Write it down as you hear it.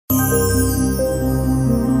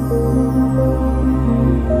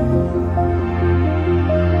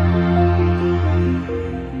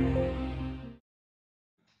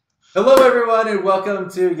Hello, everyone, and welcome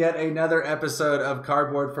to yet another episode of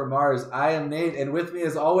Cardboard from Mars. I am Nate, and with me,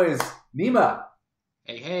 as always, Nima.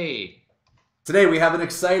 Hey, hey. Today, we have an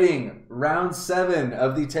exciting round 7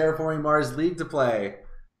 of the Terraforming Mars League to play.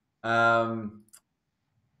 Um,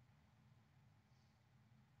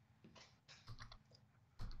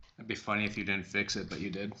 It'd be funny if you didn't fix it, but you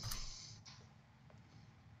did.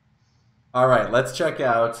 all right, let's check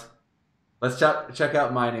out. Check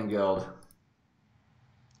out Mining Guild.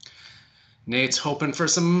 Nate's hoping for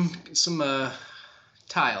some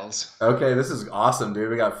tiles. Okay, this is awesome, dude.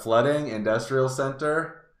 We got Flooding, Industrial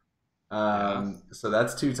Center. So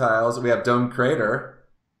that's 2 tiles. We have Dome Crater.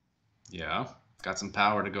 Yeah, got some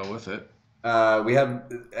power to go with it. We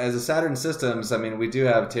have, as a Saturn Systems, I mean, we do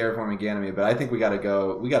have Terraforming Ganymede, but I think we gotta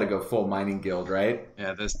go full Mining Guild, right?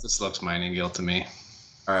 Yeah, this looks mining guild to me.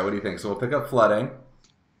 All right, what do you think? So we'll pick up Flooding.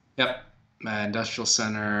 Yep. Industrial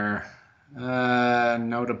center.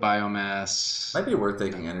 No to biomass. Might be worth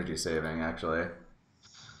taking energy saving, actually.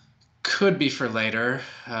 Could be for later.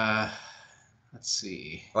 Let's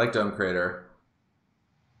see. I like Dome Crater.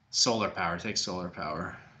 Solar power. Take solar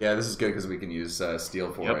power. Yeah, this is good because we can use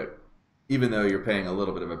steel for Yep. it, even though you're paying a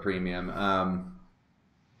little bit of a premium.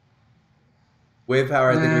 Wave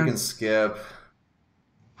power, I think we can skip.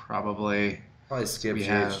 Probably. Probably skip we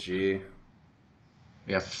GHG.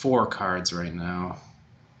 We have 4 cards right now.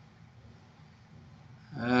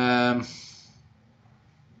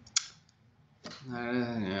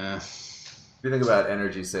 Yeah. What do you think about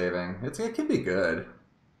energy saving? It can be good.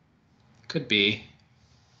 Could be.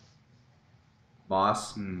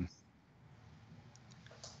 Moss. Hmm.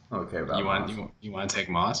 Okay, about You want Moss. you want to take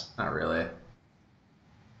Moss? Not really.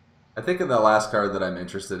 I think the last card that I'm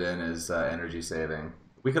interested in is energy saving.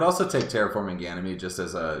 We could also take Terraforming Ganymede just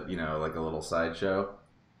as a, like a little sideshow.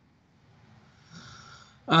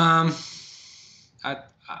 I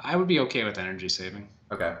would be okay with energy saving.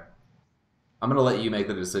 Okay. I'm going to let you make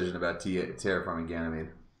the decision about Terraforming Ganymede.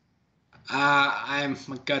 My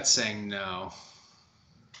gut's saying no.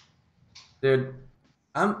 Dude,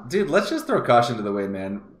 let's just throw caution to the wind,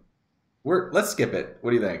 man. Let's skip it.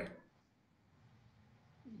 What do you think?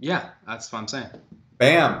 Yeah, that's what I'm saying.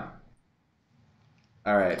 Bam.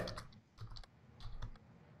 All right.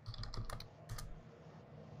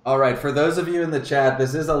 All right, for those of you in the chat,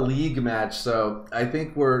 this is a league match, so I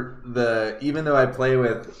think even though I play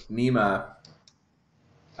with Nima,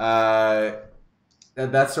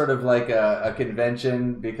 that's sort of like a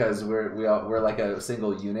convention because we're like a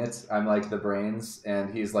single unit. I'm like the brains,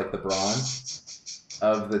 and he's like the brawn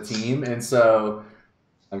of the team, and so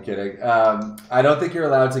I'm kidding. I don't think you're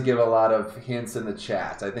allowed to give a lot of hints in the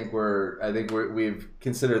chat. I think we've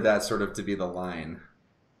considered that sort of to be the line.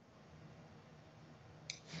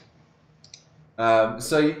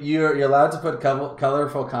 So you're allowed to put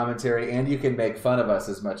colorful commentary, and you can make fun of us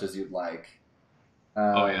as much as you'd like.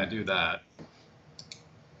 Oh yeah, do that.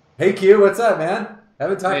 Hey Q, what's up, man?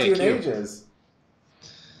 Haven't talked to you in Q. ages.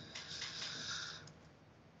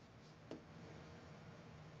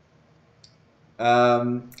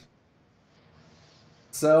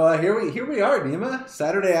 So here we are, Nima.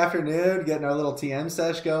 Saturday afternoon, getting our little TM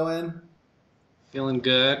sesh going. Feeling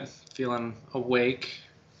good. Feeling awake.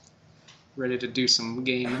 Ready to do some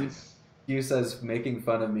gaming. Q says making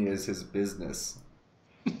fun of me is his business.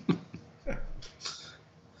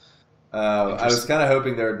 I was kind of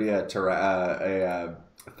hoping there would be a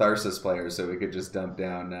Tharsis player so we could just dump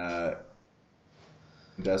down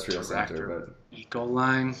Industrial Center, but Eco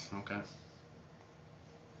line. Okay.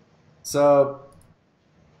 So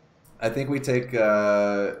I think we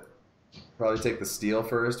probably take the steel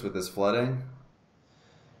first with this flooding.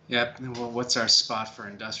 Yep. Well, what's our spot for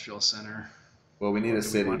Industrial Center? Well, we need a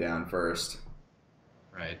city down first.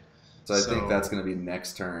 Right. So I think that's going to be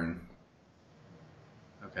next turn.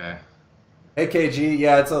 Okay. Hey KG,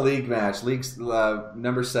 yeah, it's a league match. League's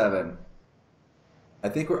number 7. I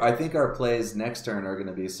think our plays next turn are going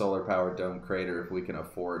to be solar powered Dome Crater if we can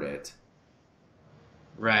afford it.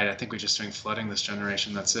 Right. I think we're just doing flooding this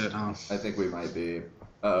generation. That's it, huh? I think we might be.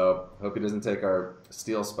 Uh-oh. Hope he doesn't take our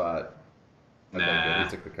steel spot. Okay, Nah. good. He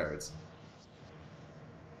took the cards.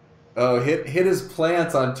 Oh, hit his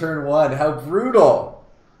plants on turn 1. How brutal!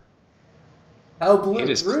 How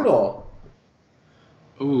brutal!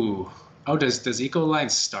 Ooh. Oh, does Eco Line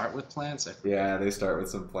start with plants? Yeah, they start with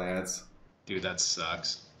some plants. Dude, that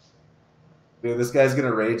sucks. Dude, this guy's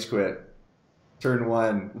gonna rage quit. Turn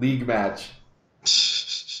 1, league match.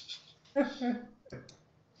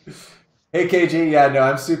 Hey KG, yeah, no,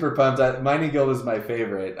 I'm super pumped. Mining Guild is my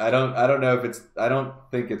favorite. I don't know if I don't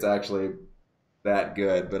think it's actually that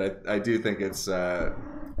good, but I do think it's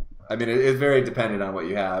I mean, it's very dependent on what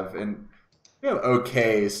you have, and we have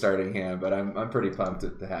okay starting hand, but I'm pretty pumped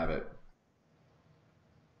to have it.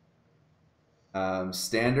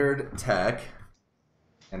 Standard tech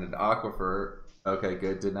and an aquifer. Okay,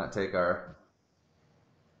 good. Did not take our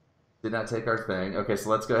thing. Okay, so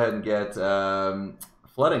let's go ahead and get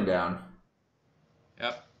flooding down.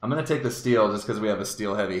 Yep. I'm gonna take the steel just because we have a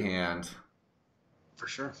steel heavy hand. For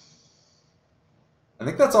sure. I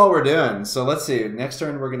think that's all we're doing. So let's see. Next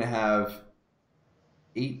turn we're gonna have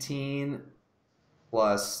 18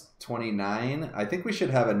 plus 29. I think we should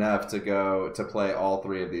have enough to play all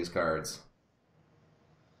three of these cards.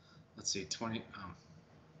 Let's see, 20. Oh.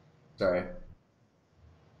 Sorry.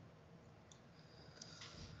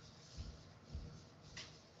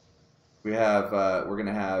 We have we're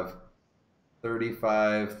gonna have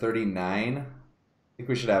 35, 39. I think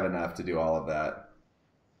we should have enough to do all of that.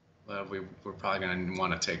 Well, we're probably going to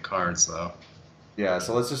want to take cards, though. Yeah,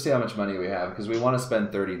 so let's just see how much money we have, because we want to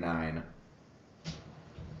spend 39.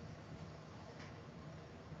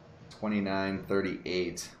 29,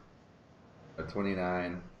 38.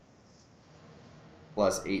 29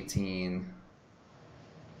 plus 18.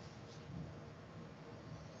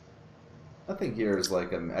 Nothing here is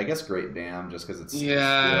like I guess Great Dam, just because it's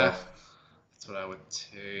Yeah, that's what I would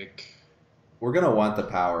take. We're gonna want the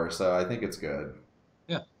power, so I think it's good.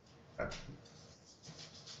 Yeah. Okay.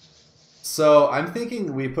 So I'm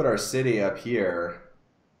thinking we put our city up here,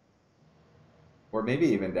 or maybe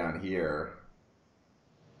even down here,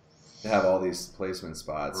 to have all these placement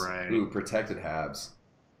spots. Right. Ooh, protected Habs.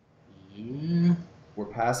 Yeah. We're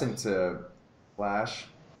passing to Flash.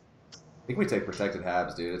 I think we take protected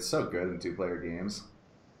Habs, dude. It's so good in 2-player games.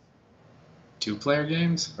 2-player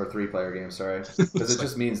games? Or 3-player games, sorry. Because it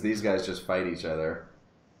just means these guys just fight each other.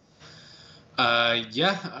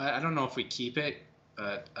 Yeah, I don't know if we keep it,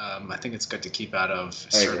 but I think it's good to keep out of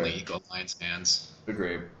certainly Eagle Alliance hands.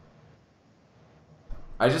 Agreed.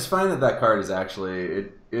 I just find that card is actually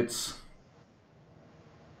it's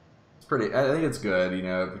pretty. I think it's good, you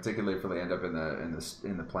know, particularly if they end up in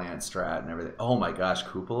the plant strat and everything. Oh my gosh,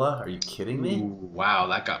 Cupola? Are you kidding me? Ooh, wow,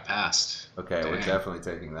 that got passed. Okay, Dang. We're definitely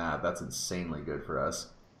taking that. That's insanely good for us.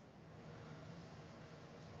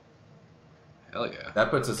 Hell yeah.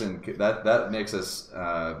 That puts us in. That makes us.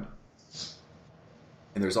 And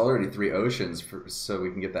there's already 3 oceans, so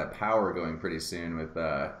we can get that power going pretty soon with.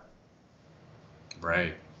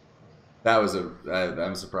 Right. That was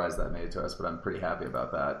I'm surprised that made it to us, but I'm pretty happy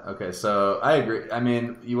about that. Okay, so I agree. I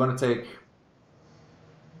mean, you want to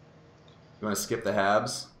skip the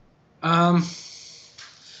Habs?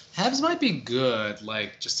 Habs might be good,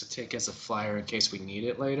 like just to take as a flyer in case we need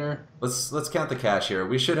it later. Let's count the cash here.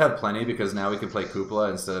 We should have plenty because now we can play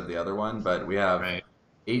Cupola instead of the other one, but we have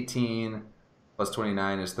 18 plus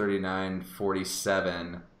 29 is 39,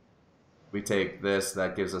 47. We take this,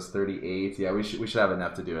 that gives us 38. Yeah, we should have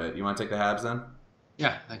enough to do it. You want to take the Habs then?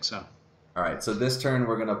 Yeah, I think so. All right, so this turn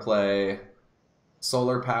we're going to play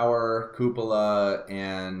Solar Power, Cupola,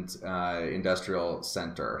 and Industrial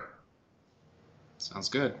Center. Sounds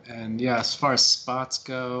good. And yeah, as far as spots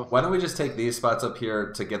go... Why don't we just take these spots up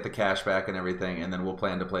here to get the cash back and everything, and then we'll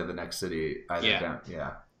plan to play the next city either down.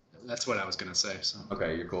 Yeah. That's what I was going to say. So.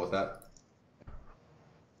 Okay, you're cool with that?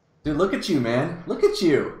 Dude, look at you, man. Look at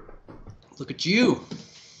you. Look at you.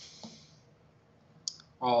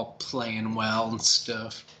 All playing well and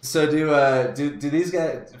stuff. So do these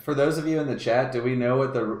guys, for those of you in the chat, do we know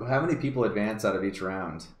how many people advance out of each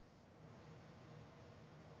round?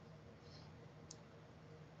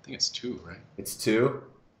 I think it's 2, right? It's 2?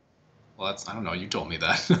 Well, I don't know. You told me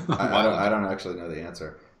that. I don't actually know the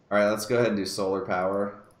answer. All right, let's go ahead and do Solar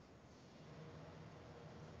Power.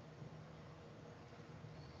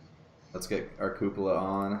 Let's get our Cupola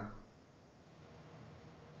on.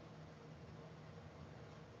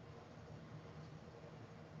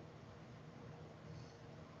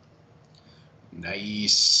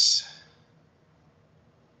 Nice.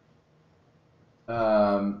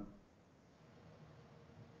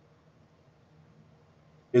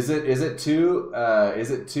 Is it 2? Is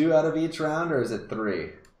it 2 out of each round, or is it 3?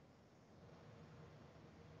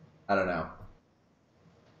 I don't know.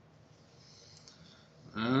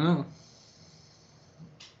 I don't know.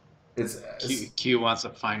 It's Q wants a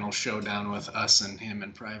final showdown with us and him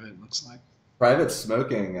in private. Looks like Private's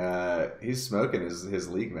smoking. He's smoking his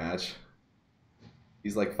league match.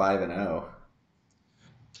 He's like 5-0.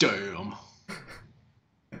 Damn.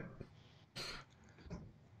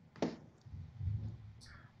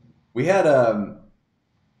 We had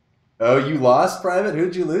Oh, you lost, Private?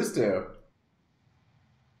 Who'd you lose to?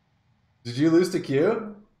 Did you lose to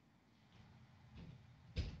Q?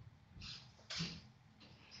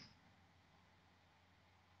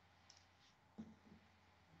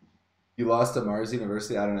 You lost to Mars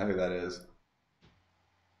University? I don't know who that is.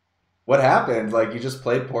 What happened? Like, you just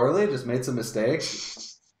played poorly? Just made some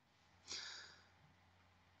mistakes?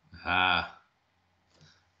 Ah,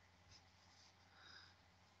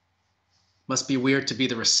 must be weird to be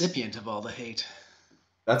the recipient of all the hate.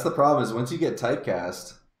 That's the problem, is once you get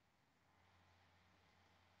typecast.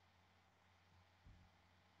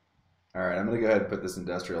 All right, I'm going to go ahead and put this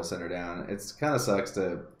industrial center down. It's kind of sucks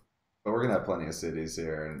to, but we're going to have plenty of cities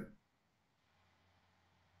here, and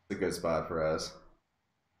it's a good spot for us.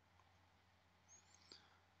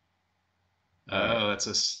 Oh,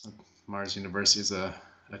 that's Mars University is a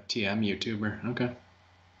TM YouTuber. Okay.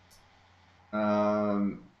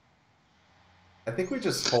 I think we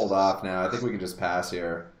just hold off now. I think we can just pass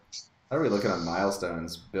here. How are we looking at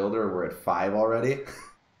milestones? Builder, we're at 5 already.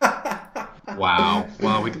 Wow.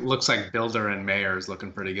 Well, looks like Builder and Mayor is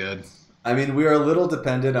looking pretty good. I mean, we are a little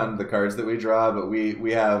dependent on the cards that we draw, but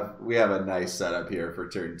we have a nice setup here for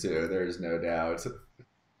turn 2. There's no doubt.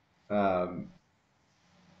 And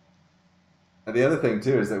the other thing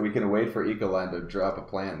too is that we can wait for Ecoline to drop a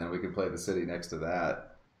plant, and then we can play the city next to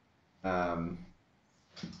that.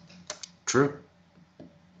 True.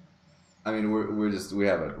 I mean, we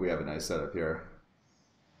have a nice setup here.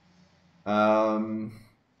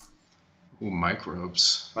 Ooh,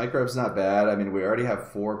 microbes. Microbes not bad. I mean, we already have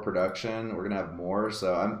 4 production. We're gonna have more,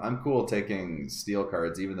 so I'm cool taking steel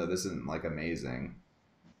cards, even though this isn't like amazing.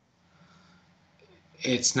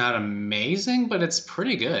 It's not amazing, but it's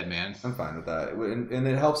pretty good, man. I'm fine with that, and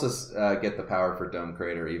it helps us get the power for Dome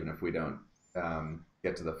Crater, even if we don't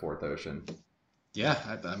get to the 4th ocean.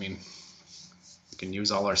 Yeah, I mean, we can use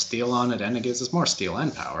all our steel on it, and it gives us more steel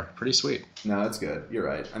and power. Pretty sweet. No, that's good. You're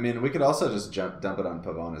right. I mean, we could also just dump it on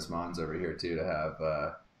Pavonis Mons over here too to have.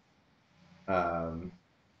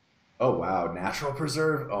 Oh wow, Natural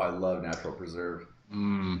Preserve. Oh, I love Natural Preserve.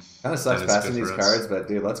 Kind of sucks passing these cards, but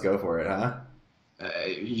dude, let's go for it, huh?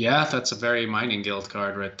 Yeah, that's a very Mining Guild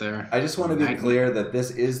card right there. I just want to be clear that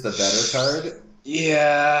this is the better card.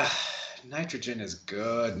 Yeah, nitrogen is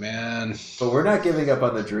good, man. But we're not giving up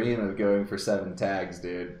on the dream of going for 7 tags,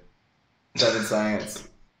 dude. 7 science.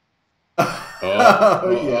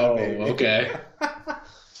 Yeah, baby. Okay.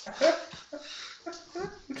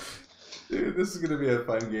 Dude, this is gonna be a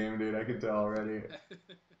fun game, dude. I can tell already.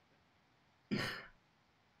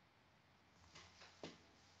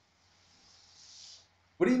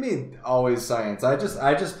 What do you mean always science? I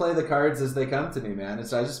just play the cards as they come to me, man.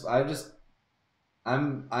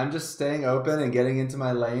 I'm just staying open and getting into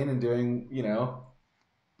my lane and doing, you know.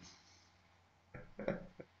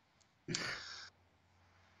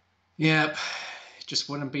 Yep. It just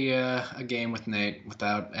wouldn't be a game with Nate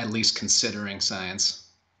without at least considering science.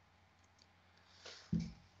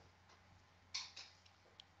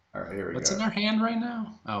 All right, here we go. What's in our hand right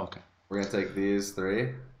now? Oh, okay. We're gonna take these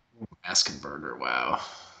 3. Askenberger, wow.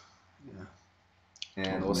 Yeah. And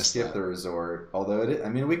totally we'll skip the resort. Although I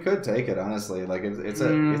mean, we could take it honestly. Like it's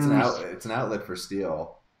an outlet for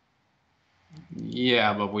steel.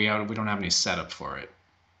 Yeah, but we don't have any setup for it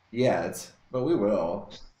yet. But we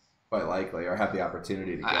will, quite likely, or have the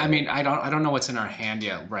opportunity to. I mean, I don't know what's in our hand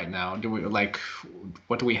yet right now. Do we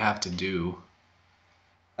what do we have to do?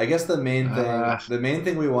 I guess the main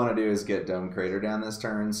thing we want to do is get Dome Crater down this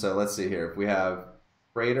turn. So let's see here. If we have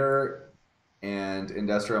Crater and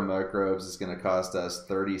Industrial Microbes, is going to cost us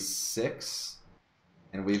 36,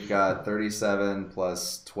 and we've got 37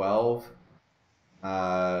 plus 12.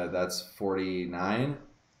 That's 49.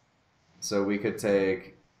 So we could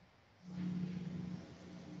take.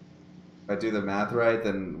 If I do the math right,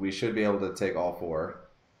 then we should be able to take all 4.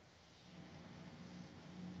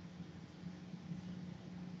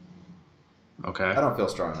 Okay. I don't feel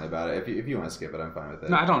strongly about it. If you want to skip it, I'm fine with it.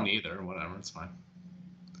 No, I don't either. Whatever, it's fine.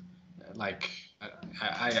 Like,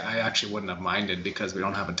 I actually wouldn't have minded because we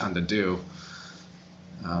don't have a ton to do.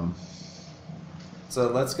 So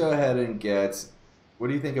let's go ahead and get. What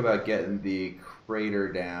do you think about getting the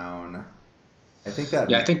Crater down? I think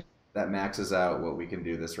that maxes out what we can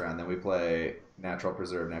do this round. Then we play Natural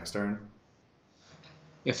Preserve next turn.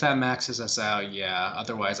 If that maxes us out, yeah.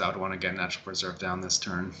 Otherwise, I would want to get Natural Preserve down this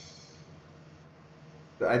turn.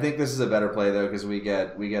 I think this is a better play though, because we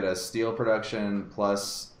get a steel production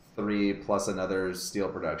plus 3 plus another steel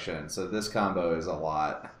production. So this combo is a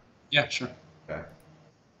lot. Yeah, sure. Okay.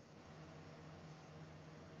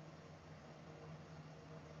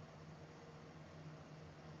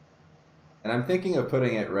 And I'm thinking of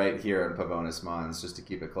putting it right here in Pavonis Mons just to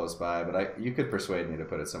keep it close by, but you could persuade me to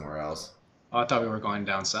put it somewhere else. Oh, I thought we were going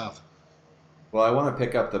down south. Well, I want to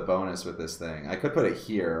pick up the bonus with this thing. I could put it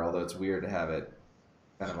here, although it's weird to have it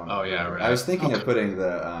kind of on. Oh yeah, right. I was thinking of putting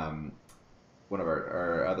the one of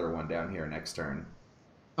our other one down here next turn.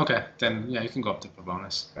 Okay, then yeah, you can go up to a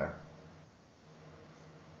bonus. Okay.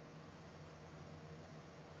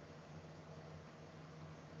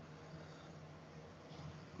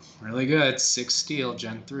 Really good. 6 steel,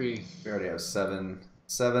 Gen 3. We already have seven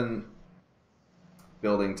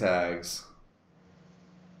building tags.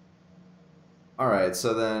 All right,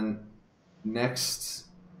 so then next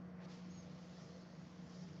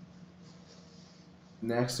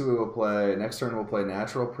we will play. Next turn we'll play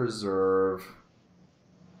Natural Preserve.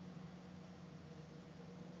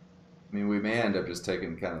 I mean, we may end up just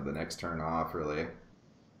taking kind of the next turn off, really.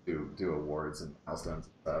 Do awards and milestones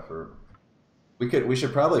and stuff, or we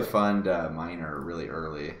should probably fund Miner really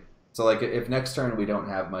early. So like if next turn we don't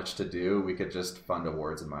have much to do, we could just fund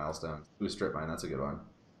awards and milestones. Ooh, Strip Mine, that's a good one.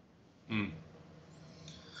 Mm.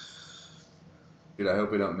 Dude, I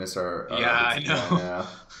hope we don't miss our Yeah, I know. Now.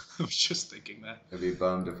 I was just thinking that. I'd be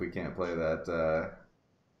bummed if we can't play that.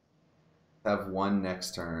 Have one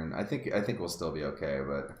next turn. I think we'll still be okay,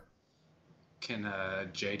 but Can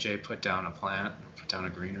JJ put down a plant, put down a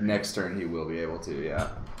greenery? next turn he will be able to, yeah.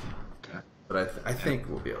 Okay. But I think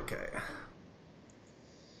we'll be okay.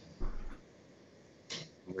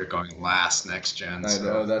 We're going last next gen. I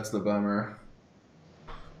know, that's the bummer.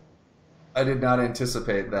 I did not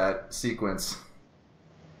anticipate that sequence.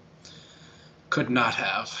 Could not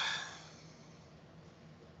have.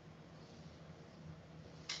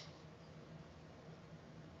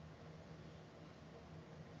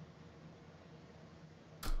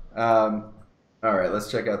 All right, let's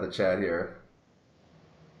check out the chat here.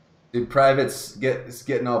 Dude, Private's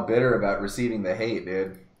getting all bitter about receiving the hate,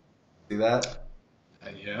 dude. See that?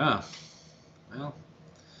 Yeah. Well,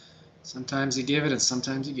 sometimes you give it and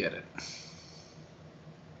sometimes you get it.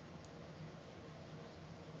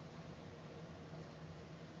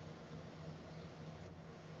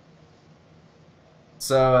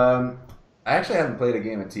 So, I actually haven't played a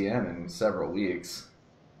game of TM in several weeks.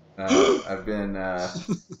 I've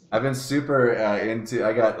been super into.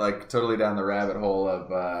 I got like totally down the rabbit hole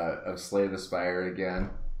of Slay the Spire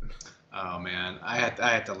again. Oh man, I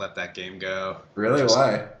had to let that game go. Really?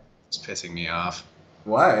 Why? It's pissing me off.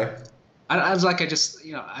 Why? I was like, I just,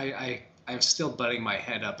 I'm still butting my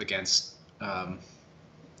head up against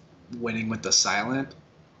winning with the silent,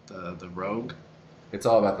 the rogue. It's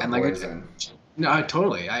all about the And like, poison. no,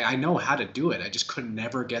 I know how to do it. I just could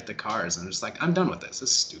never get the cards, and it's like I'm done with this.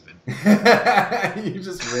 This is stupid. You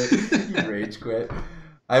just you rage quit.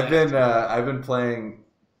 I've been playing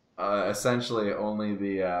essentially only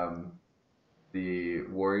the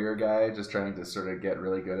warrior guy, just trying to sort of get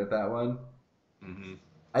really good at that one. Mm-hmm.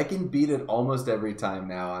 I can beat it almost every time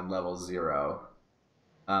now on level 0.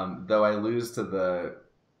 Though I lose to the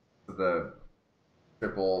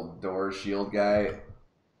triple door shield guy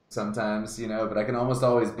sometimes, but I can almost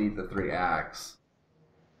always beat the 3 axe.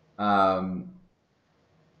 But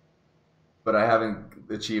I haven't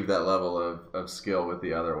achieved that level of skill with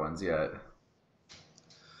the other ones yet.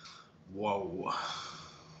 Whoa. I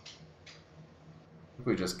think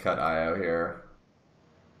we just cut Io here.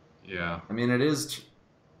 Yeah. I mean, it is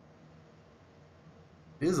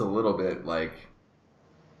a little bit like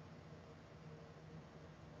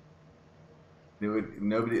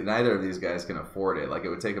neither of these guys can afford it. Like, it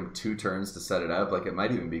would take them 2 turns to set it up. Like, it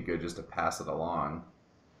might even be good just to pass it along.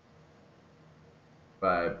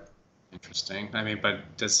 But Interesting. I mean, but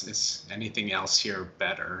is anything else here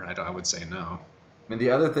better? I would say no. I mean,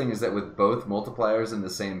 the other thing is that with both multipliers in the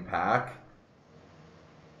same pack,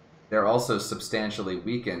 they're also substantially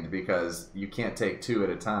weakened because you can't take 2 at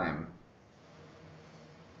a time.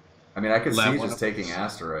 I mean, I could see just taking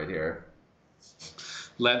Asteroid here.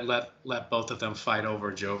 Let both of them fight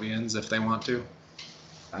over Jovians if they want to.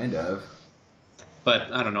 Kind of.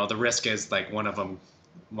 But I don't know. The risk is like one of them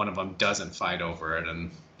doesn't fight over it,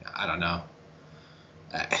 and I don't know.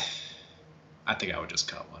 I think I would just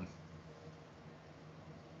cut one.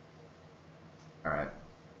 All right,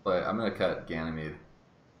 but I'm gonna cut Ganymede.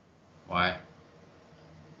 Why?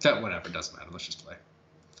 Whatever, doesn't matter. Let's just play.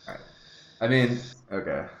 All right. I mean,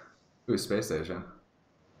 okay. Ooh, space station.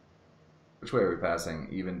 Which way are we passing?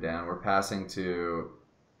 Even down. We're passing to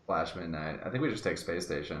Flash Midnight. I think we just take space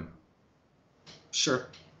station. Sure.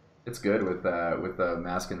 It's good with the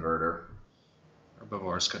mass converter.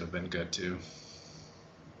 Herbivores could have been good too.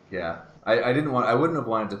 Yeah, I wouldn't have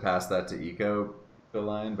wanted to pass that to eco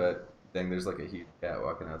line, but dang, there's like a huge cat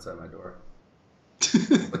walking outside my door.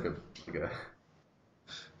 like a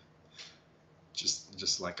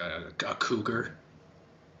just like a cougar.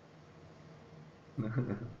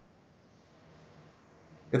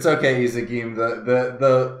 It's okay, Izakim.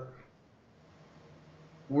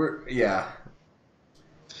 We're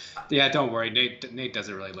Yeah, don't worry. Nate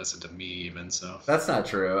doesn't really listen to me even, so. That's not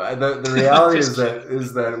true. The reality Just kidding.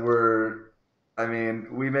 is that we're. I mean,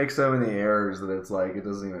 we make so many errors that it's like it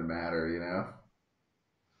doesn't even matter, you know.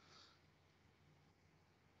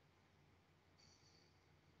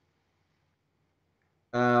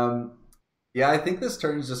 Um, yeah, I think this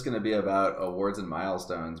turn is just going to be about awards and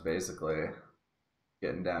milestones, basically,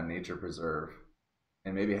 getting down nature preserve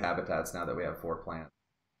and maybe habitats now that we have 4 plants.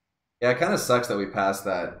 Yeah, it kind of sucks that we passed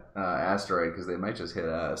that asteroid because they might just hit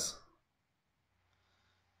us.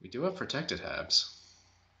 We do have protected habs.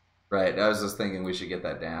 Right. I was just thinking we should get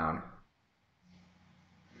that down.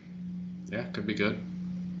 Yeah, could be good.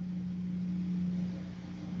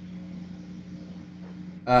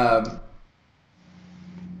 Um,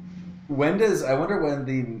 I wonder when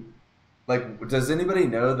the like does anybody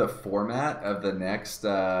know the format of the next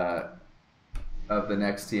TM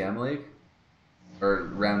league or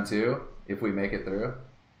round 2 if we make it through?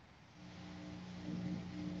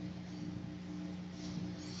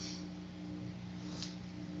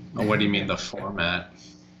 Oh, what do you mean the format?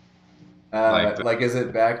 Like the, Like is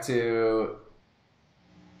it back to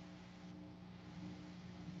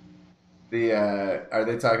the are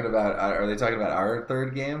they talking about our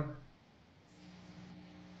third game?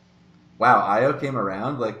 Wow, Io came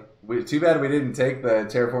around. Like, too bad we didn't take the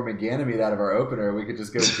Terraforming Ganymede out of our opener. We could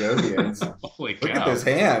just go Jovians. Holy Look at cow! this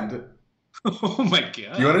hand. Do Oh my you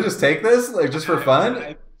want to god! just take this, like, just for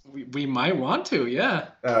fun? We might want to, yeah.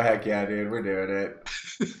 Oh heck yeah, dude, we're doing it.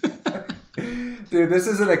 Dude, this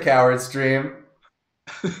isn't a coward stream.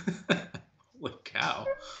 Holy cow!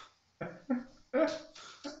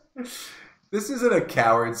 This isn't a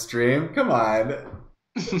coward stream. Come on.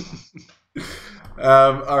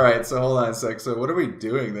 All right, so hold on a sec. So what are we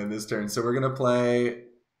doing then this turn? So we're gonna play.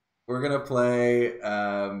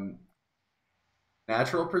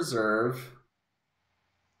 Natural Preserve,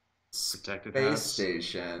 Protected Space habs.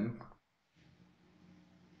 Station,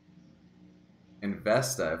 and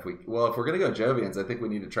Vesta. If we're gonna go Jovians, I think we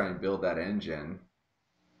need to try and build that engine.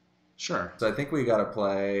 Sure. So I think we got to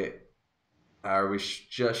play. Are we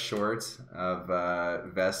just short of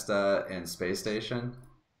Vesta and Space Station?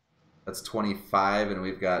 That's 25, and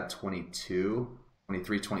we've got 22,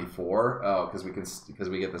 23, 24. Oh, because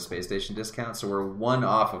we get the Space Station discount. So we're 1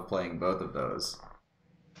 off of playing both of those.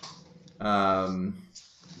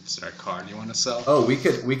 Is there a card you want to sell? Oh, we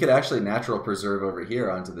could actually natural preserve over here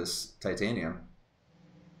onto this titanium.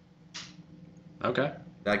 Okay.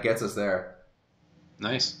 That gets us there.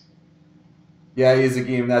 Nice. Yeah, easy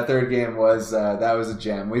game. That third game was that was a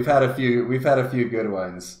gem. We've had a few good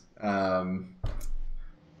ones.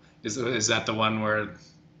 Is that the one where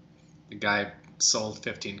the guy sold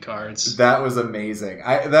 15 cards? That was amazing.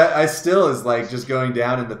 I still is like just going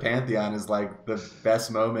down in the pantheon is like the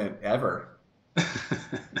best moment ever.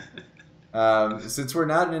 Since we're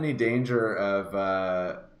not in any danger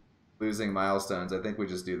of losing milestones, I think we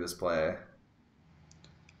just do this play.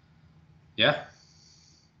 Yeah.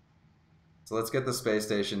 So let's get the space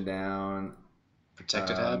station down.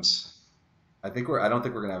 Protected habs. I don't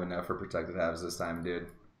think we're gonna have enough for protected halves this time, dude.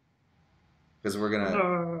 Because we're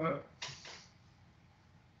gonna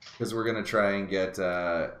try and get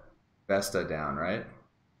Vesta down, right?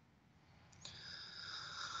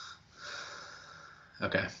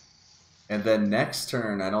 Okay. And then next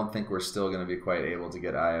turn, I don't think we're still going to be quite able to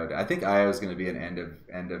get Io. I think Io is going to be an end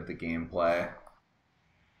of the game play.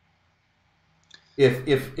 If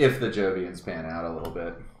the Jovians pan out a little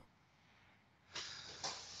bit.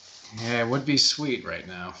 Yeah, it would be sweet right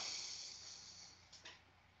now.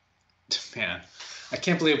 Man, I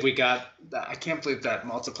can't believe we got that. I can't believe that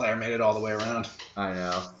multiplier made it all the way around. I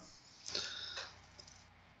know.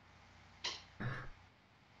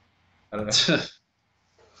 I don't know.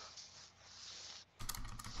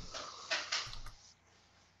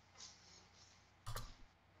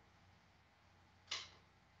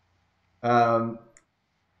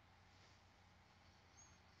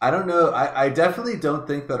 I don't know. I definitely don't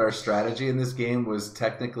think that our strategy in this game was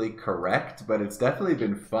technically correct, but it's definitely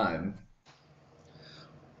been fun.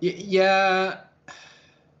 Yeah.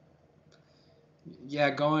 Yeah,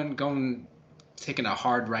 taking a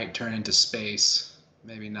hard right turn into space.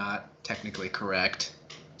 Maybe not technically correct.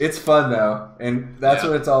 It's fun though, and that's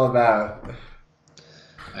what it's all about.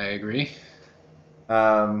 I agree.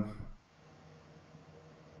 All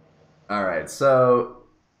right, so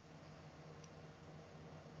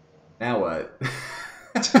now what?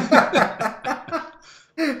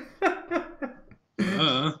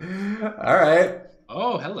 All right.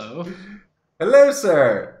 Oh, hello. Hello,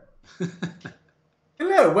 sir.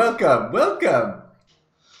 Hello, welcome.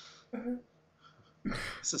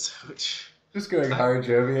 This is Hooch. Just going I, hard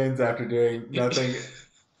Jovians after doing nothing.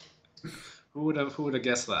 who would have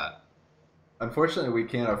guessed that? Unfortunately, we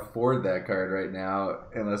can't afford that card right now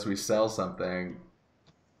unless we sell something.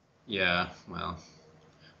 Yeah, well,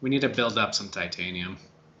 we need to build up some titanium.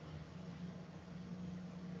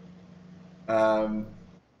 Um,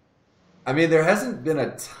 I mean, there hasn't been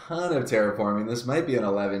a ton of terraforming. This might be an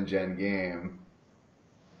 11 gen game.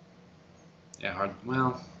 Yeah, hard.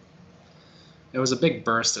 Well, it was a big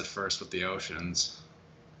burst at first with the oceans.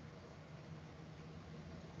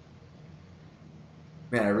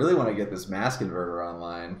 Man, I really want to get this mass converter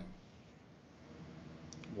online.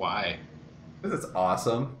 Why? This is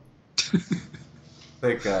awesome. I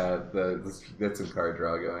think let's get some card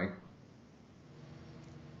draw going.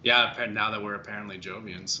 Yeah, now that we're apparently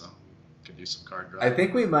Jovians, so could use some card draw. I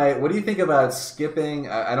think we might. What do you think about skipping?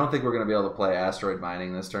 I don't think we're going to be able to play asteroid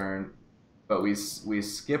mining this turn, but we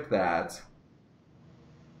skip that.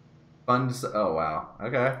 Fund. Oh wow.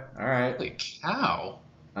 Okay. All right. Holy cow!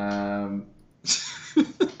 Um,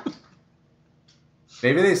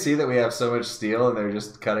 maybe they see that we have so much steel and they're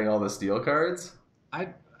just cutting all the steel cards. I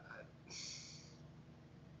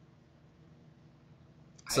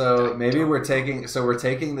So I maybe don't we're know. taking we're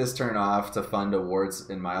taking this turn off to fund awards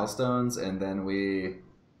and milestones, and then we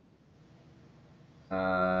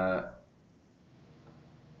uh,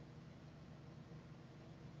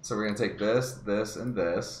 so we're gonna take this, and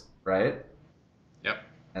this, right? Yep.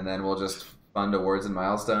 And then we'll just fund awards and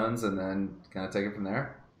milestones, and then kind of take it from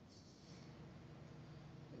there.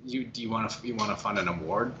 You want to fund an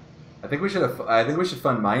award? I think we should have. I think we should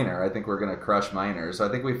fund miner. I think we're gonna crush miner. So I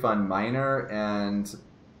think we fund miner and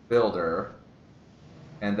builder,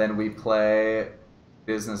 and then we play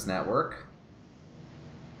business network.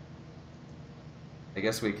 I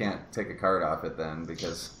guess we can't take a card off it then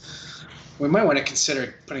because We might want to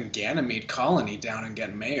consider putting Ganymede Colony down and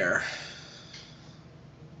get mayor.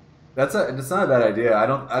 it's not a bad idea. I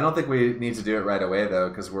don't think we need to do it right away though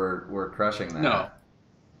because we're crushing that. No,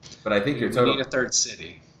 But I think we, you're we need total. a third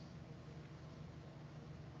city.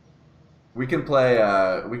 We can play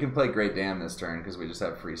Great Dam this turn because we just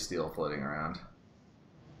have free steel floating around.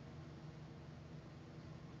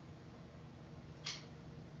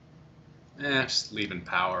 Just leaving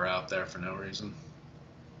power out there for no reason.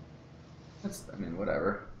 I mean,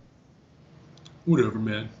 whatever. Whatever,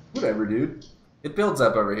 man. Whatever, dude. It builds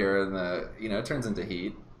up over here and it turns into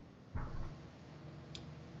heat.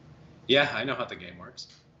 Yeah, I know how the game works.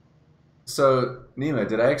 So, Nima,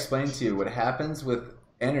 did I explain to you what happens with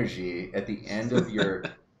energy at the end of your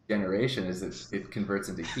generation is it converts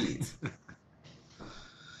into heat?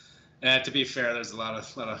 To be fair, there's a lot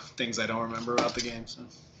of things I don't remember about the game. So.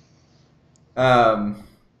 Um,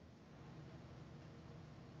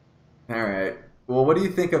 all right. Well, what do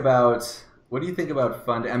you think about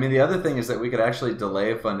funding? I mean, the other thing is that we could actually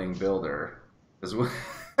delay funding builder because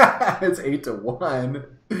it's 8-1,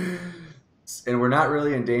 and we're not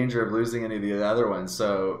really in danger of losing any of the other ones.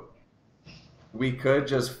 So we could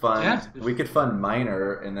just fund. Yeah. We could fund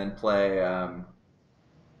minor and then play.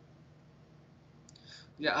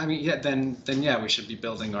 Yeah, I mean, yeah. Then yeah, we should be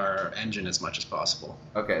building our engine as much as possible.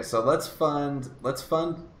 Okay, so let's fund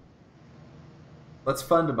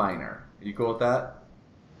minor. Are you cool with that?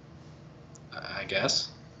 I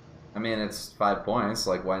guess. I mean, it's 5 points.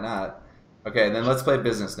 Like, why not? Okay, then let's play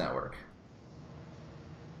business network.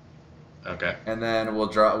 Okay. And then we'll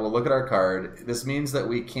look at our card. This means that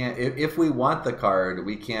we can't if we want the card,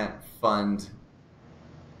 we can't fund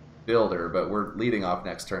builder, but we're leading off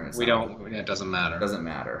next turn. We don't. It doesn't matter. It doesn't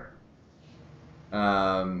matter.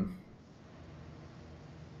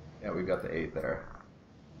 Yeah, we've got the 8 there.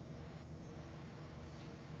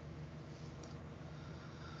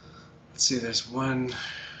 Let's see. There's one.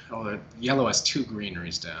 Oh, the yellow has 2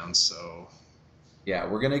 greeneries down. So Yeah,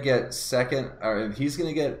 we're gonna get second, or he's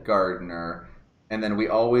gonna get Gardener, and then we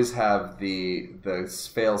always have the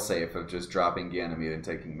fail safe of just dropping Ganymede and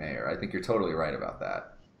taking Mayor. I think you're totally right about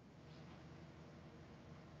that.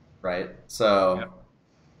 Right? So, yep.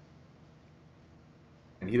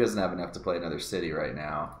 and he doesn't have enough to play another city right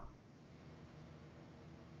now.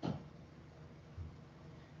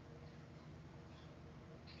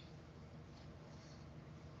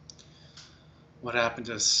 What happened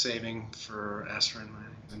to saving for asteroid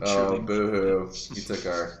mining and Oh, shooting? boo-hoo. He took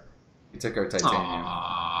our titanium.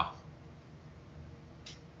 Aww.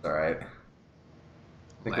 It's all right.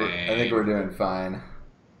 I think we're doing fine.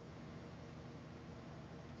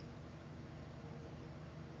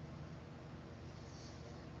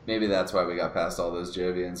 Maybe that's why we got past all those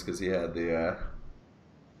Jovians because he had the.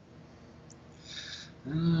 I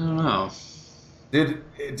don't know. Did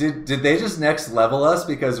they just next level us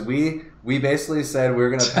because we We basically said we were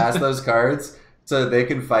going to pass those cards so they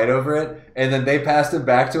can fight over it, and then they passed them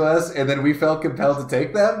back to us, and then we felt compelled to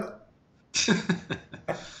take them.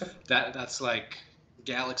 That's like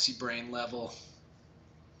galaxy brain level.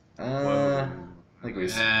 I Whoa. think we.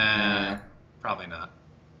 Probably not.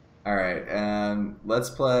 All right, let's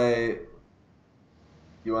play.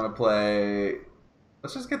 You want to play?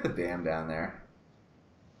 Let's just get the dam down there.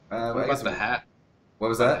 What I guess. about the hat? What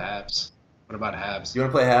was What about that? Habs? What about Habs? You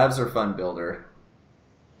want to play Habs or Fun Builder?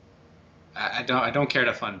 I don't care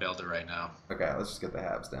to fun builder right now. Okay, let's just get the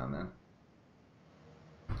Habs down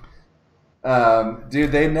then.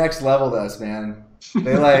 Dude, they next leveled us, man.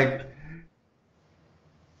 They like.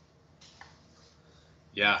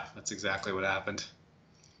 Yeah, that's exactly what happened.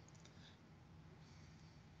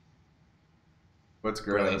 What's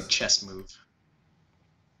Brilliant gross? chess move.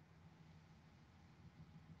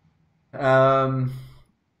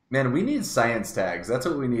 Man, we need science tags. That's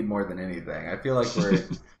what we need more than anything. I feel like we're.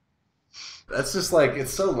 That's just like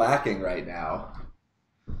it's so lacking right now.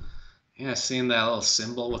 Yeah, seeing that little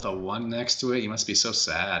symbol with a 1 next to it, you must be so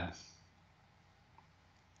sad.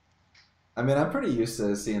 I mean, I'm pretty used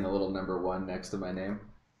to seeing a little number 1 next to my name.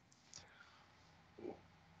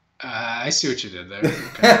 I see what you did there.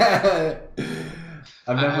 Okay.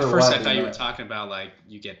 I'm number At first, 1. I thought you were talking about like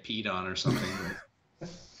you get peed on or something.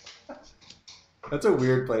 That's a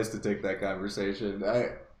weird place to take that conversation.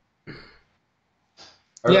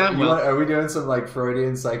 Are we doing some like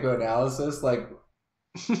Freudian psychoanalysis? Like,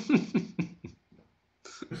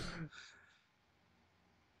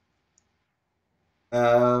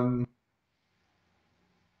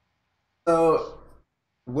 so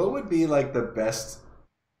what would be like the best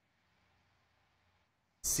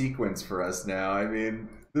sequence for us now? I mean,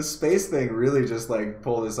 the space thing really just like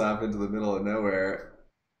pulled us off into the middle of nowhere.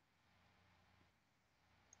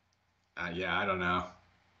 Yeah, I don't know.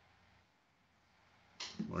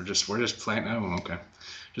 We're just playing. Oh, okay.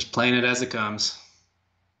 Just playing it as it comes.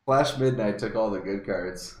 Flash Midnight took all the good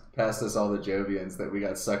cards, passed us all the Jovians that we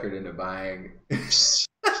got suckered into buying.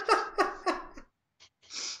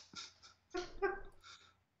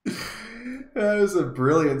 That was a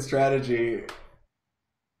brilliant strategy.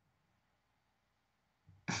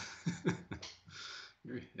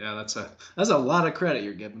 Yeah, that's a lot of credit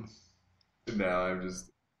you're giving. No, I'm just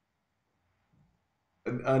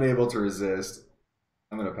unable to resist.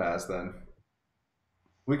 I'm gonna pass then.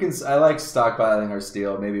 We can. I like stockpiling our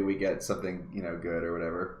steel. Maybe we get something, good or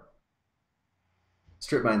whatever.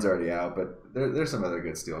 Strip mine's already out, but there's some other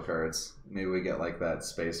good steel cards. Maybe we get like that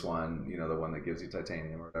space one, the one that gives you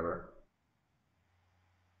titanium or whatever.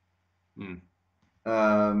 Hmm.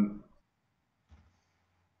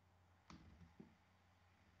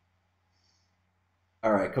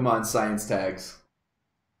 All right, come on, science tags.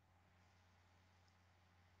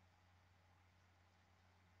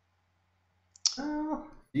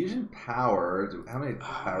 Fusion power. How many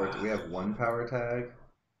power? Do we have one power tag?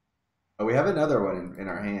 Oh, we have another one in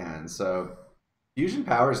our hand. So fusion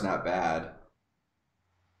power is not bad.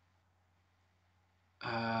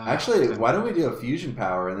 Actually, why don't we do a fusion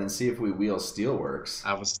power and then see if we wheel steelworks?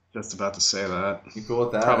 I was just about to say that. You cool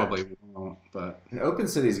with that? Probably won't, but and Open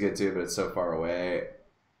City's good too, but it's so far away.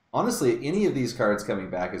 Honestly, any of these cards coming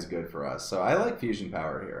back is good for us. So I like fusion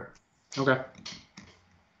power here. Okay.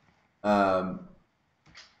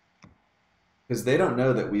 Because they don't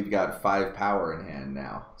know that we've got 5 power in hand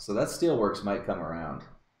now. So that steelworks might come around.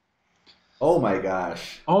 Oh my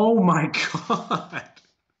gosh. Oh my god.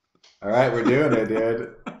 All right, we're doing it,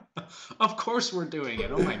 dude. Of course we're doing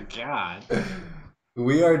it. Oh my god.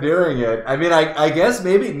 We are doing it. I mean, I guess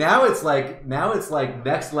maybe now it's like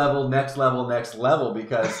next level, next level, next level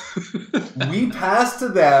because we passed to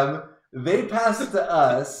them, they passed it to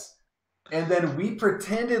us, and then we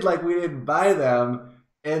pretended like we didn't buy them.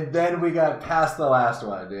 And then we got past the last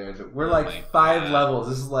one, dude. We're like 5 levels.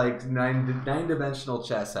 This is like nine-dimensional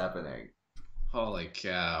chess happening. Holy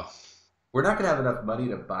cow. We're not going to have enough money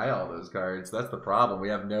to buy all those cards. That's the problem. We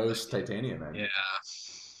have no titanium in. Yeah.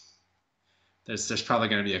 There's probably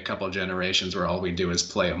going to be a couple of generations where all we do is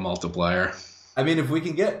play a multiplier. I mean, if we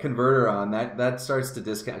can get Converter on, that starts to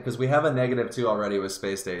discount. Because we have a -2 already with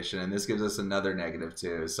Space Station, and this gives us another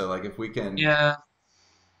 -2. So, like, if we can... Yeah.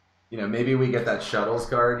 Maybe we get that Shuttles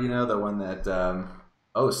card, the one that...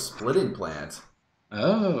 Splitting Plant.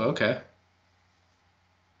 Oh, okay.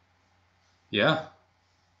 Yeah.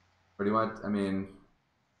 What do you want? I mean...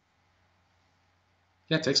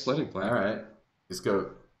 Yeah, take Splitting Plant. All right. Just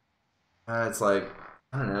go... it's like...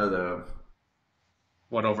 I don't know, though.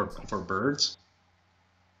 What, over for birds?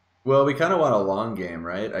 Well, we kind of want a long game,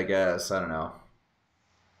 right? I guess. I don't know.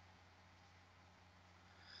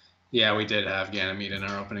 Yeah, we did have Ganymede in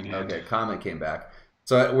our opening hand. Okay, Comet came back.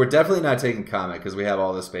 So we're definitely not taking Comet because we have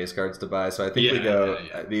all the space cards to buy. So I think we Yeah, yeah, go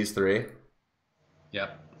yeah. these three.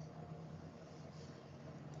 Yep.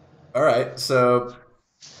 All right, so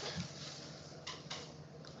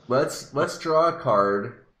let's draw a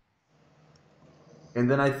card, and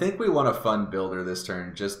then I think we want a fun builder this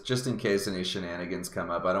turn, just in case any shenanigans come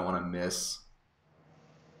up. I don't want to miss.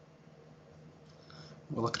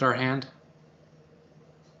 We'll look at our hand.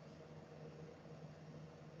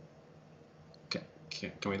 Okay.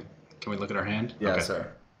 Can we look at our hand? Yeah, Okay. sorry.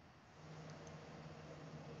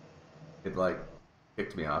 It like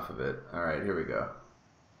kicked me off of it. All right, here we go.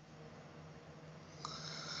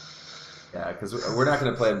 Yeah, because we're not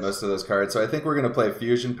going to play most of those cards. So I think we're going to play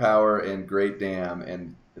Fusion Power and Great Dam,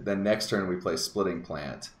 and then next turn we play Splitting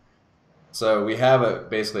Plant. So we have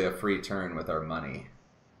basically a free turn with our money.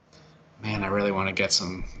 Man, I really want to get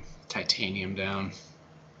some titanium down.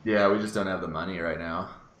 Yeah, we just don't have the money right now.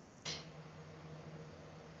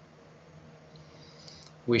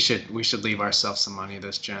 We should leave ourselves some money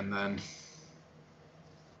this gen then.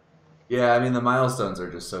 Yeah, I mean the milestones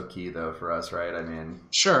are just so key though for us, right? I mean,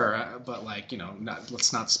 Sure, but like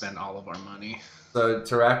let's not spend all of our money. so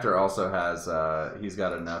Terractor also has he's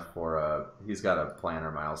got enough for he's got a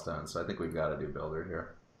planner milestone, so I think we've got to do builder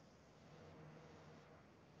here.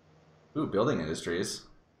 Ooh, building industries.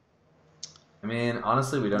 I mean,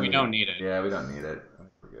 honestly, we don't. We Need don't it. need it. Yeah, we don't need it. I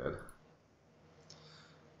think we're good.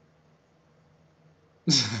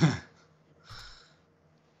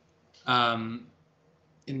 um,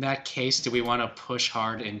 in that case, do we want to push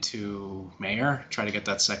hard into mayor, try to get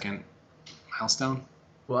that second milestone?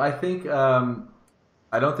 Well, I think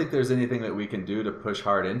I don't think there's anything that we can do to push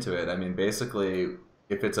hard into it. I mean, basically,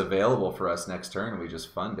 if it's available for us next turn, we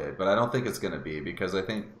just fund it. But I don't think it's going to be because I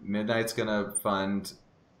think Midnight's going to fund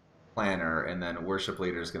Planner, and then Worship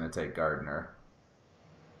Leader's going to take Gardener.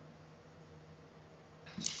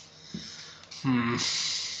 Hmm.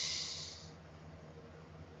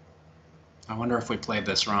 I wonder if we played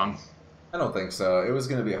this wrong. I don't think so. It was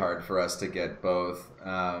going to be hard for us to get both.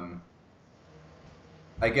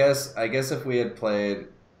 I guess if we had played,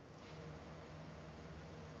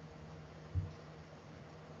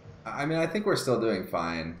 I mean, I think we're still doing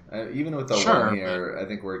fine. Even with the one Sure, but here, I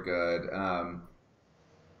think we're good.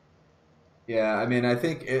 Yeah, I mean, I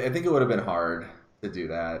think it would have been hard to do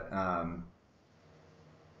that.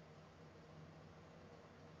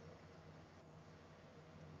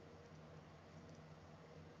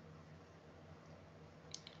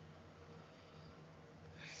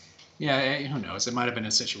 yeah, who knows? It might have been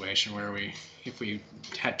a situation where if we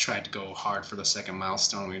had tried to go hard for the second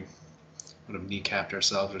milestone, we would have kneecapped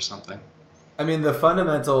ourselves or something. I mean, the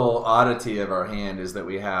fundamental oddity of our hand is that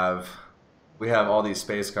we have all these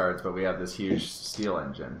space cards, but we have this huge steel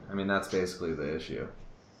engine. I mean, that's basically the issue.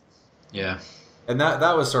 Yeah. And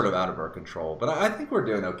that was sort of out of our control. But I think we're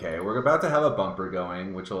doing okay. We're about to have a bumper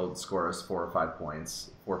going, which will score us 4 or 5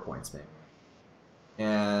 points, 4 points maybe.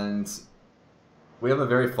 And we have a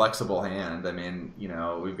very flexible hand. I mean,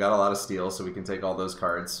 we've got a lot of steel, so we can take all those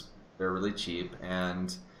cards. They're really cheap,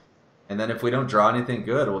 and then if we don't draw anything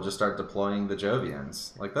good, we'll just start deploying the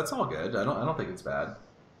Jovians. Like that's all good. I don't think it's bad.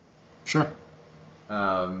 Sure.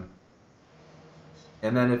 Um,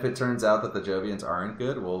 and then if it turns out that the Jovians aren't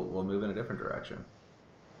good, we'll move in a different direction.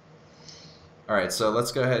 All right, so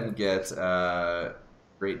let's go ahead and get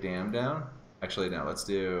Great Dam down. Actually, no, let's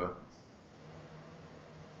do.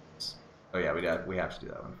 Oh yeah, we have to do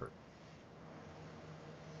that one first.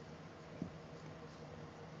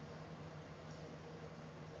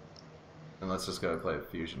 And let's just go play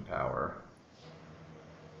Fusion Power.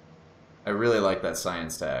 I really like that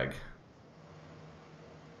science tag.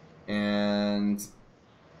 And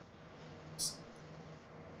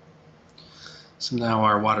So now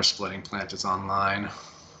our water splitting plant is online.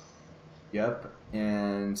 yep,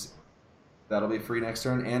 and that'll be free next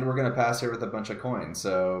turn. And we're gonna pass here with a bunch of coins.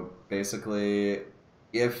 So basically,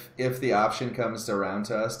 if the option comes around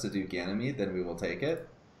to us to do Ganymede, then we will take it.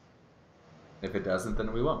 If it doesn't,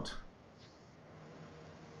 then we won't.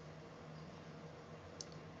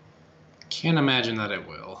 Can't imagine that it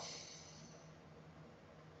will.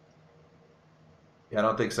 Yeah, I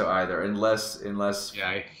don't think so either, unless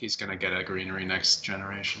Yeah, he's gonna get a greenery next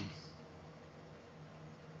generation.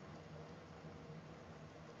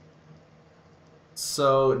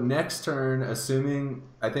 so next turn,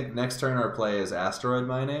 I think next turn our play is asteroid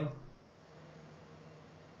mining.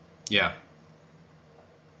 Yeah.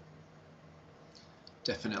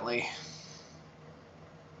 Definitely.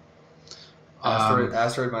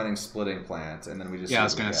 Asteroid mining splitting plant, and then we just Yeah, see I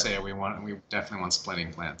was what we gonna get. say we definitely want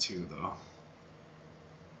splitting plant too, though.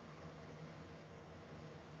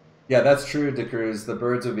 Yeah, that's true, DeCruz. The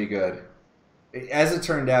birds would be good. As it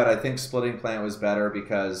turned out, I think splitting plant was better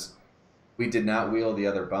because we did not wheel the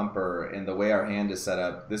other bumper, and the way our hand is set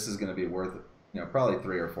up, this is going to be worth probably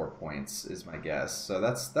 3 or 4 points is my guess. So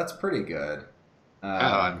that's pretty good.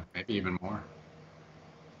 Yeah, Um, maybe even more.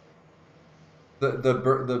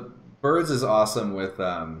 the birds is awesome with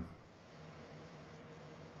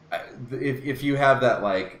if you have that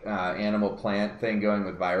like animal plant thing going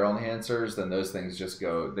with viral enhancers, then those things just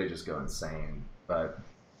go insane. But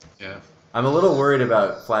Yeah. I'm a little worried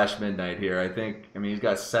about Flash Midnight here. I mean, he's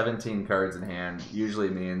got 17 cards in hand. Usually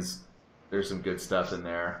means there's some good stuff in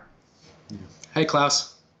there. Hey,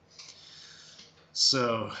 Klaus.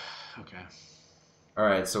 So, okay. All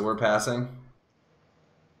right, so we're passing.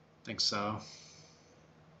 Think so.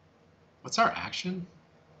 What's our action?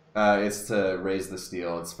 It's to raise the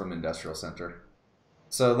steel. It's from Industrial Center.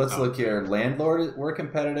 So let's Oh, look here. Landlord, we're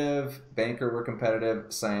competitive. Banker, we're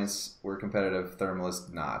competitive. Science, we're competitive.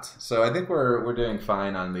 Thermalist, not. So I think we're doing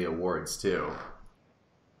fine on the awards too.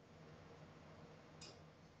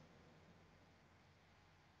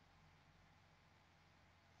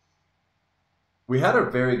 We had a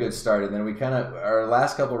very good start, and then we our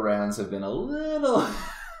last couple rounds have been a little.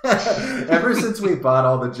 Ever since we bought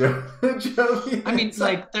all the Jovians. I mean,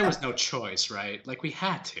 like, there was no choice, right? Like, we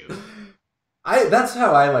had to. That's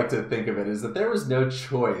how I like to think of it, is that there was no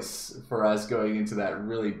choice for us going into that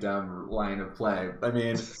really dumb line of play. I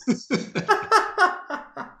mean,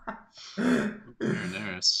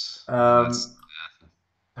 There's. um,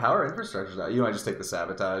 power infrastructure's out. You want to just take the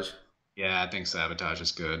sabotage? Yeah, I think sabotage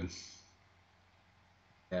is good.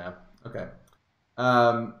 Yeah. Okay.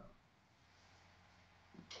 Um,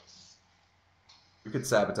 we could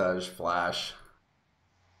sabotage Flash.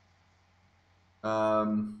 I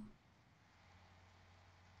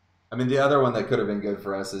mean, the other one that could have been good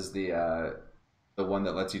for us is the one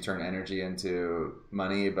that lets you turn energy into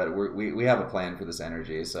money, but we have a plan for this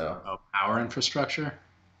energy, so Oh, power infrastructure?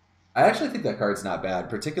 I actually think that card's not bad,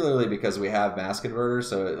 particularly because we have mass converters,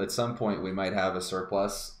 so at some point we might have a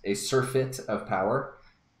surplus, a surfeit of power.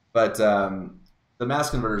 But the mass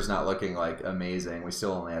converter is not looking like amazing. We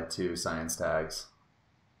still only have 2 science tags,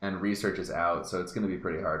 and research is out, so it's going to be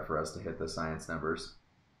pretty hard for us to hit the science numbers.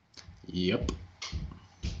 Yep.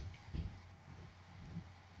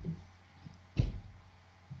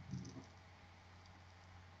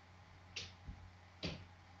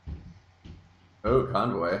 Oh,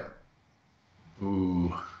 convoy.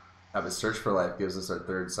 Ooh. Have a search for life gives us our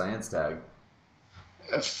 3rd science tag.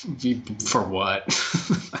 For what?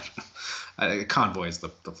 Convoy is the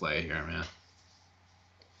play here, man.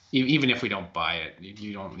 Even if we don't buy it,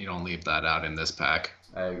 you don't leave that out in this pack.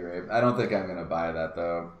 I agree. I don't think I'm going to buy that,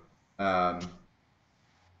 though. Lava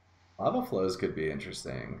flows could be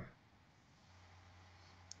interesting.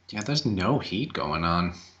 Yeah, there's no heat going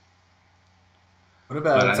on. What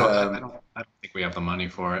about? But I don't think we have the money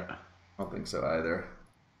for it. I don't think so either.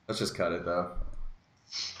 Let's just cut it though.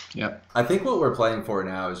 Yep. I think what we're playing for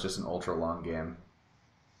now is just an ultra long game,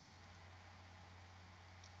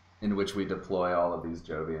 in which we deploy all of these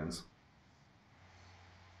Jovians.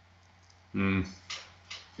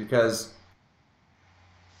 Because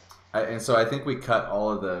and so I think we cut all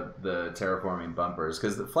of the terraforming bumpers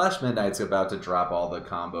because the Flash Midnight's about to drop all the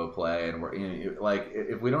combo play, and we're like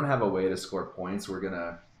if we don't have a way to score points, we're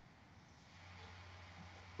gonna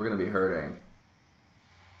be hurting.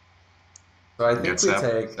 So I think we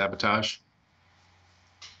take sabotage.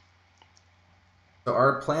 So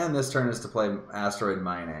our plan this turn is to play asteroid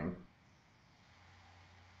mining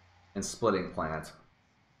and splitting plant.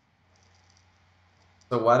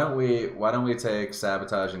 So why don't we take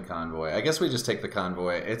sabotage and convoy? I guess we just take the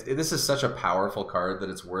convoy. This is such a powerful card that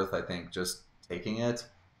it's worth, I think, just taking it.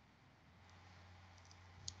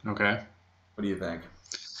 Okay. What do you think?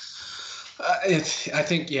 I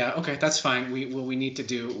think yeah. Okay, that's fine. What we need to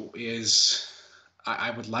do is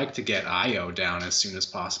I would like to get IO down as soon as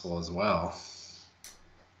possible as well.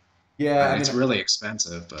 Yeah, I mean, it's really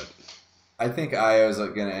expensive, but I think IO is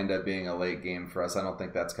going to end up being a late game for us. I don't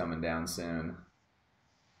think that's coming down soon.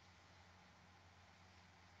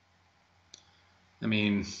 I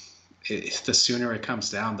mean, the sooner it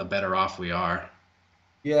comes down, the better off we are.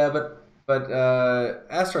 Yeah, but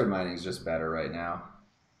asteroid mining is just better right now.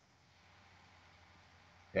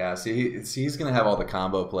 Yeah, see, he's going to have all the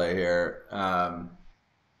combo play here.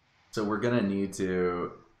 So we're going to need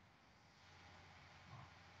to...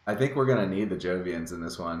 I think we're going to need the Jovians in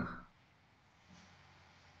this one.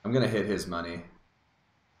 I'm going to hit his money.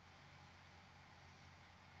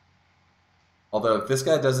 Although if this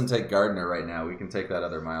guy doesn't take Gardener right now, we can take that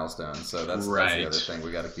other milestone. So that's the other thing.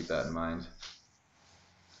 We got to keep that in mind.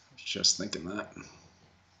 Just thinking that.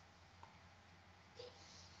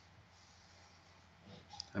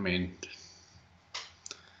 I mean,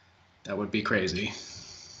 that would be crazy.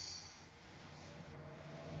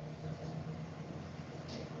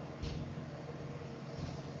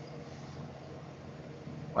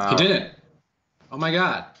 Wow. He didn't. Oh my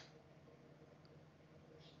god.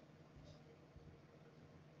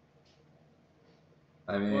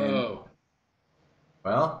 I mean, Whoa.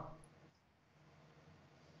 well,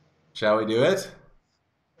 shall we do it?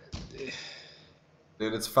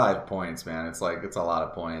 Dude, it's 5 points, man. It's like, it's a lot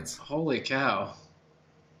of points. Holy cow.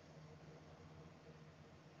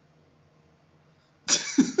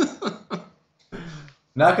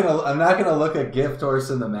 I'm not gonna look a gift horse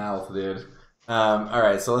in the mouth, dude. All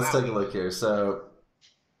right, so let's take a look here. So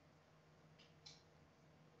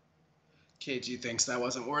KG thinks that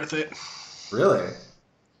wasn't worth it. really?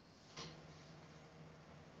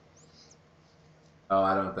 Oh,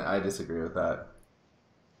 I don't think I disagree with that.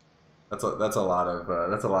 That's a lot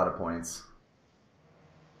of points.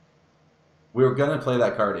 We were gonna play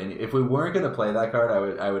that card if we weren't gonna play that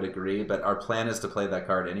card, I would agree. But our plan is to play that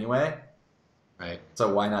card anyway. Right.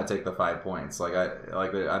 So why not take the 5 points? I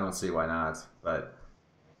don't see why not. But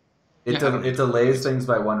it delays things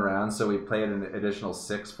by 1 round, so we played an additional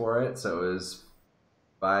 6 for it. So it was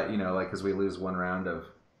because we lose 1 round of.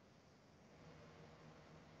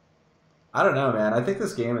 I don't know, man. I think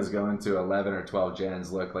this game is going to 11 or 12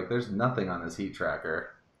 gens. Look, like there's nothing on this heat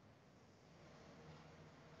tracker.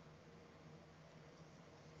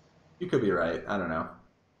 You could be right. I don't know.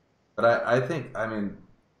 But I think, I mean,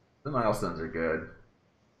 the milestones are good.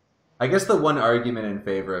 I guess the one argument in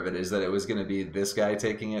favor of it is that it was going to be this guy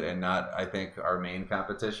taking it and not, I think, our main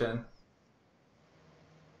competition.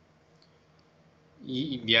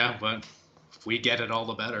 Yeah, but if we get it, all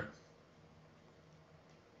the better.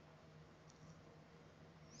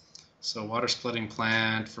 So water splitting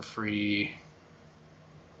plant for free.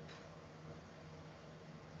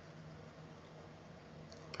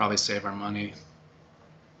 Probably save our money.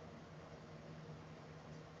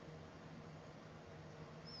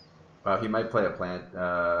 Wow, he might play a plant.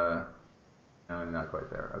 No, not quite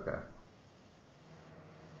there. Okay.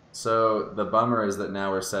 So the bummer is that now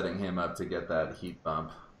we're setting him up to get that heat bump.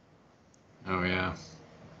 Oh, yeah.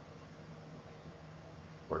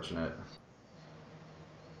 Fortunate.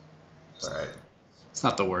 All right. It's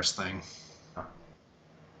not the worst thing. Oh.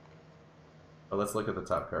 But let's look at the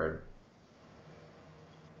top card.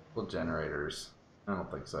 Well, generators. I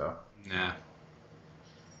don't think so. Nah.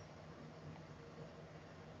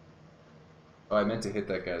 Oh, I meant to hit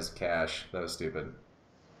that guy's cash. That was stupid.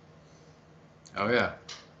 Oh, yeah.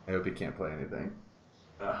 I hope he can't play anything.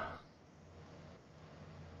 Ugh.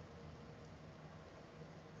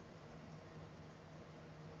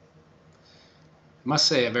 I must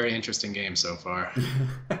say, a very interesting game so far.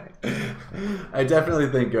 I definitely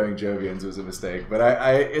think going Jovians was a mistake, but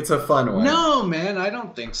it's a fun one. No, man, I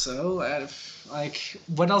don't think so. Like,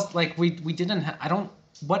 what else? Like, we didn't. I don't.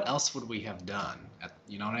 What else would we have done?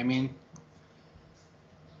 You know what I mean?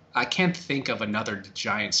 I can't think of another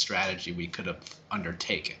giant strategy we could have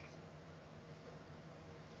undertaken.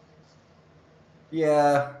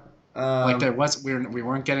 Yeah. Like there was, we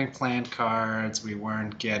weren't getting planned cards. We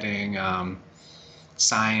weren't getting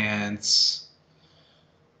science.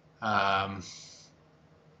 Yeah,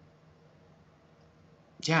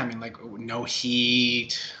 I mean, like no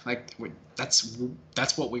heat. Like that's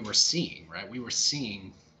what we were seeing, right? We were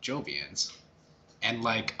seeing Jovians, and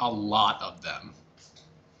like a lot of them.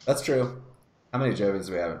 That's true. How many Jovians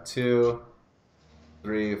do we have? 2,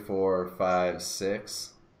 3, 4, 5,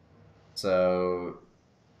 6. So.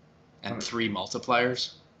 And 3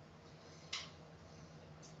 multipliers.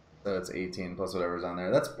 So it's 18 plus whatever's on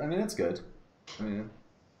there. I mean, it's good. I mean.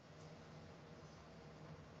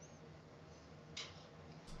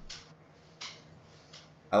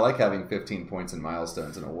 I like having 15 points in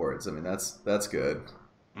milestones and awards. I mean, that's good.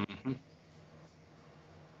 Mm-hmm.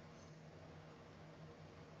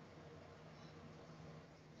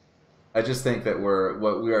 I just think that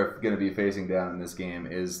what we are going to be facing down in this game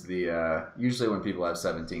is the usually when people have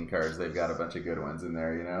 17 cards, they've got a bunch of good ones in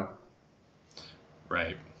there, you know.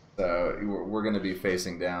 Right. So we're going to be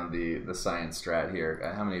facing down the science strat here.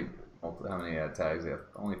 How many tags do you have?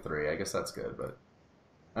 Only 3. I guess that's good, but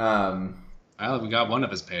Well, we got one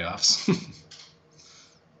of his payoffs.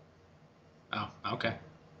 Oh, okay.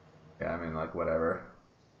 Yeah, I mean, like, whatever.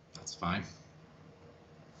 That's fine.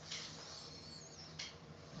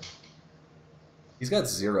 He's got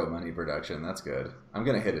 0 money production. That's good. I'm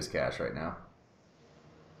going to hit his cash right now.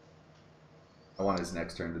 I want his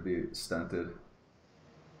next turn to be stunted.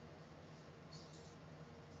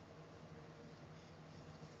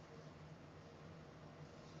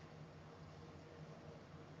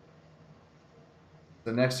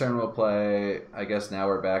 The next turn we'll play. I guess now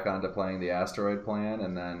we're back onto playing the asteroid plan,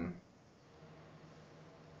 and then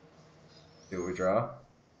see what we draw.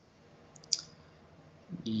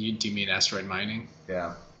 Do you mean asteroid mining?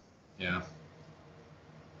 Yeah. Yeah.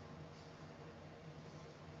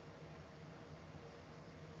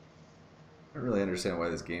 I don't really understand why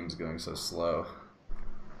this game's going so slow.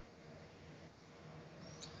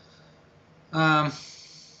 Um,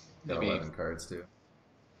 Got maybe 11 cards too.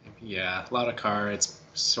 yeah, a lot of cards.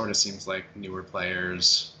 Sort of seems like newer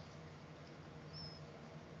players.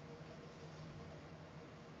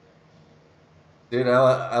 Dude,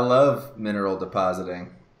 I love mineral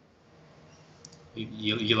depositing.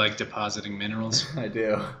 You like depositing minerals? I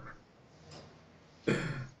do. Did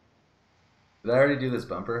I already do this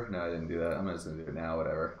bumper? No, I didn't do that. I'm just gonna do it now.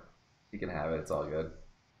 Whatever. You can have it. It's all good.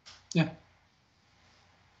 Yeah.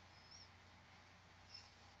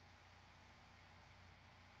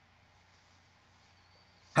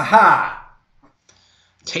 Ha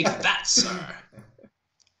Take that, sir.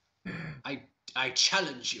 I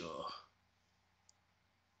challenge you.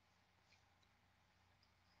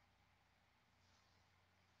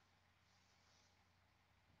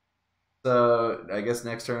 So I guess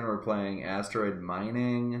next turn we're playing asteroid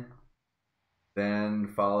mining, then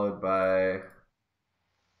followed by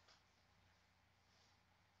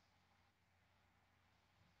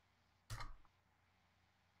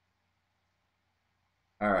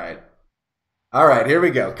all right. All right, here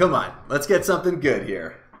we go. Come on. Let's get something good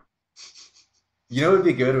here. You know what would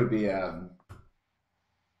be good would be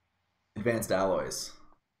advanced alloys.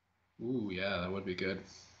 Ooh, yeah, that would be good.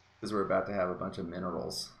 Because we're about to have a bunch of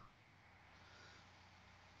minerals.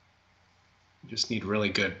 You just need really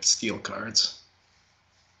good steel cards.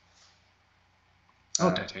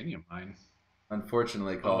 Oh, titanium mine.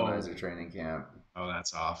 Unfortunately, colonizer training camp. Oh,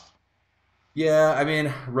 that's off. Yeah, I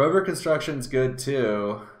mean, rover construction's good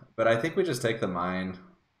too, but I think we just take the mine.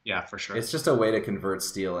 Yeah, for sure. It's just a way to convert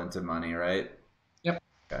steel into money, right? Yep.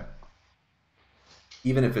 Okay.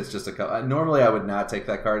 Even if it's just a normally I would not take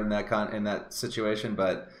that card in that situation,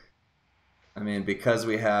 but I mean, because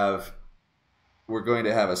we're going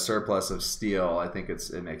to have a surplus of steel, I think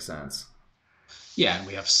it makes sense. Yeah, and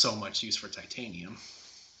we have so much use for titanium.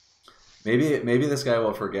 Maybe this guy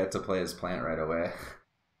will forget to play his plant right away.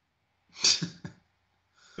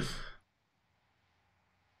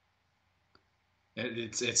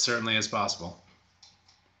 It certainly is possible.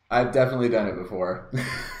 I've definitely done it before.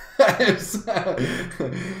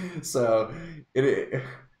 So it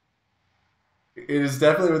is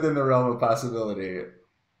definitely within the realm of possibility.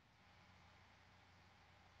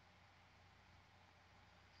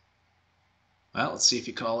 Well, let's see if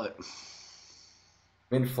you call it.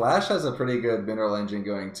 I mean, Flash has a pretty good mineral engine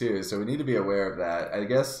going too, so we need to be aware of that. I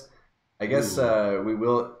guess we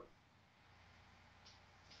will.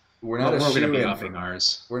 We're not Well, a we're going to be shoe-in upping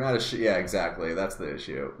ours. We're not a shoe. Yeah, exactly. That's the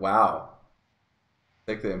issue. Wow.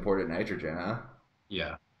 Take the imported nitrogen, huh?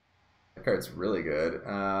 Yeah. That card's really good.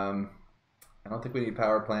 I don't think we need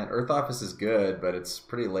power plant. Earth Office is good, but it's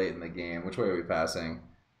pretty late in the game. Which way are we passing?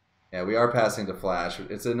 Yeah, we are passing to Flash.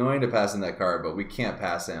 It's annoying to pass in that card, but we can't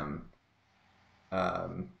pass him.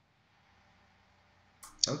 Okay,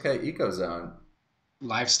 Ecozone.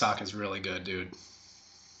 Livestock is really good, dude.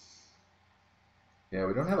 Yeah,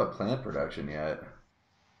 we don't have a plant production yet.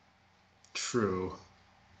 True.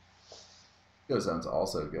 Ecozone's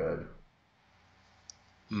also good.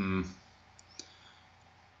 Hmm.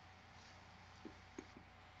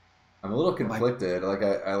 I'm a little conflicted. Like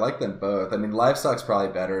I like them both. I mean, livestock's probably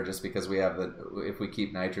better just because we have if we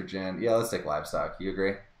keep nitrogen. Yeah, let's take livestock. You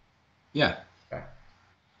agree? Yeah. Okay.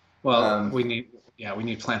 Well, we need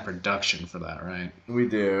plant production for that, right? We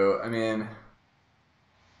do. I mean,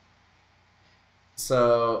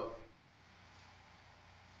 so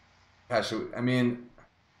gosh, I mean,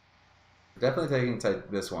 definitely taking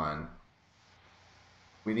this one.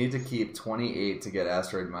 We need to keep 28 to get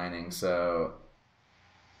asteroid mining. So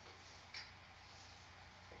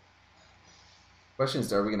question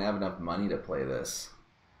is, are we going to have enough money to play this?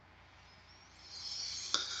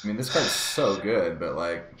 I mean, this card's so good, but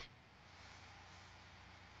like,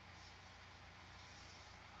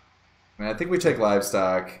 I mean, I think we take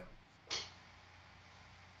livestock.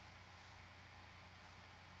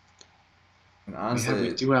 And honestly,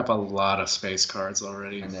 we do have a lot of space cards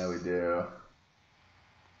already. I know we do.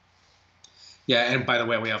 Yeah, and by the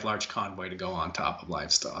way, we have large convoy to go on top of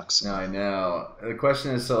livestock. So. No, I know. The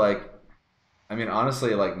question is, so like, I mean,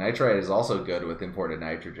 honestly, like nitrite is also good with imported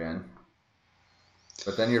nitrogen,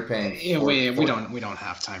 but then you're paying. Yeah, we don't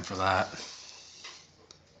have time for that.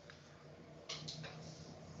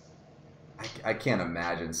 I can't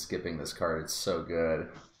imagine skipping this card. It's so good.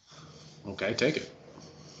 Okay, take it.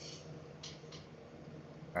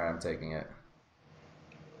 All right, I'm taking it.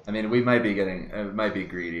 I mean, we might be it might be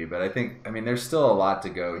greedy, but I mean, there's still a lot to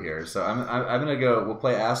go here. So I'm gonna go. We'll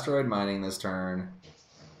play asteroid mining this turn.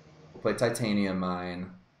 We'll play titanium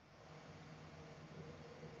mine.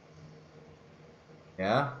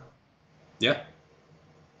 Yeah. Yeah.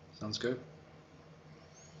 Sounds good.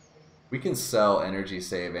 We can sell energy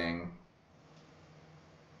saving,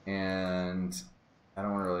 and I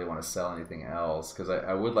don't really want to sell anything else because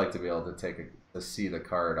I would like to be able to to see the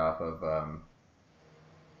card off of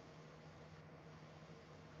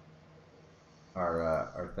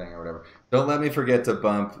our thing or whatever. Don't let me forget to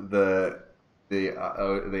bump the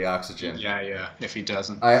oxygen. Yeah. If he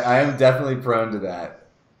doesn't. I am definitely prone to that.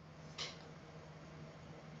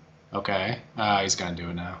 Okay. He's gonna do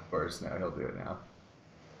it now. Of course, no, he'll do it now.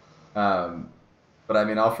 But I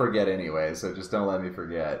mean, I'll forget anyway, so just don't let me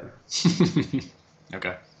forget.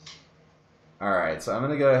 Okay. All right, so I'm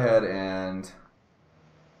gonna go ahead and.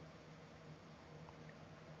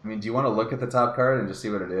 I mean, do you want to look at the top card and just see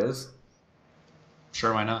what it is?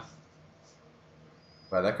 Sure, why not?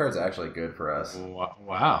 Wow, that card's actually good for us.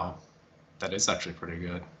 Wow. That is actually pretty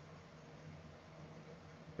good. I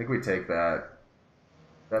think we take that.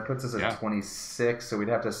 That puts us at 26, so we'd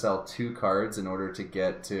have to sell 2 cards in order to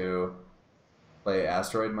get to play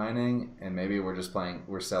asteroid mining, and maybe we're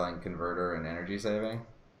selling converter and energy saving.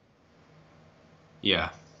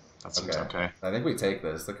 Yeah, that seems okay. I think we take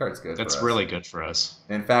this. The card's good. That's really good for us.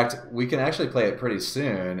 In fact, we can actually play it pretty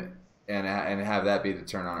soon, and have that be the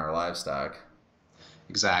turn on our livestock.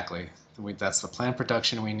 Exactly. That's the plant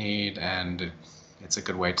production we need, and it's a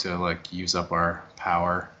good way to like use up our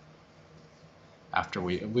power. After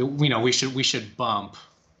we should bump.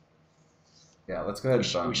 Yeah, let's go ahead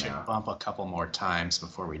and bump. We should bump a couple more times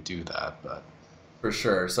before we do that, but for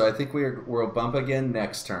sure. So I think we'll bump again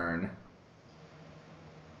next turn.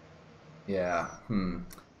 Yeah. All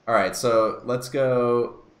right. So let's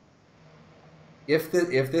go. If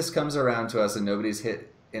this comes around to us and nobody's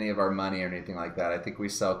hit any of our money or anything like that, I think we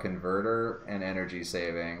sell converter and energy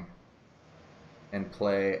saving, and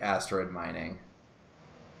play asteroid mining.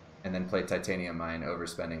 And then play titanium mine,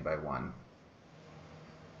 overspending by 1.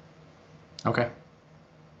 Okay.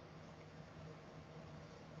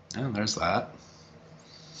 And there's that.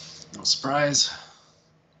 No surprise.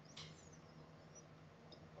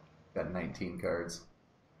 Got 19 cards.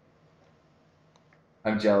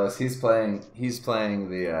 I'm jealous. He's playing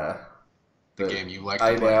the game you like to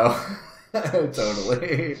I play. know.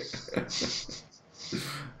 Totally.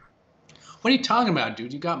 What are you talking about,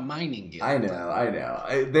 dude? You got mining gear. I know.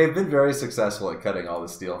 They've been very successful at cutting all the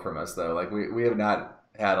steel from us, though. Like we have not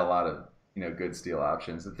had a lot of good steel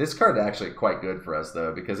options. This card is actually quite good for us,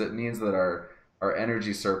 though, because it means that our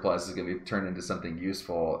energy surplus is going to be turned into something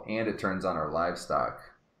useful, and it turns on our livestock.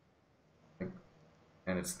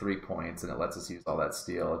 And it's 3 points, and it lets us use all that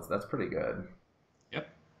steel. That's pretty good. Yep.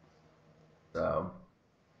 So.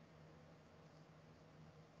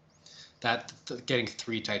 Getting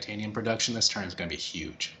 3 titanium production this turn is going to be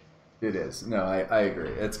huge. It is. No, I agree.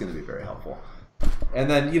 It's going to be very helpful. And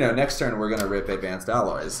then, next turn we're going to rip advanced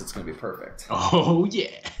alloys. It's going to be perfect. Oh,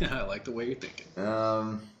 yeah. I like the way you're thinking.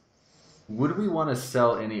 Would we want to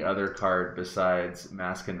sell any other card besides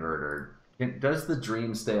Mass Converter? Does the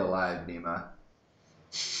dream stay alive, Nima?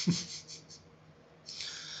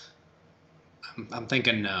 I'm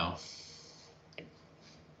thinking no.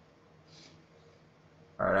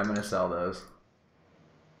 All right, I'm going to sell those.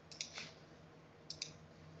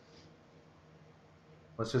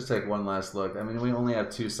 Let's just take one last look. I mean, we only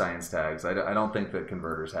have 2 science tags. I don't think that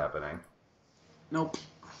converter's happening. Nope.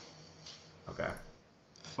 Okay.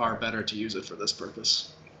 Far better to use it for this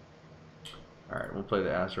purpose. All right, we'll play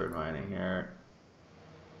the asteroid mining here.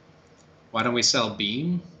 Why don't we sell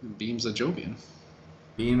Beam? Beam's a Jovian.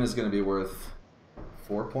 Beam is going to be worth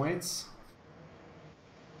 4 points.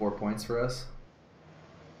 4 points for us.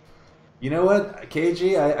 You know what,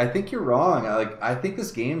 KG? I think you're wrong. I think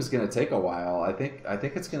this game is going to take a while. I think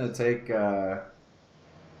it's going to take. I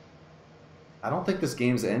don't think this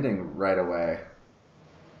game's ending right away.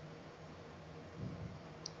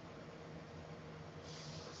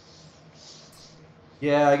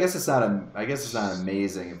 Yeah, I guess it's not. I guess it's not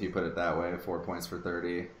amazing if you put it that way. 4 points for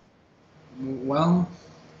 30. Well,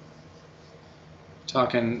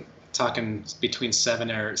 talking between 7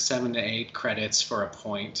 to 8 credits for a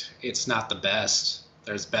point. It's not the best.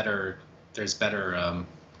 There's better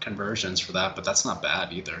conversions for that, but that's not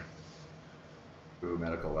bad either. Ooh,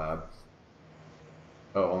 medical lab.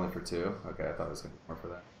 Oh, only for 2? Okay, I thought it was going to be more for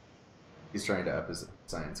that. He's trying to up his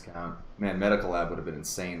science count. Man, medical lab would have been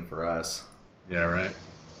insane for us. Yeah, right.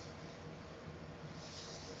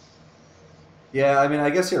 Yeah, I mean, I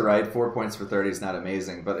guess you're right. 4 points for 30 is not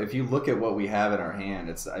amazing, but if you look at what we have in our hand,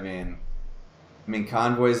 it's. I mean,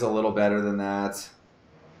 convoy's a little better than that.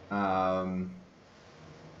 Um,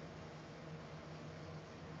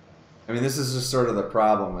 I mean, this is just sort of the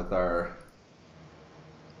problem with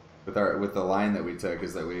with the line that we took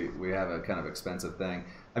is that we have a kind of expensive thing.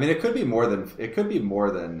 I mean, it could be more than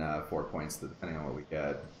 4 points depending on what we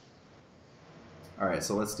get. All right,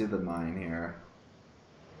 so let's do the mine here.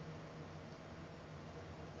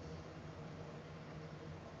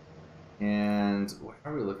 And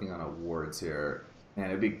how are we looking on awards here? Man,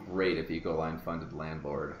 it'd be great if Ecoline funded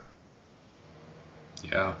Landlord.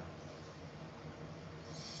 Yeah.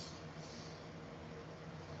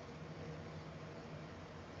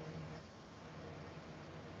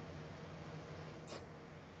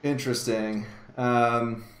 Interesting.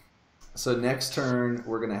 So next turn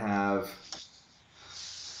we're gonna have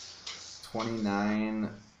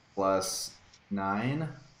 29 plus 9.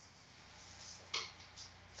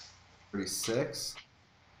 36.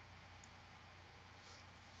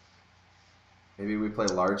 Maybe we play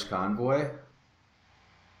large convoy.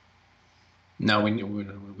 No,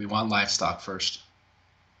 we want livestock first.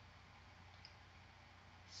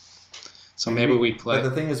 So maybe we play. But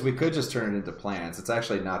the thing is, we could just turn it into plants. It's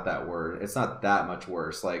actually not that worse. It's not that much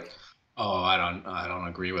worse. Like, Oh, I don't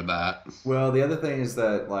agree with that. well, the other thing is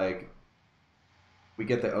that like we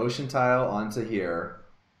get the ocean tile onto here.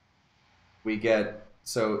 We get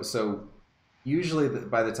so usually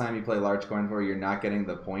by the time you play large convoy, you're not getting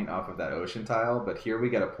the point off of that ocean tile. But here we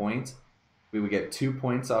get a point. We would get 2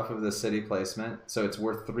 points off of the city placement, so it's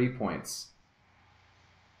worth 3 points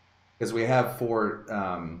because we have 4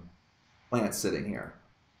 plants sitting here.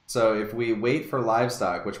 So if we wait for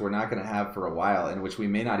livestock, which we're not going to have for a while, and which we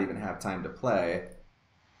may not even have time to play,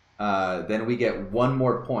 then we get 1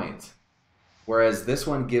 more point. Whereas this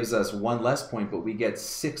one gives us 1 less point, but we get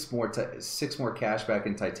 6 more cash back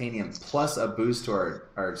in titanium plus a boost to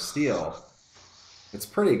our steel. It's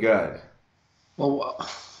pretty good. Well,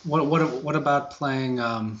 what about playing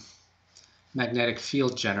magnetic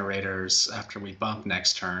field generators after we bump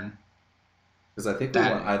next turn? Because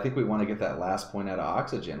I think we want to get that last point out of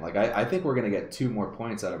oxygen. Like I think we're going to get 2 more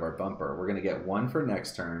points out of our bumper. We're going to get 1 for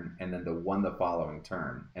next turn, and then the 1 the following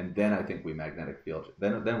turn, and then I think we magnetic field.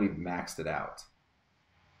 Then we've maxed it out.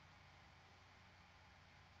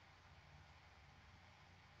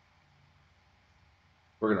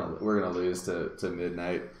 We're gonna lose to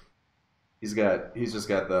midnight. He's just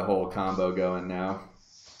got the whole combo going now.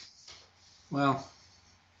 Well,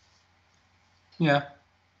 yeah.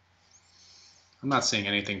 I'm not seeing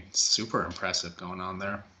anything super impressive going on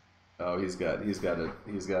there. Oh, he's got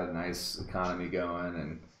a nice economy going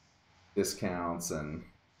and discounts and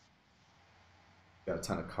got a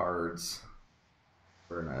ton of cards.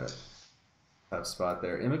 We're in a tough spot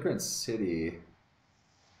there. Immigrant City.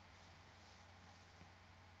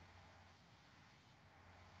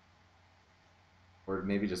 Or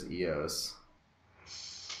maybe just EOS.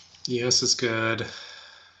 EOS is good.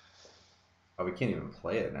 Oh, we can't even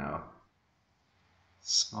play it now.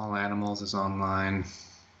 Small Animals is online.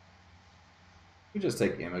 We just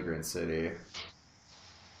take Immigrant City.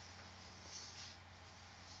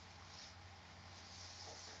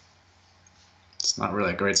 It's not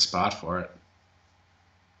really a great spot for it.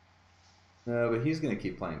 No, but he's gonna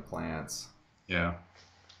keep playing plants. Yeah.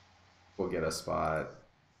 We'll get a spot.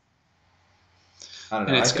 I don't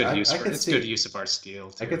know. And it's good use. It's good use of our steel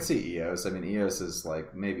too. I could see EOS. I mean, EOS is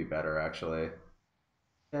like maybe better actually.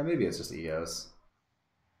 Yeah, maybe it's just EOS.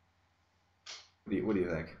 What do you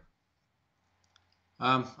think?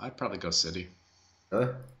 I'd probably go City. Really?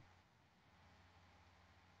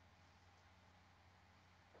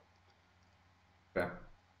 Okay. I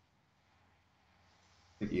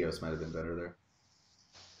think EOS might have been better there.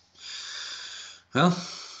 Well,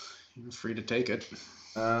 you're free to take it.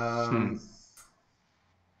 Where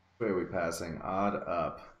are we passing? Odd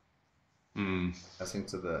up. Passing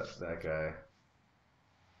to that guy.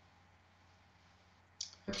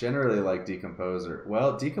 I generally like Decomposer.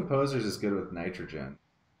 Well, Decomposer's is good with nitrogen.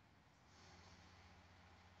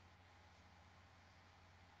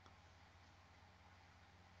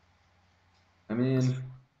 I mean,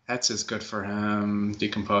 Hetz is good for him.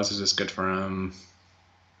 Decomposers is good for him.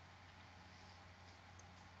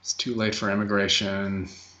 It's too late for immigration.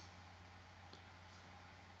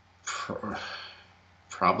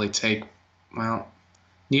 Probably take. Well,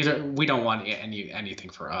 neither. We don't want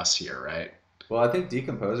anything for us here, right? well, I think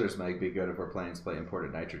Decomposers might be good if we're planning to play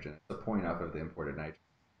imported nitrogen. It's a point off of the imported nitrogen.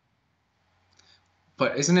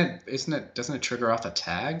 But doesn't it trigger off the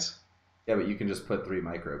tags? Yeah, but you can just put 3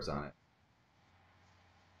 microbes on it.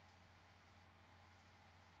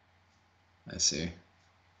 I see.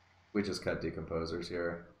 We just cut decomposers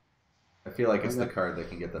here. I feel like it's the Okay. card that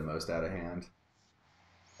can get the most out of hand.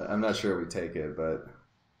 I'm not sure we take it, but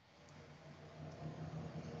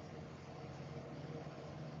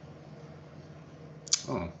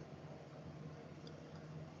Oh,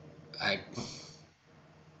 I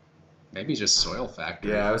maybe just soil yeah,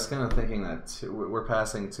 factory. I was kind of thinking that too. We're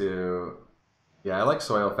passing to yeah. I like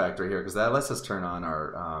soil factory here because that lets us turn on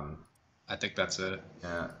our I think that's it.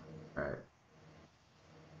 yeah. All right.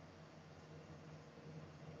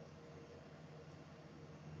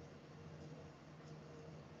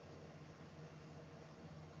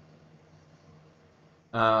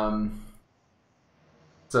 Um,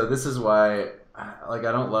 so this is why, like,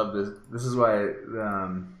 I don't love this. This is why,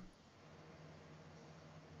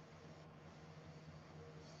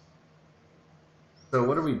 so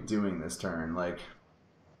what are we doing this turn? Like,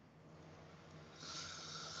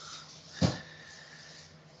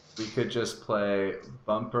 we could just play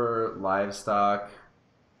bumper, livestock,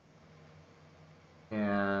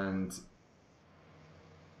 and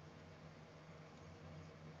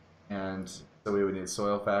and so we would need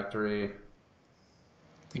soil factory. I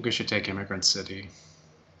think we should take Immigrant City.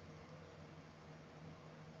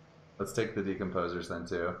 Let's take the decomposers then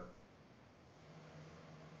too.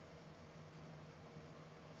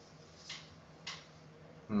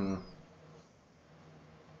 Hmm.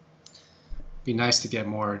 Be nice to get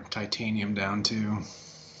more titanium down too,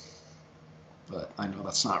 but I know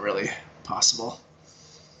that's not really possible.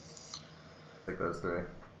 Take those 3.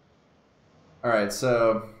 All right,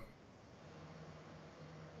 so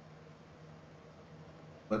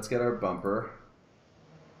let's get our bumper.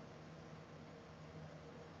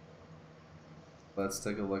 Let's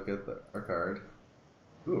take a look at our card.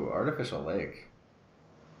 Ooh, artificial lake.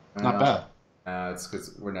 Not Well, bad. it's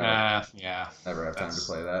because we're Yeah. never have time to That's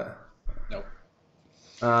play that. nope.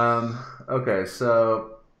 Okay,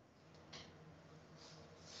 so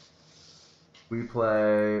we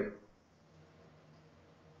play.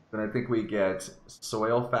 Then I think we get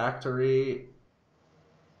soil factory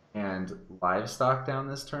and livestock down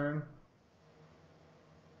this turn.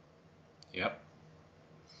 Yep.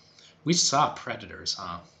 We saw predators,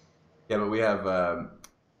 huh? Yeah, but we have we're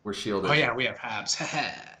Oh shielded. yeah, we have Habs.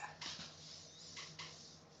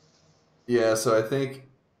 Yeah, so I think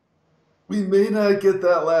we may not get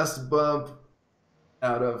that last bump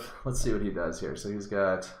out of. Let's see what he does here. So he's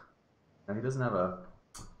got. No, he doesn't have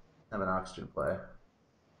an oxygen play.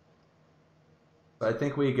 So I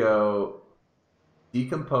think we go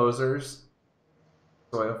decomposers,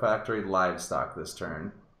 soil factory, livestock this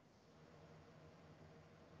turn.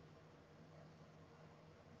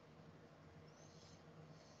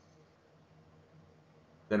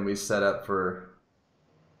 Then we set up for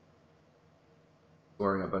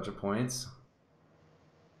scoring a bunch of points.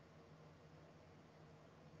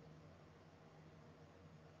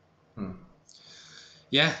 Hmm.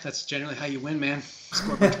 Yeah, that's generally how you win, man.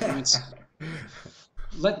 Score a bunch of points.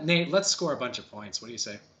 Let's score a bunch of points. What do you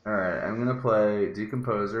say? All right, I'm gonna play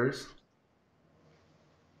decomposers.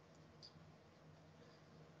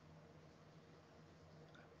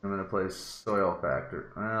 I'm gonna play soil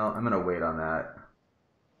factor. Well, I'm gonna wait on that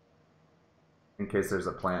in case there's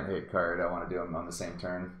a plant hate card. I want to do them on the same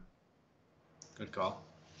turn. Good call.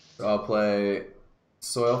 So I'll play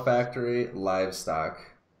soil factory, livestock.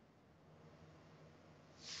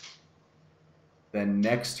 Then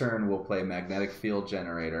next turn we'll play magnetic field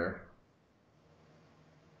generator.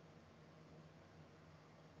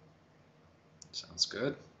 Sounds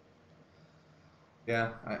good. Yeah,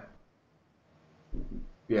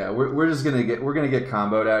 yeah, we're just gonna get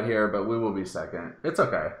comboed out here, but we will be second. It's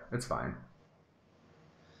okay. It's fine.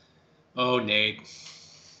 Oh, Nate.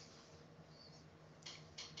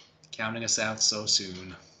 Counting us out so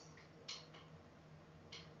soon.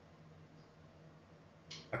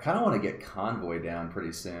 I kind of want to get convoy down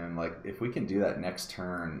pretty soon. Like if we can do that next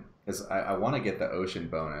turn, because I want to get the ocean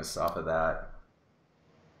bonus off of that,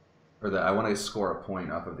 or I want to score a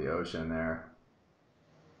point off of the ocean there.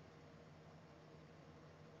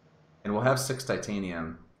 And we'll have 6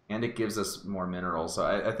 titanium, and it gives us more minerals. So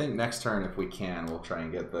I think next turn, if we can, we'll try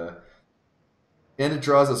and get the. And it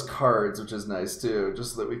draws us cards, which is nice too,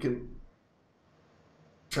 just so that we can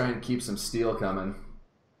try and keep some steel coming.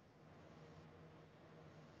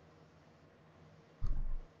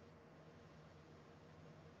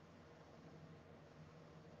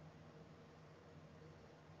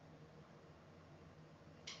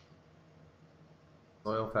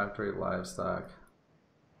 Soil factory, livestock.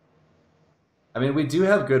 I mean, we do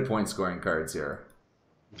have good point scoring cards here.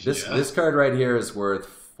 Yeah. This card right here is worth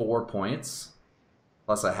 4 points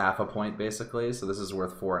plus a half a point basically. So this is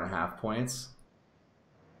worth 4.5 points.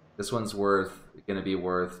 This one's going to be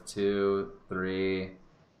worth 2, 3,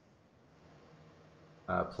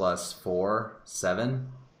 plus 4, 7.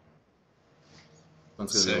 This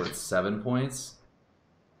one's going to be worth 7 points.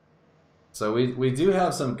 So we do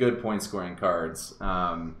have some good point scoring cards.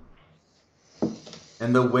 And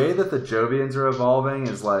the way that the Jovians are evolving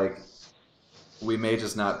is like, we may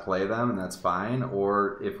just not play them, and that's fine.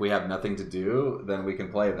 Or if we have nothing to do, then we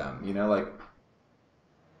can play them. You know, like,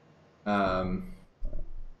 I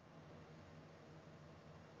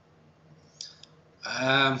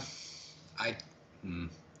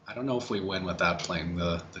don't know if we win without playing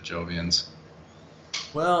the Jovians.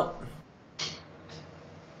 Well,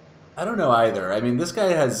 I don't know either. I mean, this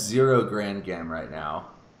guy has 0 Grand Gam right now.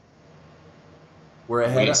 We're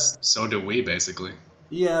ahead. So do we, basically.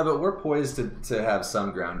 Yeah, but we're poised to have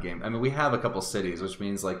some ground game. I mean, we have a couple cities, which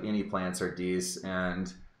means like any plants are D's,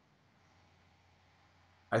 and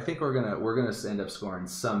I think we're gonna end up scoring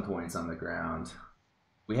some points on the ground.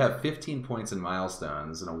 We have 15 points in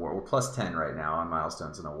milestones and award. We're plus 10 right now on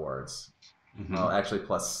milestones and awards. Mm-hmm. Well, actually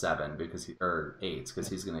plus 7 or 8 because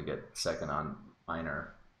he's gonna get second on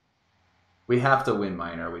minor. We have to win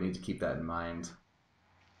minor. We need to keep that in mind.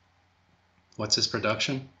 What's his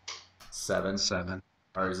production? 7. 7.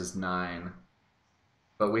 Ours is 9.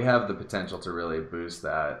 But we have the potential to really boost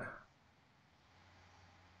that.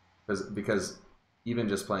 Because even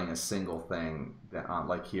just playing a single thing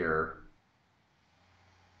like here.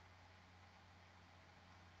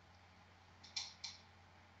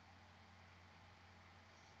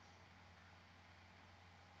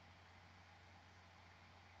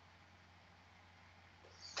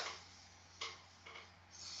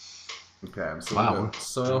 Okay, so we go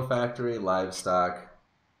soil factory, livestock.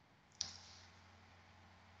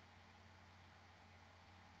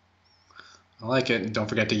 I like it. And don't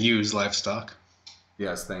forget to use livestock.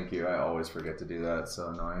 Yes, thank you. I always forget to do that. It's so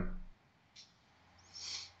annoying.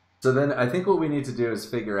 So then I think what we need to do is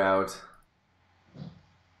figure out,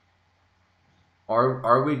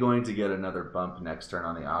 are we going to get another bump next turn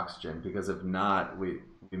on the oxygen? Because if not, we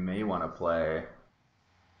may want to play...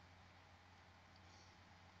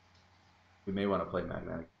 We may want to play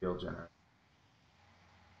magnetic field generator.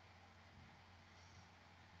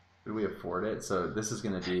 Could we afford it? So this is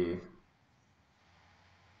going to be...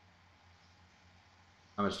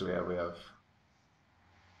 How much do we have? We have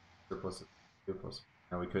surplus.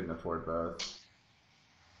 No, we couldn't afford both.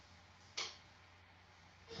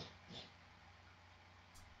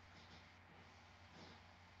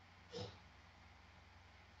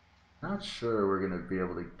 Not sure we're going to be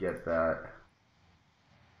able to get that.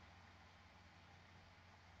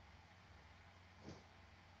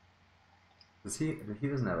 He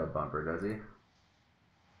doesn't have a bumper, does he? He's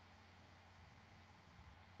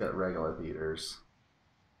got regolith eaters.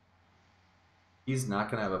 He's not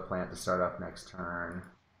gonna have a plant to start off next turn.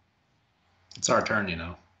 It's our turn, you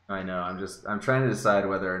know. I know. I'm trying to decide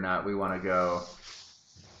whether or not we want to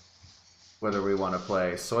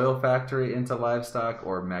play soil factory into livestock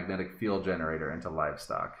or magnetic field generator into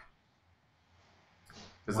livestock.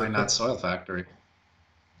 Why not soil factory?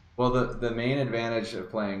 Well, the main advantage of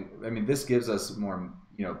playing, I mean, this gives us more,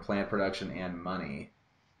 plant production and money.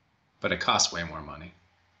 But it costs way more money.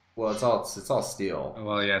 Well, it's all steel.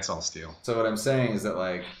 Well, yeah, it's all steel. So what I'm saying is that,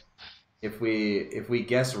 like, if we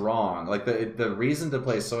guess wrong, like the reason to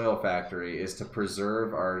play soil factory is to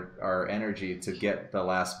preserve our energy to get the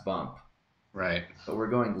last bump. Right. But we're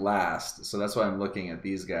going last, so that's why I'm looking at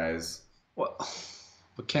these guys. Well,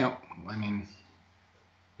 but I mean,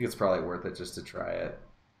 I think it's probably worth it just to try it.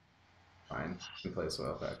 Fine, we play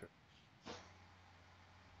soil factory.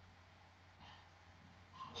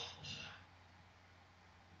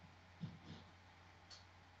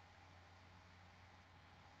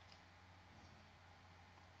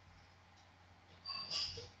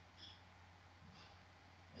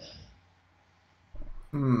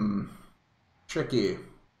 Tricky.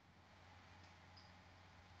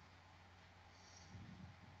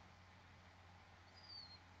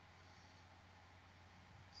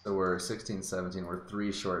 So we're 16, 17. We're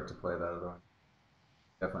 3 short to play that other one.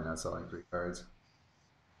 Definitely not selling 3 cards.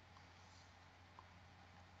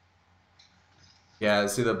 Yeah,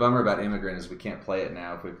 see, the bummer about Immigrant is we can't play it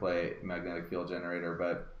now if we play Magnetic Field Generator,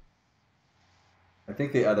 but I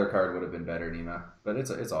think the other card would have been better, Nima. But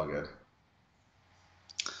it's all good.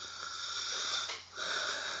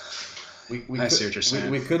 I see what you're saying.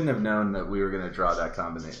 We couldn't have known that we were going to draw that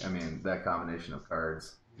combination. I mean, that combination of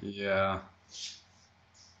cards. Yeah.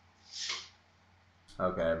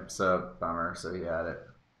 Okay, so bummer. So he had it.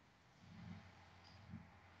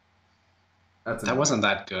 That's That annoying. wasn't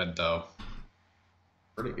that good though.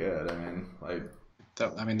 Pretty good. I mean, like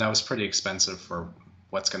I mean, that was pretty expensive for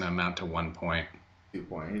what's going to amount to 1 point. 2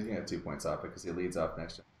 point. He's gonna get 2 points off it because he leads off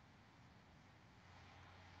next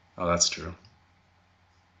Oh, that's true.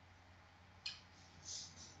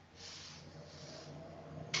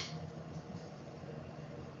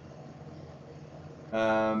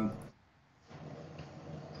 year.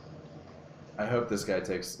 I hope this guy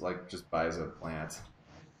takes like just buys a plant.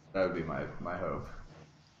 That would be my hope.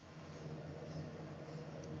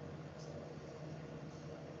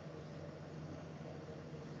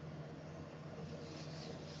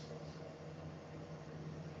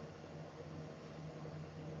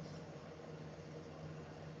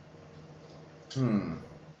 Hmm.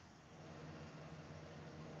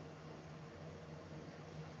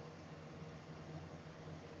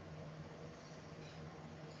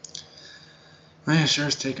 Yeah, sure,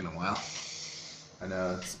 it's taking a while. I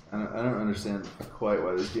know. I don't understand quite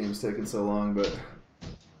why this game's taking so long, but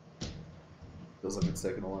feels like it's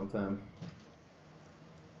taking a long time.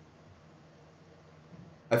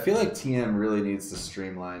 I feel like TM really needs to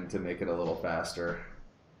streamline to make it a little faster.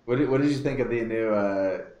 What did you think of the new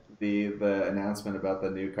the announcement about the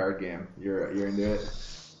new card game? You're into it?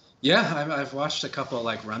 Yeah, I've watched a couple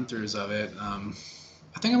like run throughs of it.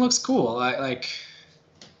 I think it looks cool. I like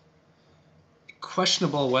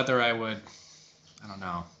questionable whether I would. I don't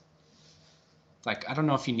know. Like I don't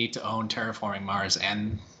know if you need to own Terraforming Mars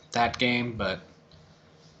and that game, but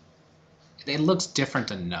it looks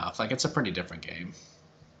different enough. Like it's a pretty different game.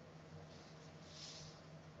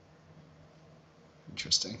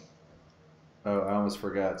 Interesting. Oh, I almost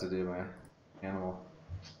forgot to do my animal.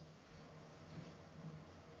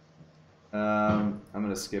 I'm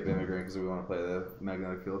gonna skip immigrant because we want to play the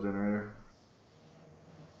magnetic field generator.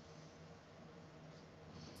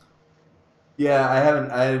 Yeah, I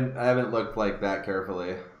haven't looked like that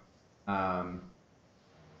carefully. Um,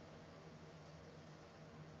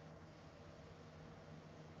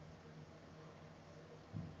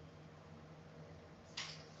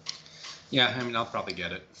 Yeah, I mean I'll probably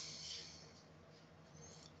get it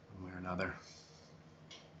one way or another.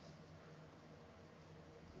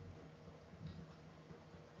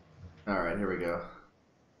 all right, here we go.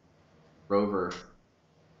 Rover.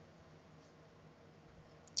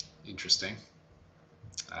 Interesting.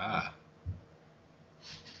 Ah,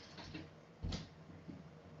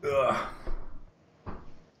 Ugh.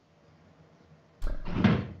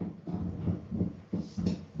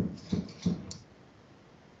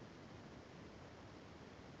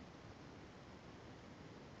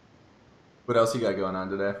 What else you got going on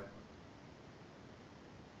today?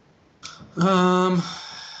 um,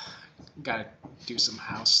 gotta do some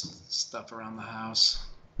house stuff around the house.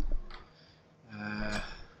 Uh,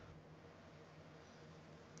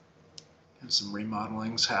 have some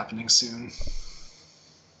remodelings happening soon.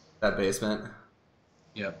 That basement.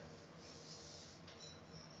 Yep.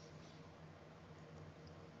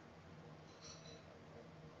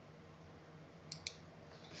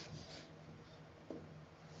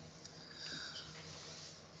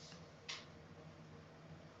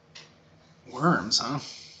 Worms, huh?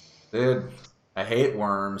 Dude, I hate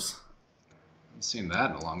worms. Haven't seen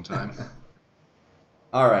that in a long time.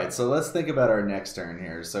 All right, so let's think about our next turn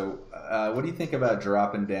here. So, what do you think about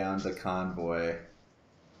dropping down the convoy,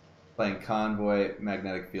 playing convoy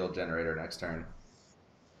magnetic field generator next turn?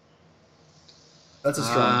 That's a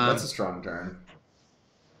strong. That's Um, a strong turn.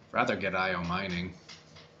 rather get IO mining.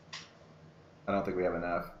 I don't think we have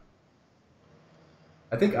enough.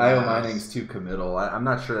 I think IO Uh, mining's too committal. I'm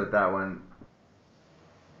not sure that that one.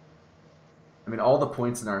 I mean, all the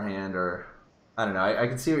points in our hand are. I don't know. I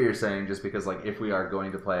can see what you're saying. Just because, like, if we are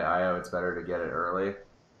going to play IO, it's better to get it early.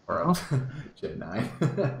 Or uh-huh. Gen 9.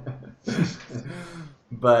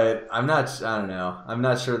 But I'm not. I don't know. I'm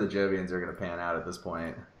not sure the Jovians are going to pan out at this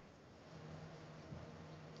point.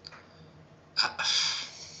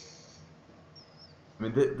 I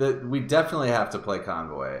mean, we definitely have to play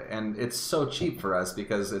Convoy, and it's so cheap for us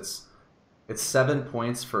because it's 7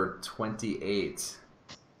 points for 28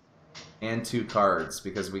 and 2 cards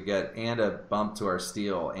because we get and a bump to our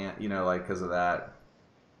steel and like because of that.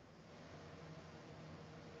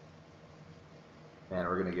 Man,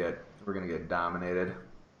 we're gonna get dominated.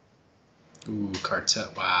 Ooh,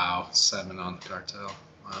 cartel. Wow, 7 on the cartel.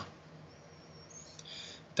 Wow.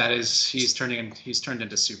 That is, he's turned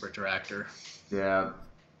into super tractor. Yeah.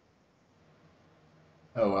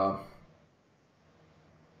 Oh well.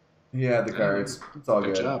 Yeah, the Yeah, cards. It's all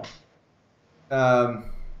good good. job. Um,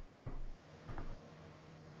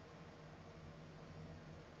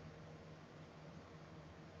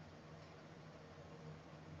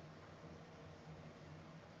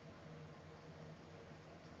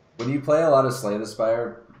 When you play a lot of Slay the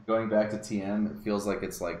Spire, going back to TM, it feels like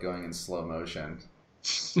it's like going in slow motion.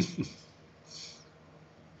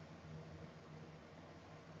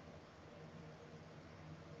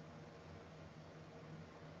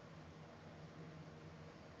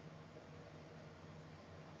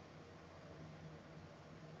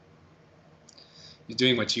 You're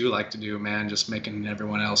doing what you like to do, man. Just making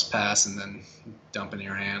everyone else pass and then dumping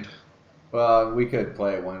your hand. Well, we could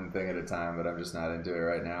play one thing at a time, but I'm just not into it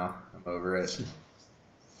right now. I'm over it.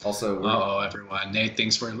 Also, Uh-oh, everyone. Nate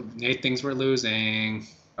thinks we're losing.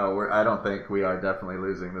 I don't think we are definitely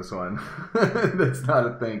losing this one. That's not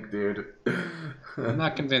a think, dude. I'm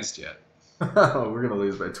not convinced yet. Oh, we're gonna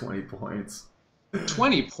lose by 20 points.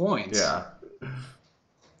 20 points? Yeah.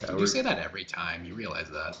 You say that every time. You realize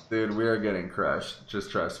that. Dude, we are getting crushed. Just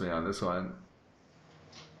trust me on this one.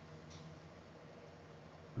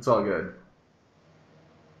 It's all good.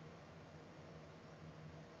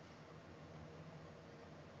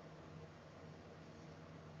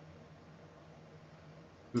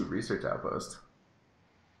 Ooh, research outpost.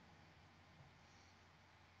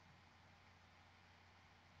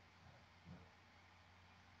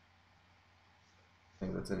 I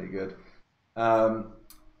think that's any good.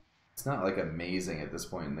 It's not like amazing at this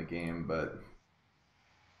point in the game, but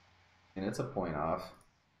and it's a point off.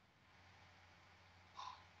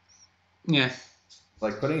 Yeah.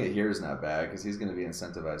 Like putting it here is not bad because he's going to be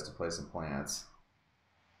incentivized to play some plants.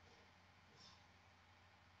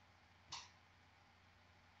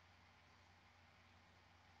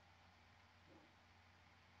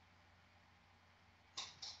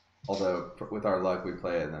 Although with our luck, we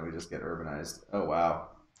play it and then we just get urbanized. Oh wow!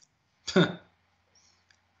 Well,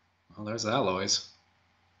 there's alloys.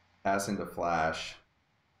 Passing to flash.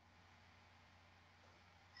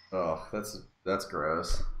 Oh, that's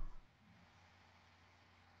gross.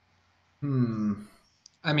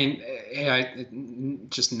 I mean, AI,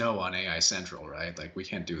 just no on AI Central, right? Like, we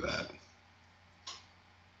can't do that.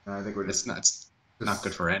 I think we're just it's not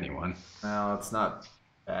good for anyone. No, it's not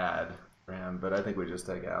bad for him, but I think we just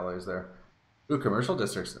take alloys there. Ooh, commercial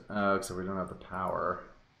districts. Except we don't have the power.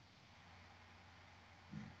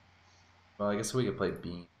 Well, I guess we could play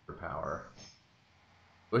beam for power.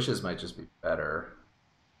 Bushes might just be better.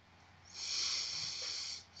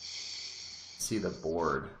 See the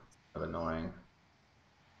board. Kind of annoying.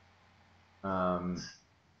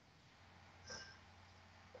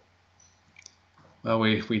 Well,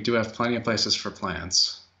 we do have plenty of places for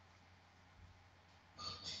plants.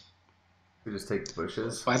 We just take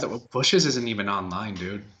bushes. By the way, bushes isn't even online,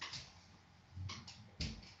 dude.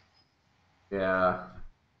 Yeah.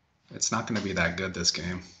 It's not going to be that good this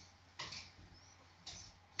game.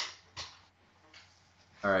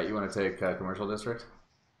 All right, you want to take commercial district?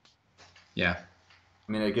 Yeah.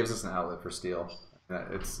 I mean, it gives us an outlet for steel.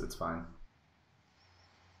 It's fine.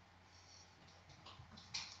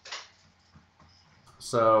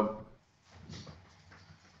 So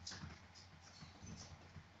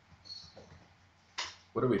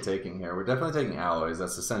what are we taking here? We're definitely taking alloys.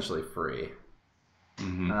 That's essentially free.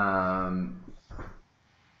 Mm-hmm.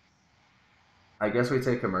 I guess we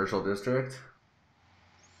take commercial district.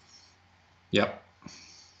 Yep.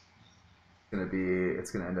 It's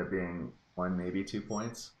gonna end up being 1, maybe 2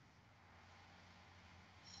 points.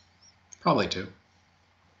 Probably 2.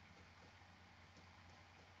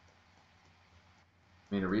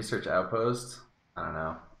 I mean, a research outpost. I don't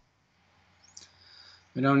know.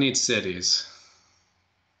 We don't need cities.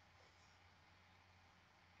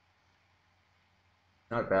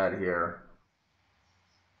 Not bad here.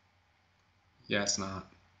 Yeah, it's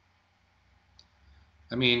not.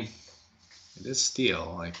 I mean, it is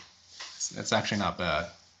steel. Like, it's actually not bad.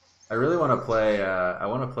 I really want to play. I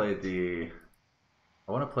want to play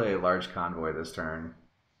I want to play a large convoy this turn.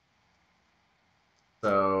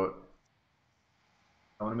 So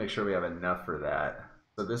I want to make sure we have enough for that.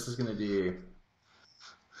 So this is going to be.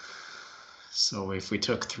 So if we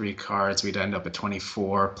took 3 cards, we'd end up at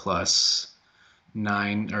 24 plus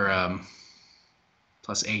 9 or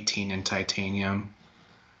plus 18 in titanium.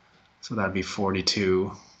 So that'd be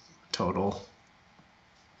 42 total.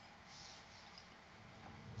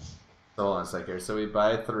 So hold on a sec here. So we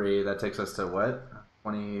buy 3. That takes us to what?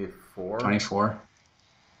 24? 24.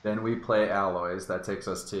 Then we play alloys. That takes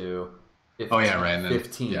us to 15. Oh, yeah, right. And then,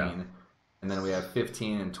 15. Yeah. And then we have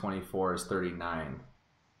 15 and 24 is 39.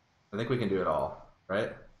 I think we can do it all,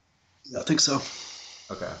 right? I think so.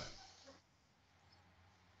 Okay.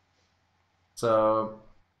 So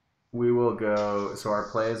we will go. So our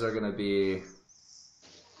plays are going to be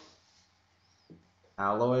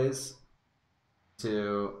alloys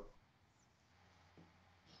to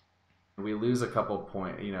We lose a couple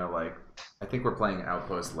point. You know, like I think we're playing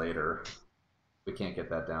outpost later. We can't get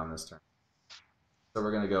that down this turn. So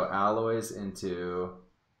we're gonna go alloys into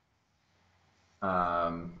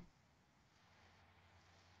um,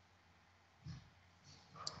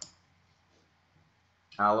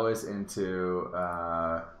 alloys into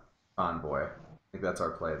convoy. I think that's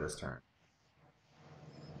our play this turn.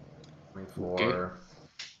 Okay. 24,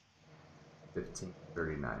 15,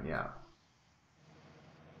 39. Yeah.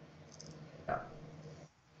 Yeah.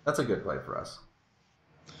 That's a good play for us.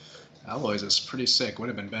 Alloys is pretty sick. Would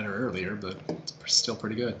have been better earlier, but it's still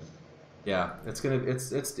pretty good. Yeah, it's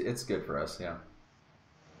good for us, yeah.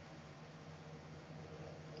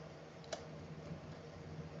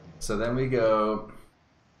 So then we go.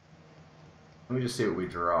 Let me just see what we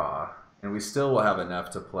draw, and we still will have enough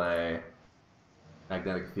to play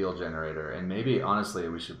magnetic field generator, and maybe honestly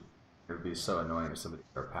we should. It would be so annoying if somebody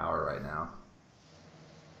took our power right now.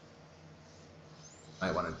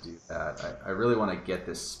 Might want to do that. I really want to get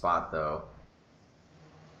this spot though,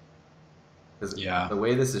 because Yeah. the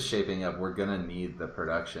way this is shaping up, we're gonna need the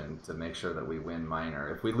production to make sure that we win minor.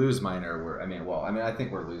 If we lose minor, I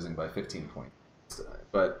think we're losing by 15 points,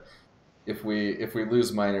 but if we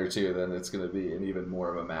lose minor too, then it's going to be an even more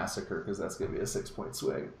of a massacre because that's going to be a 6 point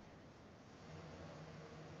swing.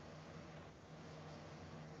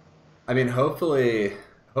 I mean, hopefully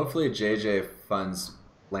JJ funds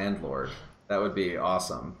landlord. That would be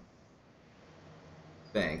awesome.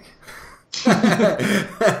 Think.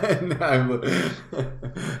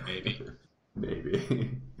 Maybe.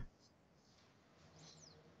 Maybe.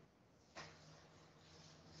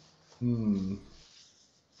 Hmm.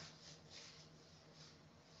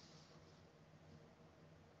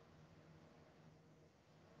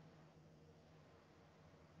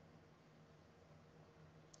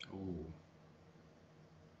 Ooh.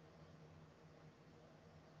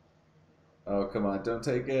 Oh, come on. Don't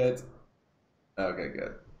take it. Okay,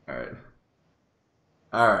 good. All right.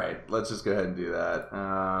 All right. Let's just go ahead and do that.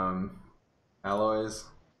 Alloys.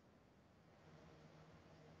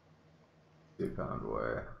 Do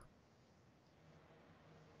convoy.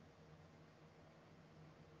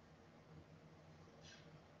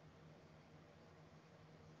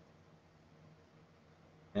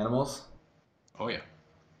 Animals. Oh yeah.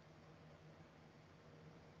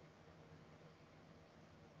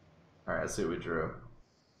 All right. Let's see what we drew.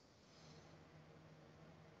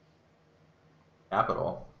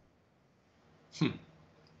 Capital. Hmm.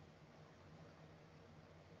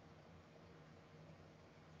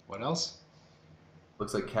 What else?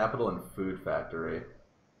 Looks like capital and food factory.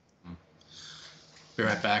 Be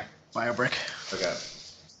right back. Bio brick. Okay.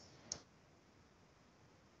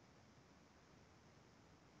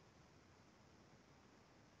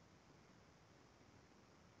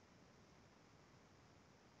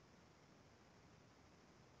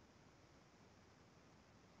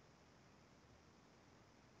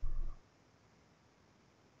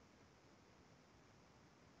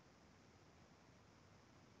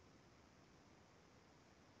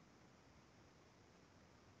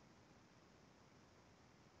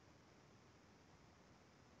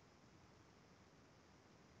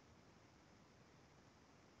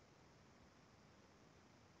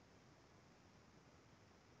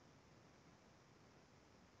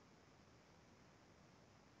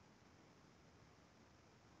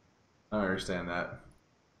 I don't understand that.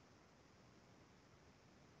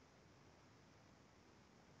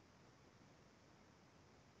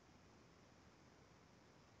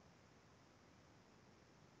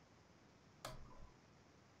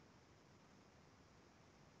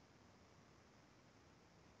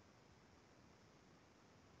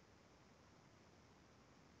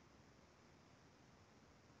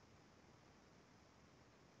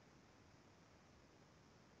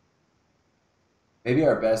 Maybe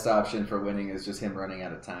our best option for winning is just him running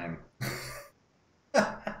out of time.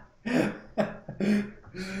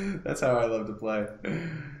 That's how I love to play.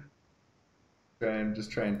 Try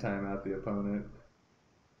and time out the opponent.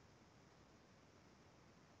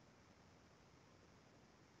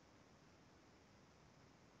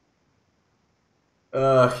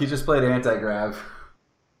 He just played anti-grav.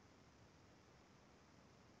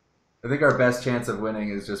 I think our best chance of winning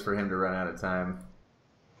is just for him to run out of time.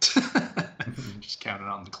 Just counting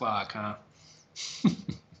on the clock, huh?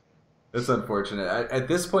 It's unfortunate. At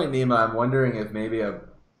this point, Nima, I'm wondering if maybe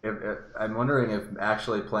I'm wondering if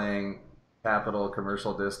actually playing Capital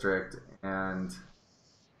Commercial District and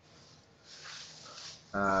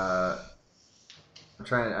uh,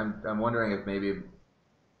 I'm wondering if maybe.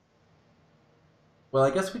 Well, I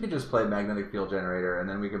guess we could just play Magnetic Field Generator, and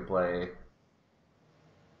then we can play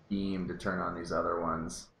Beam to turn on these other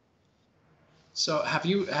ones. So have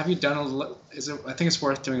you done is it? I think it's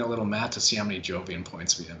worth doing a little math to see how many Jovian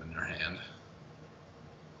points we have in our hand.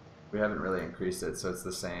 We haven't really increased it, so it's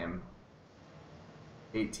the same.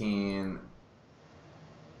 18.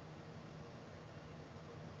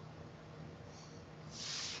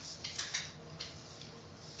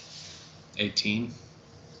 18.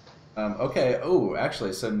 Okay. Oh,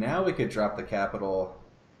 actually, so now we could drop the capital.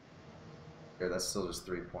 Here, that's still just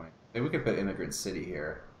 3 points. Maybe we could put Immigrant City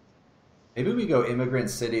here. Maybe we go Immigrant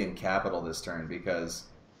City and Capital this turn because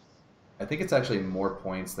I think it's actually more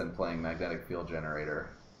points than playing Magnetic Field Generator.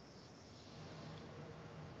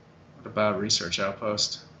 What about Research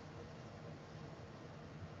Outpost?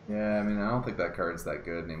 Yeah, I mean, I don't think that card's that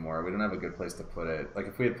good anymore. We don't have a good place to put it. Like,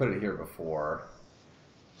 if we had put it here before.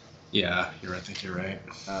 Yeah, I think you're right.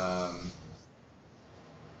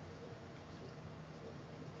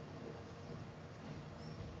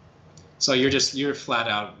 So you're flat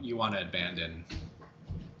out you want to abandon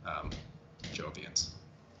Jovians.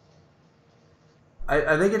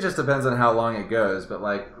 I think it just depends on how long it goes, but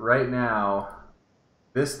like right now,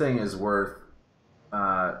 this thing is worth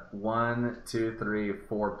 1, 2, 3,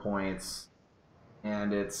 4 points,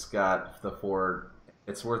 and it's got the four.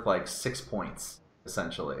 It's worth like 6 points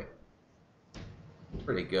essentially.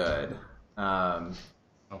 Pretty good.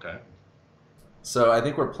 Okay. So I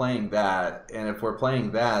think we're playing that, and if we're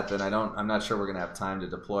playing that, then I'm not sure we're gonna have time to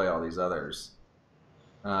deploy all these others.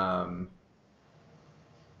 Um,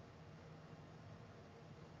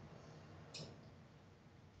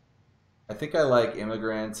 I think I like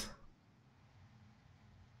Immigrant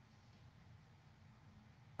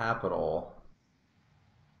Capital.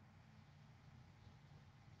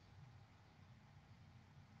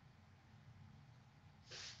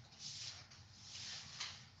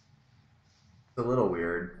 It's a little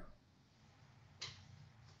weird.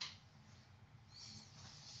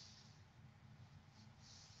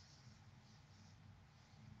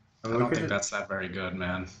 I I mean, we don't could think just, that's that very good,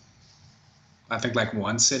 man. I think like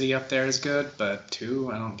one city up there is good, but two,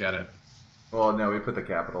 I don't get it. well, no, we put the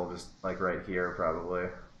capital just like right here, probably.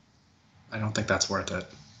 I don't think that's worth it.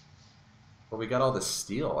 But we got all the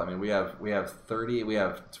steel. I mean, we have 30. We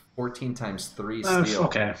have 14 times 3 steel.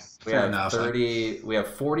 Okay, We fair have enough. 30. We have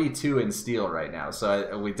 42 in steel right now.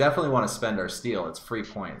 So we definitely want to spend our steel. It's free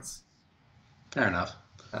points. Fair enough.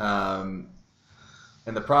 Um,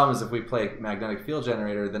 and the problem is if we play magnetic field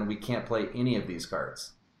generator, then we can't play any of these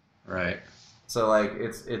cards. Right. So like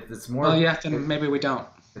it's more. Well, yeah, then maybe we don't.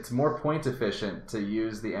 It's more point efficient to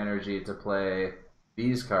use the energy to play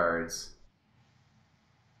these cards,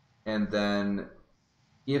 and then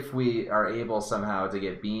if we are able somehow to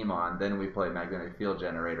get beam on, then we play magnetic field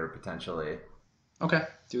generator potentially. Okay,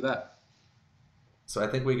 do that. So I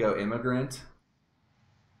think we go immigrant.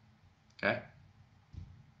 Okay.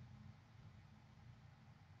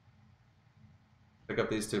 Pick up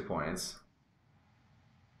these 2 points.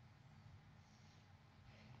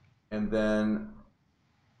 And then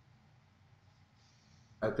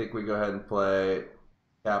I think we go ahead and play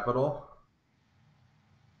capital.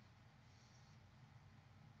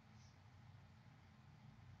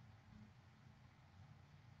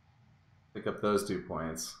 Pick up those 2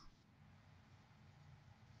 points.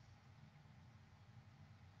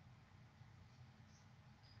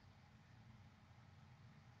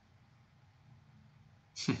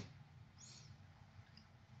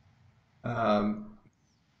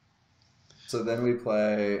 So then we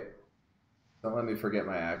play. Don't let me forget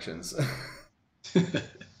my actions.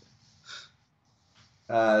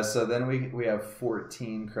 So then we have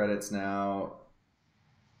 14 credits now.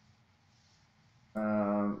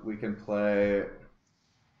 We can play.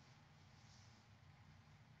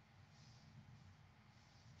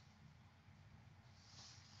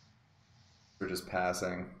 We're just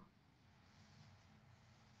passing.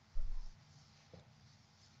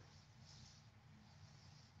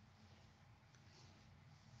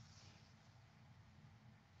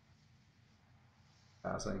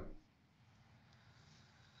 Passing.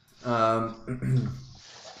 I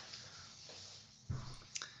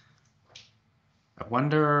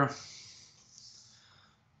wonder,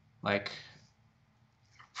 like,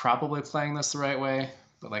 probably playing this the right way,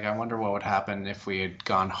 but like, I wonder what would happen if we had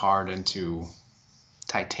gone hard into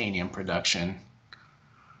titanium production.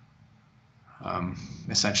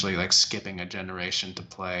 Essentially, like skipping a generation to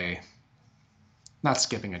play, not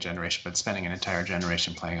skipping a generation, but spending an entire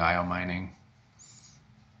generation playing IO mining.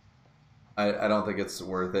 I don't think it's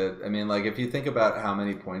worth it. I mean, like if you think about how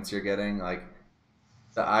many points you're getting, like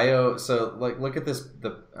the IO. So like look at this.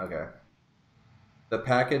 The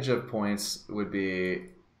package of points would be.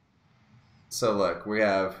 So look, we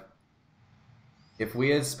have. If we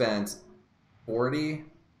had spent 40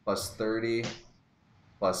 plus 30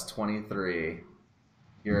 plus 23.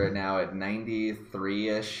 You're now at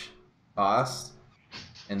 93-ish cost.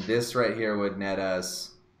 And this right here would net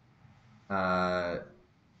us,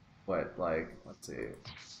 what, like, let's see,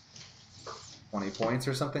 20 points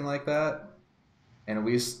or something like that. And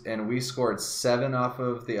we scored 7 off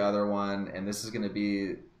of the other one, and this is going to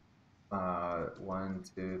be 1,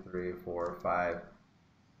 2, 3, 4, 5,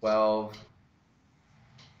 12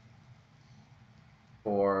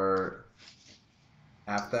 for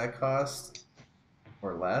half that cost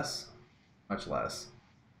or less, much less.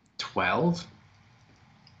 12?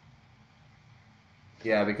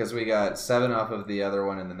 Yeah, because we got 7 off of the other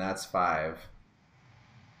one, and then that's 5.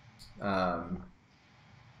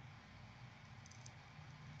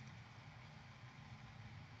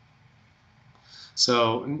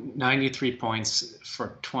 So 93 points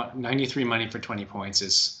for 93 money for 20 points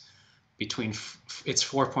is between it's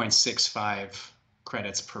 4.65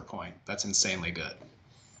 credits per point. That's insanely good.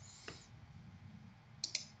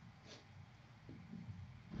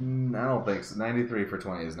 I don't think so. 93 for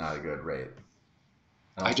 20 is not a good rate.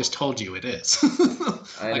 I just told you it is.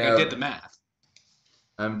 I like know. I did the math.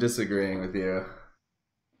 I'm disagreeing with you.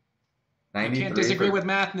 You can't disagree with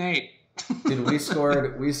math, Nate. Dude, we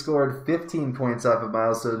scored 15 points off of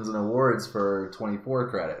milestones and awards for 24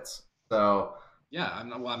 credits. So yeah, I'm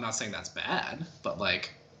not saying that's bad, but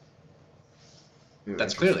like dude,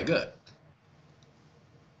 that's clearly good.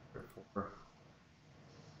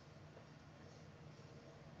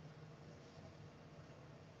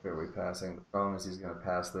 Who are we passing? The problem is he's going to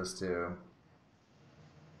pass this too.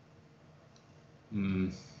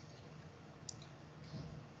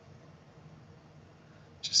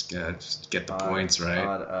 Just get the points right.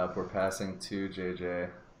 Odd up. We're passing to JJ.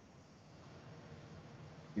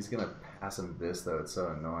 He's going to pass him this, though. It's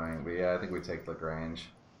so annoying. But yeah, I think we take Lagrange.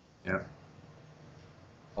 Yep.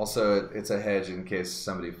 Also, it's a hedge in case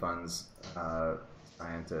somebody funds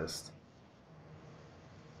Scientist.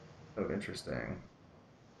 Oh, interesting.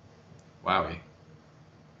 Wowie.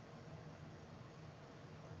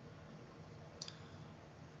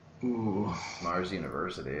 Ooh. Mars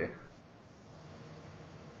University.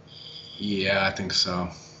 Yeah, I think so.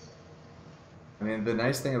 I mean, the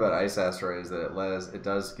nice thing about Ice Asteroid is that it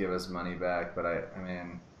does give us money back, but I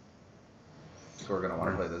mean, I think we're gonna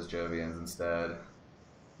want to play those Jovians instead.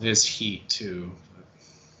 It is heat too.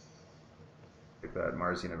 Like that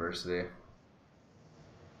Mars University.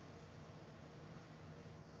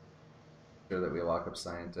 Sure that we lock up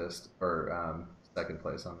Scientist or second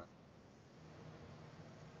place on that.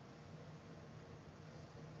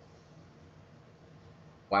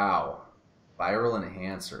 Wow, viral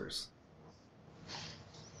enhancers.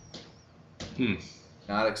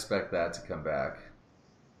 Not expect that to come back.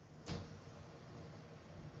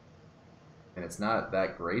 And it's not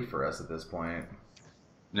that great for us at this point.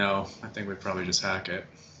 No, I think we'd probably just hack it.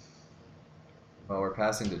 Well, we're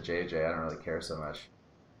passing to JJ. I don't really care so much.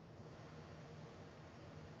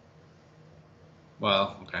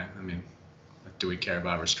 Well, okay. I mean, do we care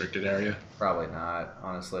about restricted area? Probably not,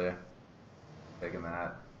 honestly. Taking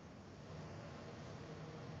that.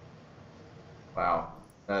 Wow,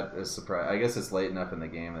 that is surprising. I guess it's late enough in the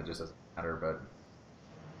game that it just doesn't matter, but...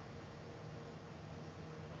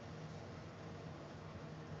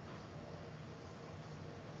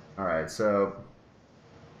 Alright, so...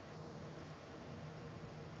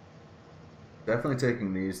 Definitely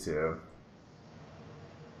taking these two.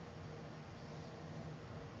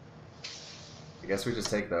 I guess we just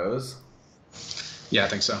take those? Yeah, I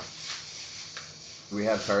think so. Do we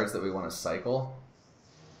have cards that we want to cycle?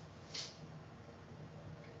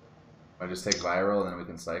 I just take viral and then we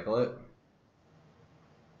can cycle it?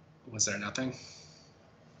 Was there nothing?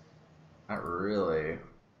 Not really.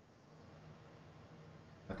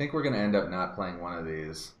 I think we're going to end up not playing one of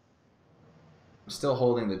these. I'm still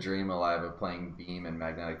holding the dream alive of playing Beam and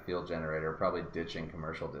Magnetic Field Generator, probably ditching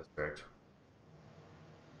Commercial District.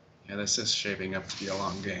 Yeah, this is shaping up to be a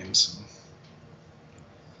long game, so...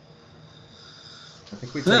 I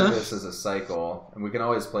think we take this as a cycle, and we can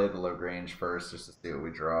always play the Lagrange first just to see what we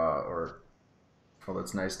draw, or... Well,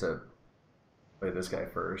 it's nice to play this guy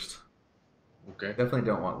first. Okay. Definitely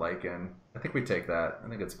don't want Lycan. I think we take that. I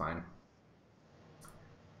think it's fine.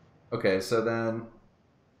 Okay, so then...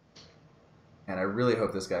 And I really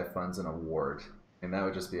hope this guy funds an award. And that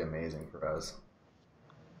would just be amazing for us.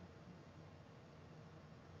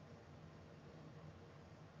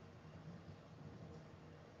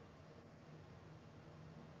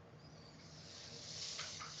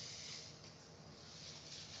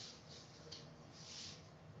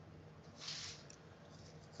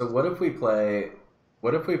 So what if we play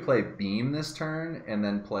What if we play beam this turn and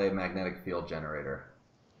then play magnetic field generator?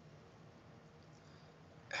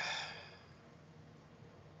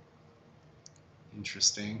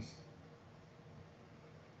 Interesting.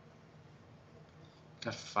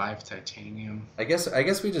 Got 5 titanium. I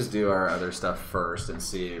guess we just do our other stuff first and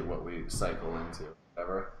see what we cycle into.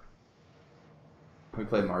 Whatever. We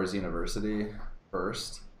play Mars University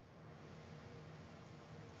first.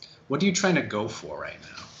 What are you trying to go for right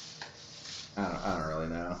now? I don't really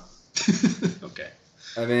know. Okay.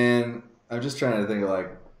 I mean, I'm just trying to think of like.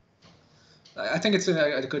 I think it's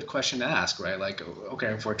a good question to ask, right? Like, okay,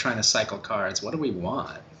 if we're trying to cycle cards, what do we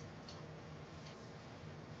want?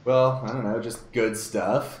 Well, I don't know, just good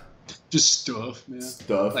stuff. Just stuff, man.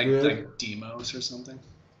 Stuff, like dude. like demos or something.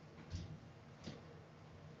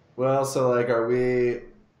 Well, so like, are we?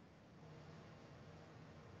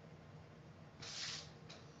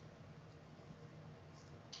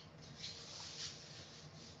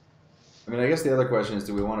 I mean, I guess the other question is,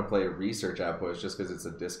 do we want to play Research Outpost just because it's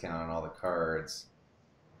a discount on all the cards?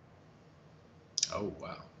 Oh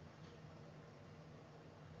wow.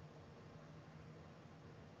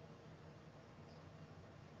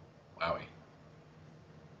 Wowie.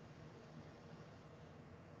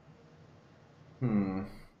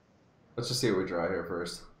 Let's just see what we draw here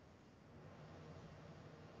first.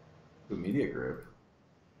 Ooh, Media Group.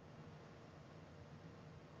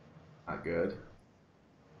 Not good.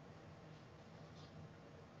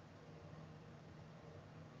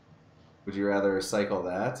 Would you rather cycle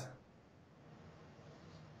that?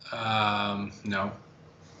 No.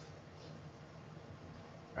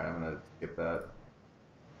 Alright, I'm gonna skip that.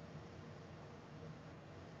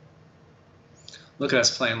 Look at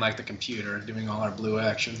us playing like the computer, doing all our blue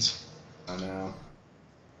actions. I know.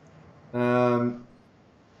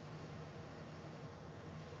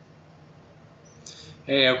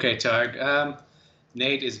 Hey, okay, Targ.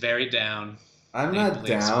 Nate is very down. I'm Nate not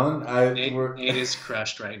down. Nate is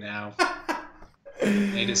crushed right now.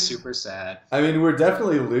 Nate is super sad. I mean, we're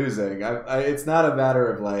definitely losing. It's not a matter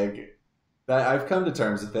of like that. I've come to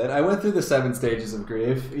terms with it. I went through the 7 stages of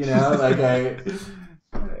grief. You know, like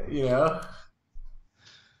you know.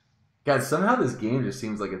 God, somehow this game just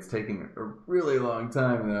seems like it's taking a really long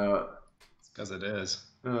time, though. It's because it is.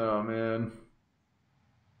 Oh, man.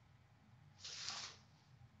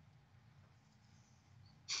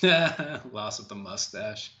 Loss of the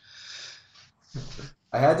mustache.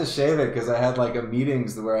 I had to shave it because I had like a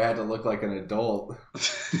meetings where I had to look like an adult.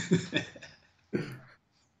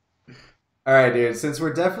 All right, dude. Since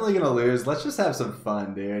we're definitely gonna lose, let's just have some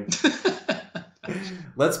fun, dude.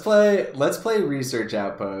 Let's play Research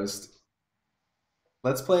Outpost.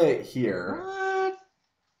 Let's play it here. What?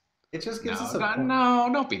 It just gives us No, a point. no,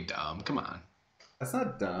 don't be dumb. Come on. That's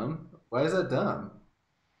not dumb. Why is that dumb?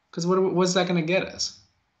 Because what's that going to get us?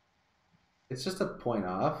 It's just a point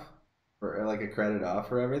off, or like a credit off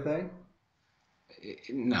for everything.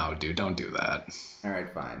 No, dude, don't do that. All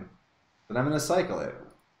right, fine. Then I'm gonna cycle it.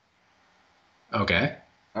 Okay.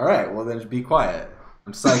 All right. Well, then just be quiet.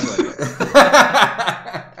 I'm cycling it.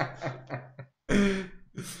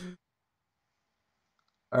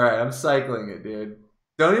 All right, I'm cycling it, dude.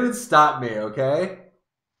 Don't even stop me, okay?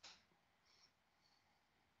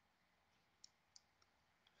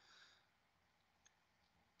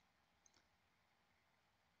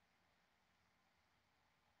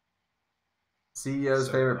 CEO's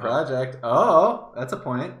favorite project. Oh, that's a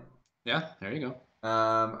point. Yeah, there you go.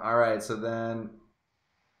 All right, so then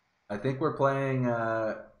I think we're playing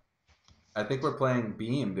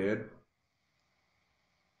Beam, dude.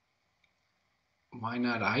 Why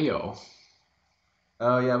not IO?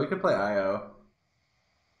 Oh yeah, we could play IO.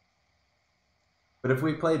 But if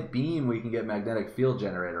we play Beam, we can get Magnetic Field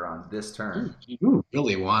Generator on this turn. You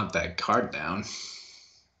really want that card down.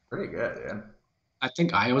 Pretty good, dude. I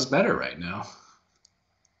think IO's better right now.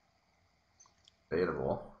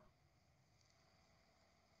 Debatable.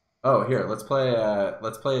 Oh, here, let's play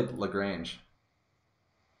Lagrange.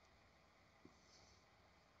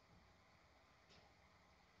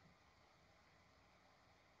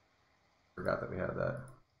 Forgot that we had that.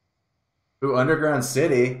 Ooh, Underground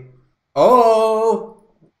City. Oh!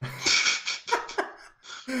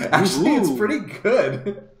 Actually, it's pretty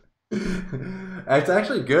good. It's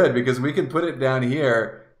actually good because we can put it down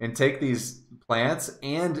here and take these plants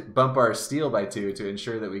and bump our steel by 2 to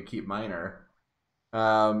ensure that we keep minor.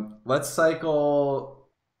 Let's cycle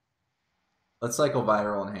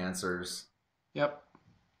viral enhancers. Yep.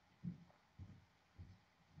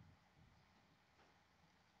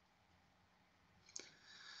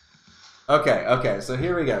 Okay, so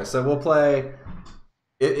here we go. So we'll play,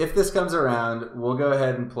 if this comes around, we'll go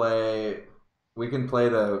ahead and play We can play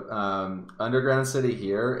the underground city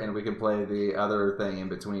here, and we can play the other thing in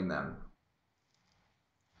between them.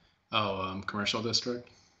 Oh, commercial district.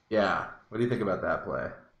 Yeah. What do you think about that play?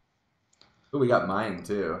 Oh, we got mine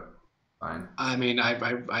too. Fine. I mean, I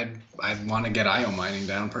want to get IO mining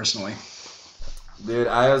down personally. Dude,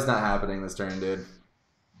 IO's not happening this turn, dude.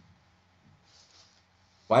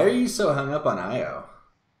 Why are you so hung up on IO?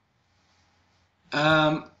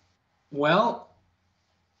 Um, well,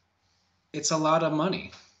 it's a lot of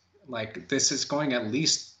money. Like this is going at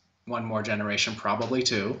least one more generation, probably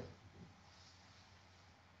two.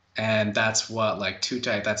 And that's what, like two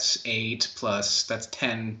type. That's 8 plus. That's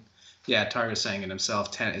 10. Yeah, Targa's saying it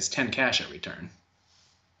himself. 10 is 10 cash every turn.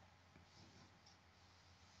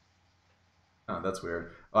 Oh, that's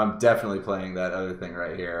weird. Oh, I'm definitely playing that other thing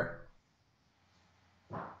right here.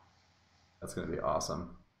 That's gonna be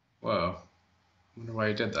awesome. Whoa, I wonder why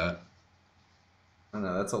he did that. I don't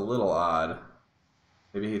know. That's a little odd.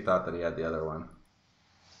 Maybe he thought that he had the other one.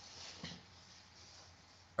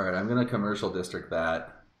 All right, I'm gonna commercial district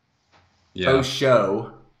that. Yeah. Post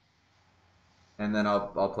show, and then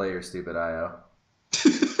I'll play your stupid IO.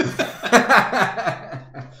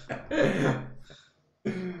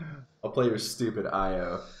 I'll play your stupid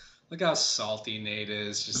IO. Look how salty Nate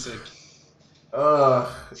is. Just like Ugh.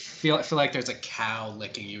 feel like there's a cow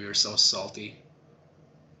licking you. You're so salty.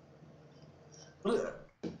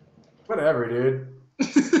 Whatever, dude.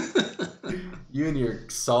 You and your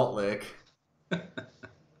salt lick. I'm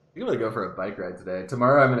gonna go for a bike ride today.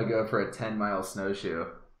 Tomorrow I'm gonna go for a 10-mile snowshoe.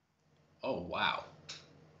 Oh wow.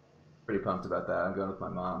 Pretty pumped about that. I'm going with my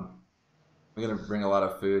mom. I'm gonna bring a lot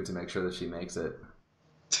of food to make sure that she makes it.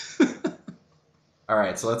 All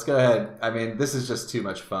right, so let's go ahead. I mean, this is just too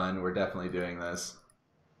much fun. We're definitely doing this.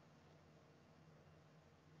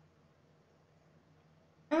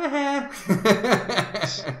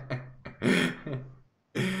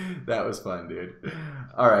 That was fun, dude.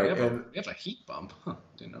 All right, We have a heat bump. Huh,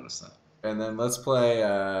 didn't notice that. and then let's play,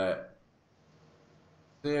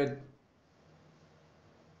 dude.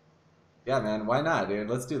 Yeah, man, why not, dude?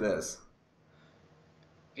 Let's do this.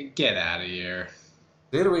 Get out of here.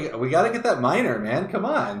 Dude, we got to get that miner, man. Come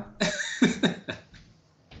on.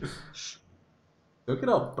 Don't get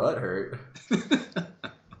all butthurt.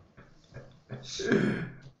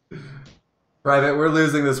 Private, we're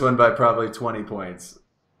losing this one by probably 20 points.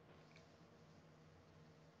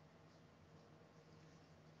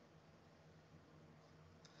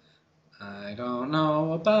 I don't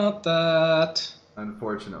know about that.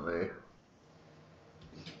 Unfortunately.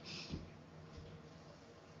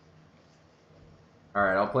 All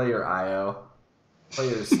right, I'll play your IO.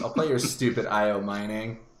 I'll play your stupid IO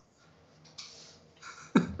mining.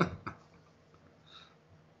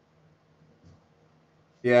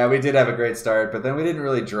 Yeah, we did have a great start, but then we didn't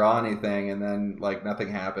really draw anything, and then like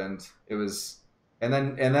nothing happened. It was, and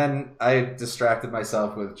then I distracted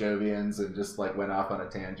myself with Jovians and just like went off on a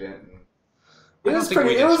tangent. It was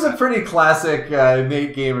pretty. It was a pretty classic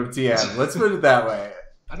Nate game of TM. Let's put it that way.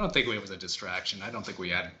 I don't think it was a distraction. I don't think we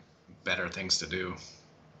had better things to do.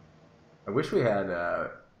 I wish we had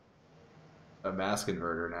a mass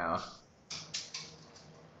converter now.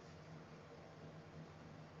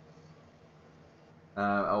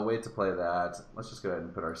 I'll wait to play that. Let's just go ahead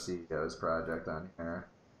and put our CEO's project on here.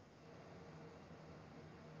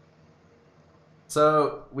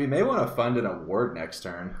 So we may want to fund an award next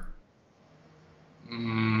turn.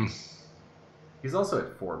 He's also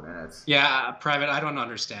at 4 minutes. Yeah, Private, I don't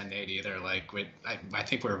understand Nate either. Like, I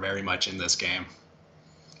think we're very much in this game.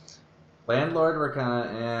 Landlord, we're kind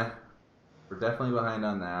of, We're definitely behind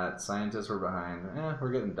on that. Scientists, we're behind.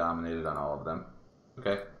 We're getting dominated on all of them.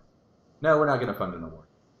 Okay. No, we're not going to fund an award.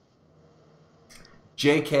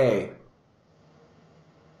 JK.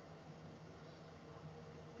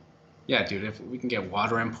 Yeah, dude, if we can get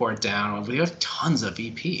water import down, we have tons of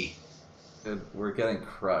VP. Dude, we're getting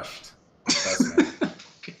crushed. Trust me.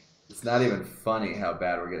 It's not even funny how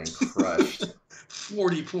bad we're getting crushed.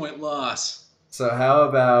 40-point loss. So how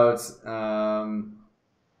about,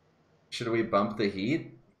 should we bump the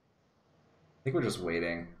heat? I think we're just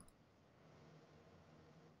waiting.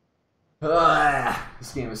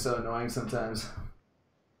 This game is so annoying sometimes.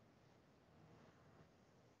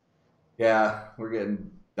 Yeah, we're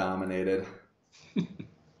getting dominated.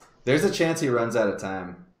 There's a chance he runs out of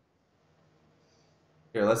time.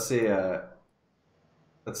 Here, let's see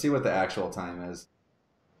what the actual time is.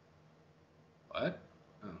 What?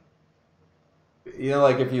 Oh. You know,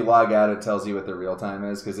 like if you log out, it tells you what the real time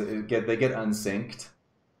is because they get unsynced.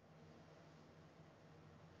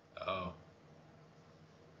 Oh.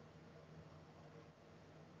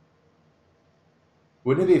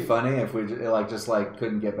 Wouldn't it be funny if we like just like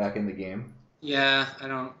couldn't get back in the game? Yeah, I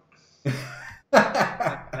don't.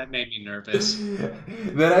 That made me nervous.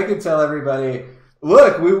 Then I could tell everybody,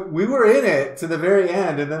 look, we were in it to the very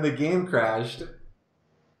end, and then the game crashed.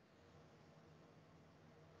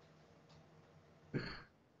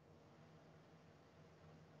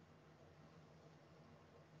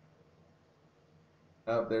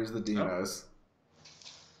 Oh, there's the Oh, Demos.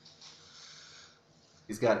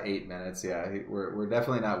 He's got 8 minutes. Yeah, we're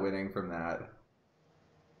definitely not winning from that.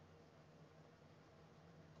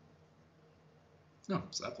 no,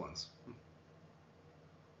 Zeppelins.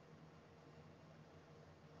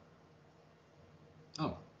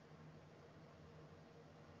 Oh,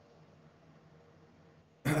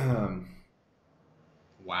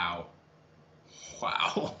 wow,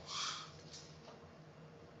 wow.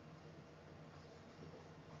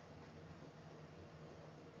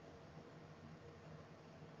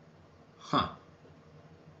 Huh.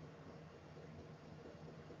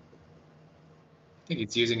 I think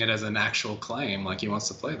he's using it as an actual claim, like he wants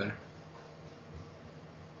to play there.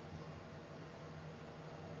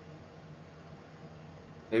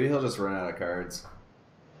 Maybe he'll just run out of cards.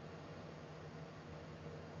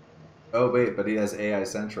 Oh wait, but he has AI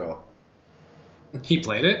Central. He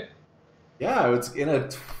played it? Yeah, it's in a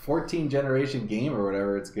 14 generation game or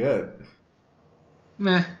whatever. It's good.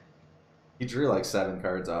 Meh. He drew like 7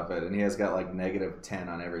 cards off it, and he has got like -10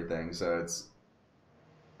 on everything. So it's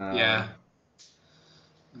Yeah,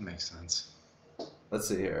 that makes sense. let's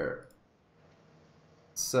see here.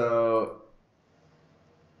 So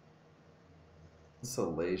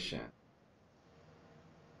insulation.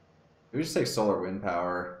 We just take solar wind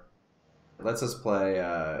power. It lets us play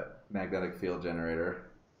magnetic field generator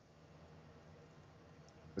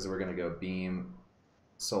because we're gonna go beam,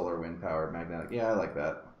 solar wind power, magnetic. Yeah, I like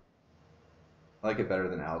that. I like it better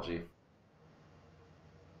than algae.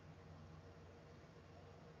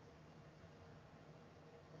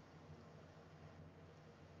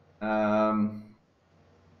 Um,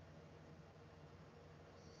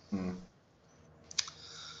 hmm.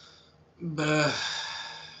 But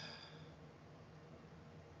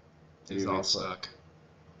Maybe these we all play. suck.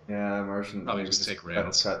 Yeah, Martian. Probably Maybe just just take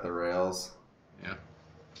rails. cut the rails. Yeah.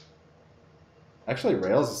 Actually,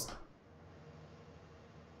 rails.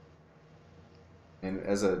 And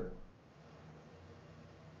as a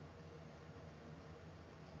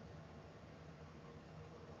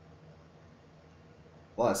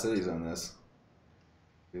lot of cities on this.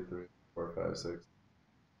 2, 3, 4, 5, 6.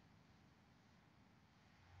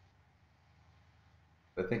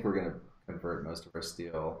 I think we're gonna convert most of our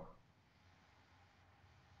steel.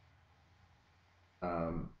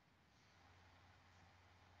 Um,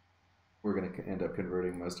 we're gonna end up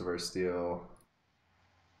converting most of our steel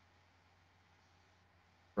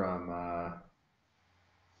from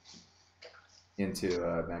into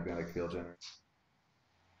magnetic field generator.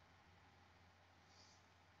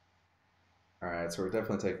 All right, so we're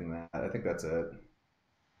definitely taking that. I think that's it.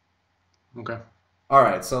 Okay. All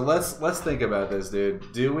right, so let's think about this,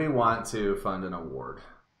 dude. Do we want to fund an award?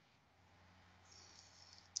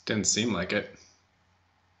 Didn't seem like it.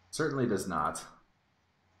 Certainly does not.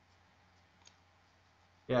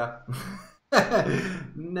 Yeah.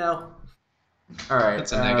 No. All right.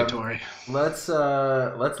 That's a negatory. Let's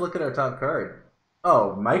look at our top card.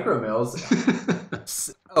 Oh, micro mills.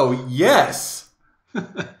 Oh yes.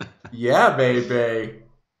 Yeah, baby.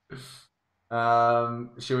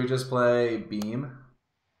 Should we just play beam?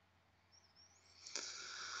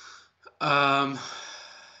 um,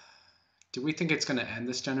 do we think it's going to end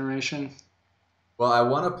this generation? Well, I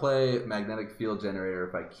want to play magnetic field generator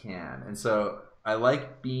if I can, and so I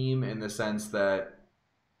like beam in the sense that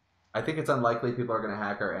I think it's unlikely people are going to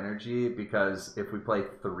hack our energy because if we play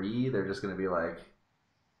 3, they're just going to be like,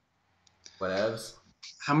 whatevs.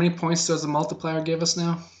 How many points does the multiplier give us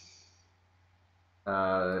now?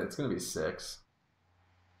 It's going to be 6.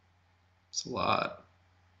 It's a lot.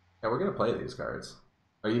 Yeah, we're going to play these cards.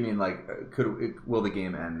 Oh, you mean like, will the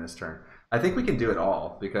game end this turn? I think we can do it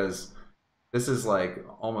all because this is like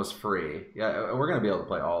almost free. Yeah, we're going to be able to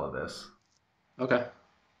play all of this. Okay.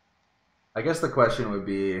 I guess the question would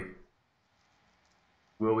be,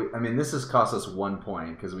 will we? I mean, this has cost us 1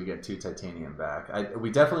 point because we get 2 titanium back.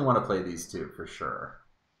 We definitely want to play these 2 for sure.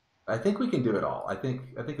 I think we can do it all. I think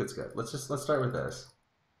it's good. Let's start with this.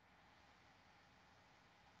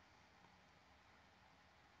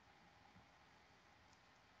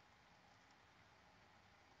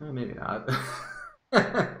 Maybe not.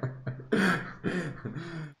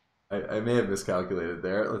 I may have miscalculated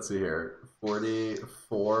there. Let's see here.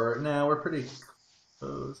 44. Now we're pretty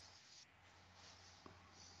close.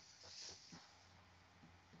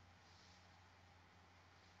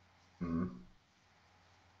 Hmm.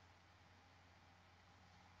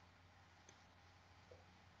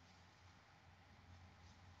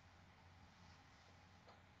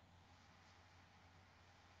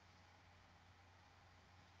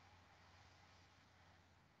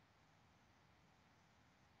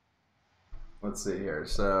 Let's see here.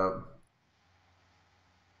 So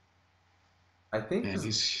I think And this,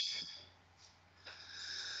 he's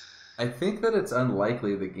I think that it's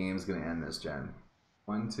unlikely the game's going to end this gen.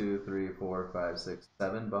 One, two, three, four, five, six,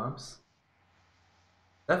 7 bumps.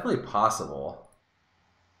 Definitely possible.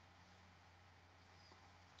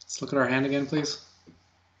 let's look at our hand again, please.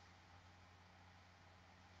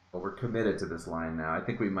 But we're committed to this line now. I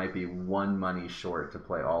think we might be 1 money short to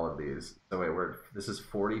play all of these. So wait, this is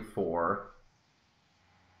 44,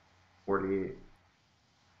 40.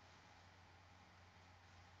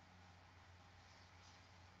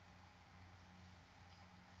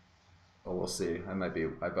 Oh, we'll see. We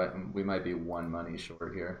might be 1 money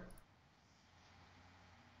short here.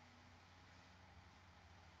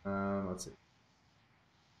 Let's see.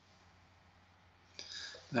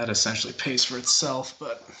 That essentially pays for itself,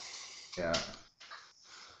 but Yeah,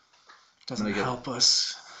 doesn't help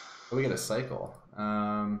us. oh, we get a cycle.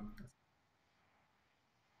 Come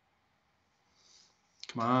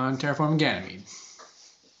on, Terraforming Ganymede.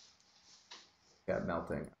 Yeah,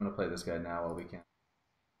 melting. I'm gonna play this guy now while we can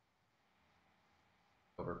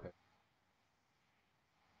overpay.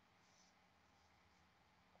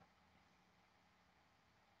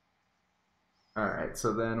 All right,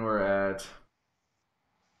 so then we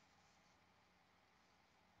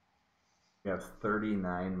have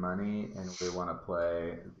 39 money, and we want to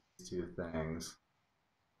play these two things.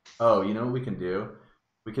 Oh, you know what we can do?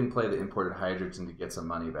 We can play the imported hydrogen to get some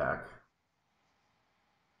money back.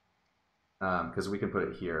 Because we can put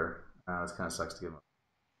it here. This kind of sucks to give.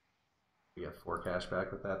 We get 4 cash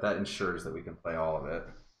back with that. That ensures that we can play all of it.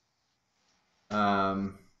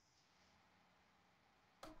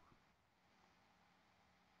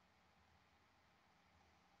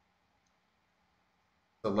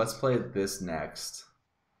 So let's play this next.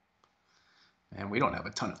 And we don't have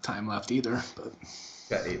a ton of time left either, but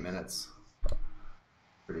Got 8 minutes.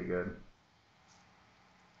 Pretty good.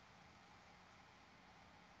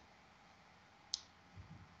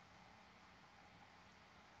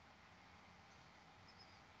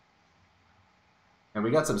 And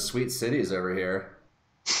we got some sweet cities over here.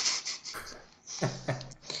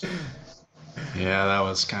 yeah, that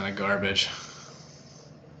was kind of garbage.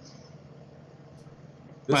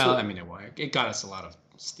 Well, I mean, it got us a lot of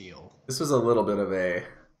steel. This was a little bit of a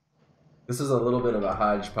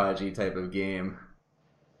hodgepodgey type of game.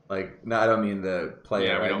 Like, no, I don't mean the player.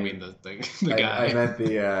 Yeah, we don't mean the guy. I meant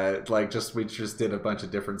the we just did a bunch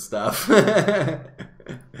of different stuff.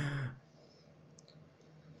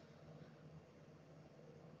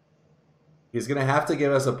 He's gonna have to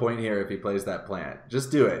give us a point here if he plays that plant.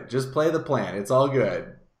 Just do it. Just play the plant. It's all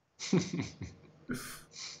good.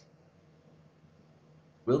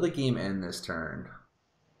 Will the game end this turn?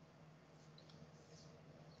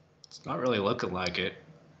 It's not really looking like it.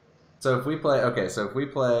 So if we play,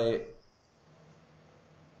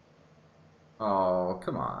 oh,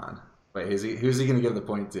 come on. Wait, who's he going to give the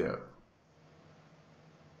point to?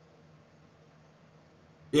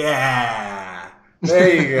 Yeah!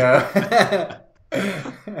 There you go.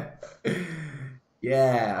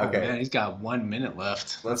 Yeah, okay. Oh, man, he's got 1 minute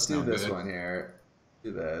left. Let's do this good. one here.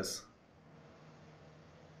 Do this.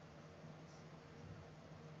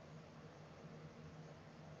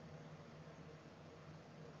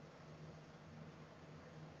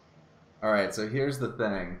 All right, so here's the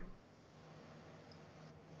thing.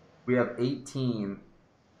 We have 18.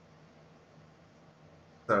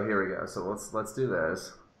 So here we go. So let's do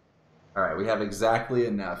this. All right, we have exactly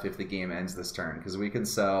enough if the game ends this turn because we can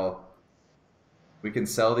sell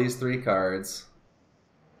these 3 cards,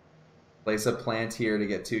 place a plant here to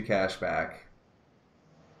get 2 cash back,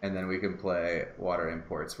 and then we can play water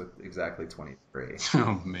imports with exactly 23.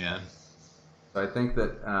 Oh man. So I think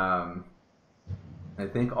that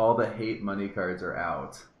all the hate money cards are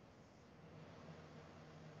out.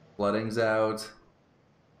 Flooding's out.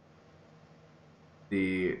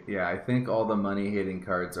 I think all the money hating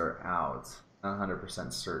cards are out. Not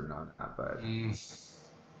 100% certain on that, but I'm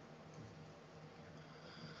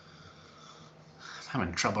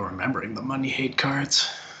having trouble remembering the money hate cards.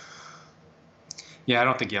 Yeah, I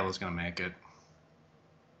don't think yellow's gonna make it.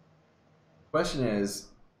 Question is,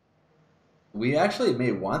 we actually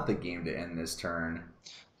may want the game to end this turn.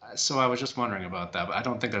 So I was just wondering about that, but I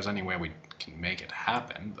don't think there's any way we can make it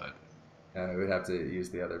happen. But We'd have to use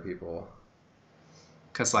the other people.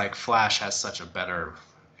 because like Flash has such a better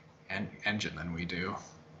engine than we do.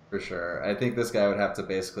 For sure. I think this guy would have to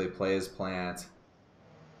basically play his plant,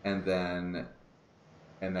 and then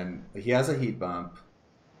he has a heat bump.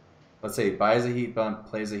 Let's say he buys a heat bump,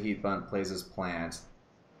 plays a heat bump, plays his plant.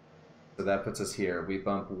 So that puts us here. We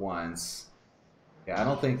bump once. Yeah, I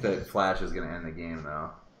don't think that Flash is going to end the game,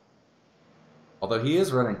 though. Although he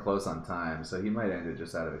is running close on time, so he might end it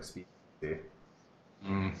just out of expediency.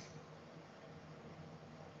 Mm.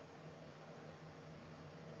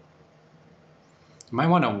 You might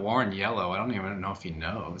want to warn Yellow. I don't even know if he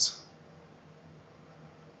knows.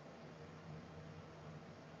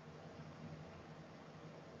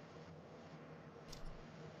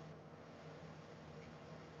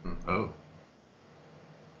 Oh.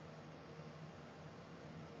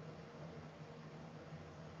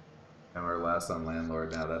 And we're last on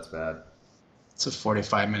Landlord now. That's bad. It's a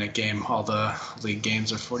 45-minute game. All the league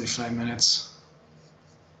games are 45 minutes.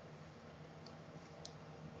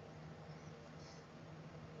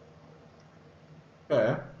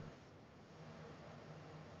 Okay.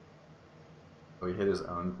 Oh, he hit his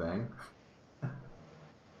own thing.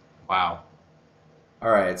 Wow.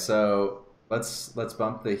 All right, so let's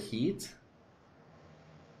bump the heat. Is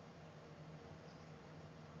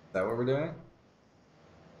that what we're doing?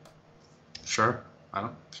 Sure. I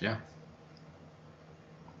don't. Yeah.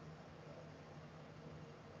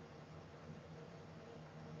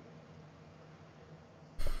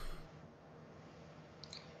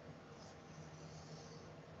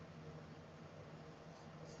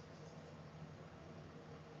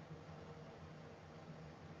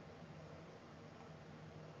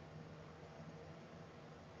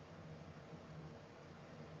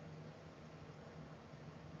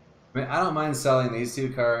 I mean, I don't mind selling these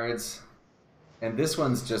two cards, and this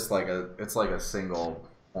one's just like it's like a single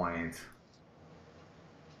point.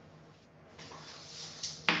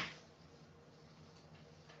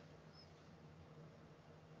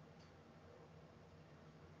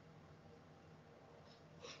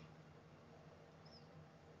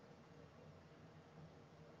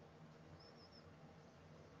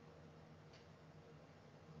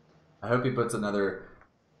 I hope he gives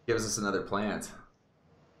us another plant.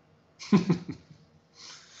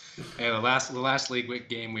 Hey, the last league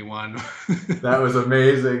game we won. That was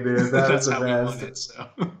amazing, dude. That was That's the how we won best. it. So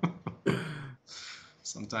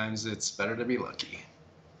sometimes it's better to be lucky.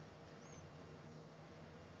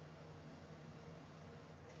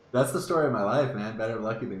 That's the story of my life, man. Better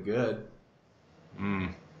lucky than good.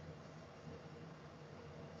 Mm.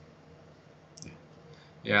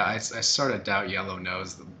 Yeah, I sort of doubt Yellow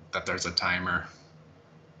knows that there's a timer.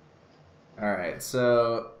 All right,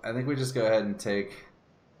 so I think we just go ahead and take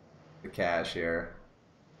the cash here.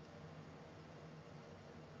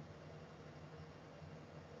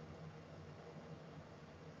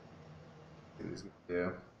 See what he's gonna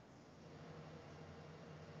do.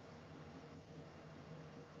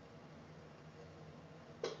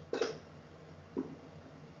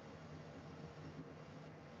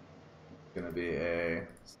 Gonna be a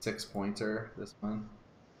 6-pointer, this one.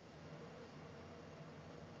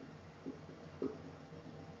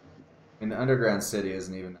 I mean, the underground city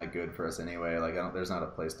isn't even that good for us anyway. Like, there's not a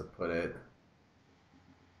place to put it.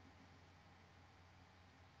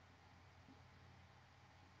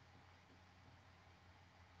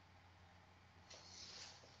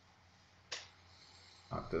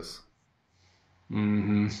 Octus.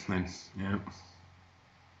 Mm-hmm. Yeah.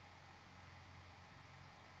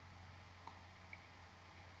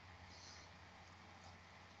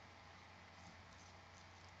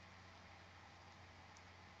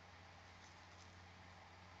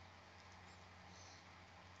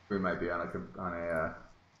 We might be on a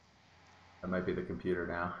that might be the computer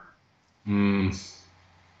now. Mm.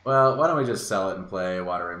 Well, why don't we just sell it and play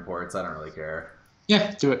water imports? I don't really care.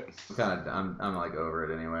 Yeah, do it. I'm like over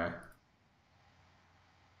it anyway.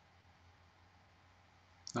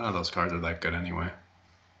 None of those cards are that good anyway.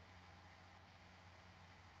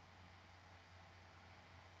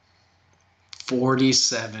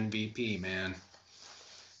 47 BP, man.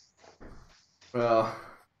 Well,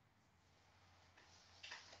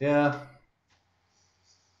 yeah.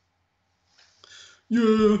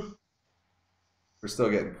 Yeah. We're still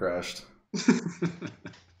getting crushed.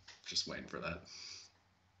 Just waiting for that.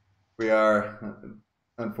 We are,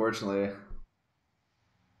 unfortunately.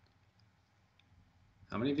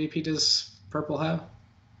 How many VP does Purple have?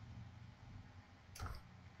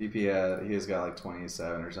 BP, he has got like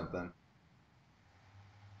 27 or something.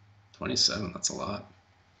 27, that's a lot.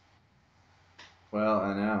 Well,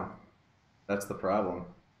 I know. That's the problem.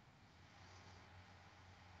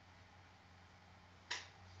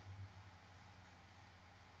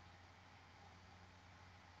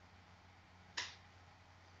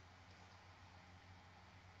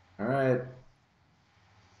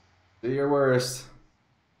 Do your worst.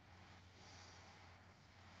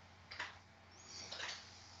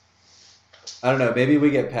 I don't know. Maybe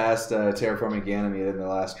we get past Terraforming Ganymede in the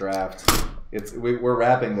last draft. We're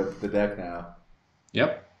wrapping the deck now.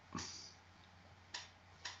 Yep.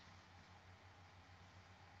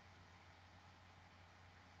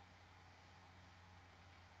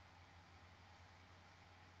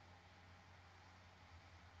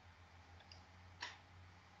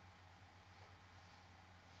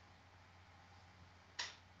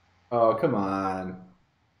 Oh, come on.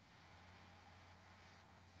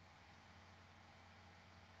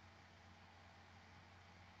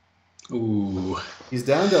 Ooh. He's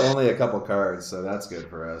down to only a couple cards, so that's good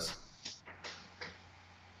for us.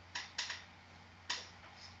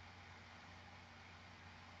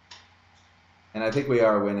 And I think we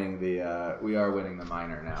are winning the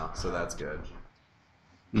minor now, so that's good.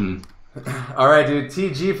 Mm. All right, dude.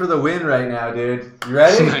 TG for the win right now, dude. You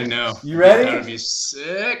ready? I know. You ready? That would be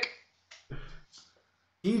sick.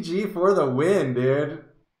 TG for the win, dude.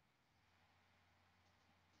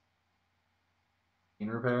 Gene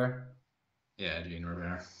repair. Yeah, Gene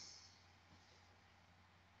Repair.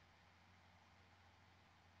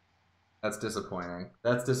 That's disappointing.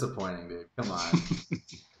 That's disappointing, dude. Come on.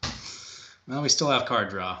 Well, we still have card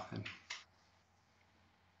draw.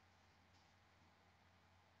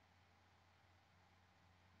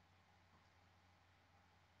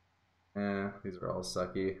 Yeah, these are all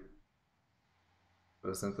sucky.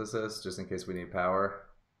 Photosynthesis, just in case we need power.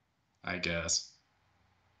 I guess.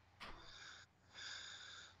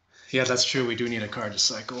 Yeah, that's true. We do need a card to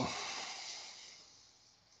cycle.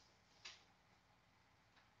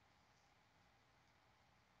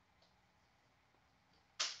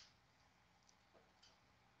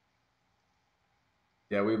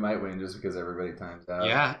 Yeah, we might win just because everybody times out.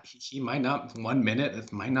 Yeah, he might not. 1 minute,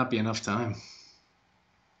 it might not be enough time.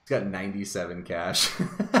 He's got 97 cash.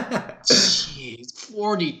 Jeez,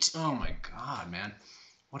 40. Oh my god, man.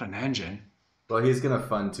 What an engine. Well, he's gonna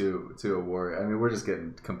fund to a warrior. I mean, we're just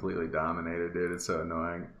getting completely dominated, dude. It's so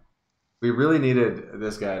annoying. We really needed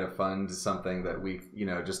this guy to fund something that we,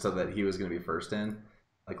 just so that he was gonna be first in,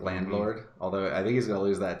 like landlord. Although I think he's gonna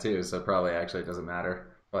lose that too, so probably actually it doesn't matter.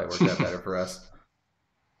 Probably worked out better for us.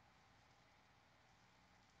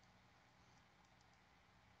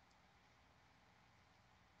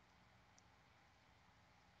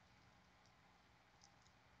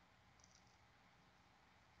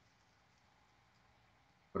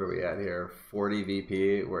 What are we at here? 40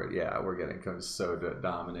 VP. We're getting so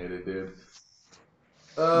dominated, dude.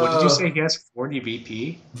 What did you say? He has 40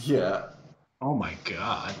 VP? Yeah. Oh my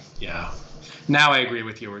god. Yeah. Now I agree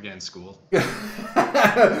with you. We're getting schooled.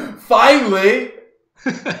 Finally.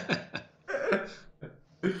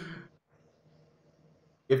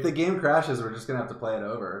 If the game crashes, we're just gonna have to play it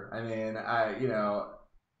over. I mean,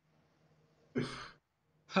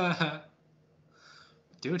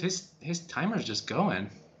 Dude, his timer's just going.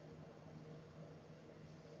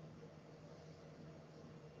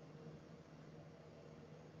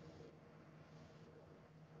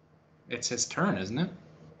 It's his turn, isn't it?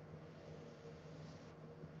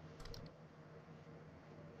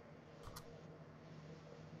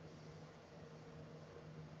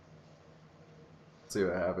 see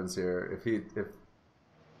what happens here. If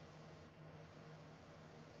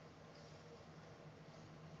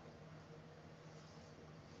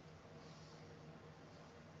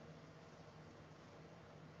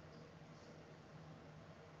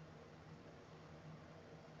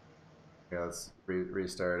yeah, let's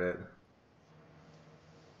restart it.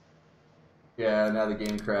 Yeah, now the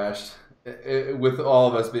game crashed. With all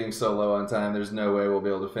of us being so low on time, there's no way we'll be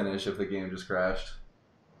able to finish if the game just crashed.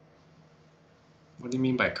 What do you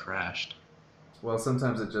mean by crashed? Well,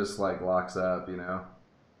 sometimes it just like locks up,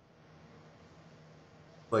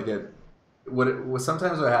 Like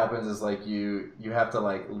sometimes what happens is like you have to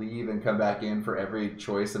like leave and come back in for every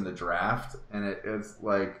choice in the draft, and it's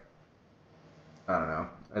like I don't know.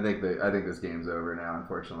 I think this game's over now,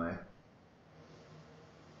 unfortunately.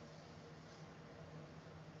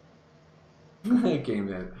 Game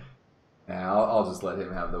in. Yeah, I'll just let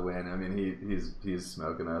him have the win. I mean, he's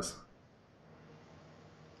smoking us.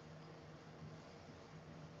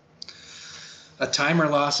 A timer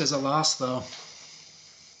loss is a loss, though.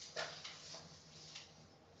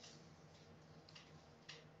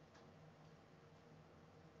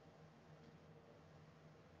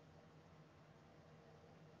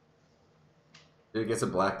 Did it get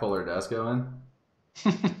some black polar dust going?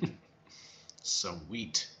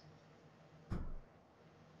 Sweet.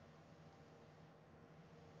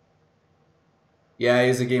 Yeah,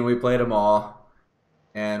 he's a game we played them all,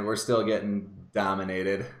 and we're still getting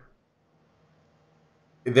dominated.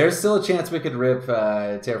 There's still a chance we could rip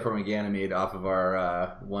Terraforming Ganymede off of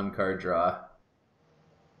our one card draw.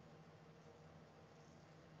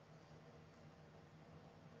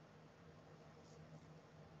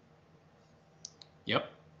 Yep.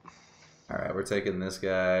 All right, we're taking this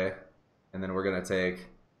guy, and then we're gonna take.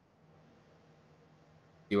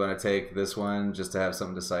 You want to take this one just to have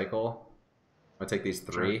something to cycle? I'll take these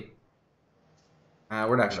three. Sure.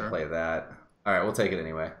 We're not gonna Sure. play that. All right, we'll take it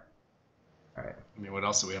anyway. All right. I mean, what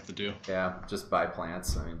else do we have to do? Yeah, just buy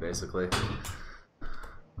plants. I mean, basically.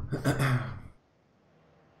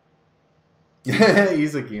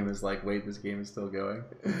 Izakim is like, wait, this game is still going.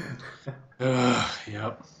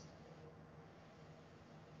 Yep.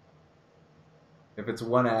 If it's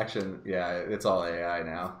one action, yeah, it's all AI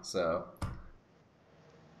now. So,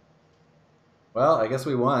 well, I guess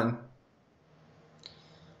we won.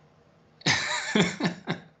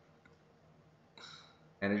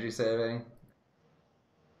 Energy saving.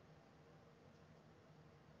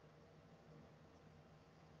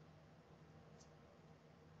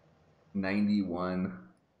 $91.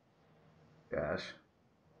 Gosh.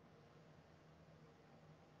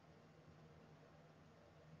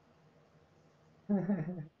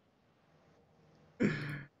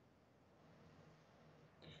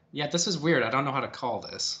 Yeah, this is weird. I don't know how to call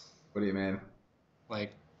this. What do you mean?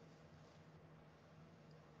 Like,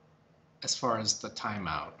 as far as the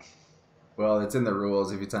timeout. Well, it's in the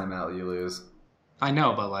rules. If you time out, you lose. I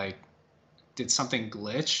know, but like, did something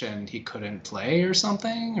glitch and he couldn't play or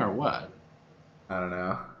something, or what? I don't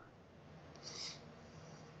know.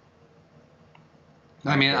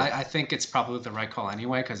 I mean, Okay. I think it's probably the right call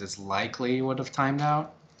anyway, because it's likely he would have timed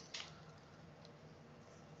out.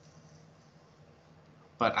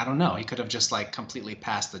 But I don't know. He could have just like completely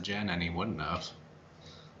passed the gen and he wouldn't have.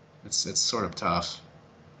 It's sort of tough.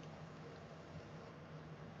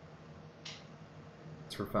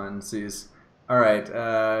 It's for funsies. All right.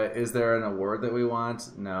 Is there an award that we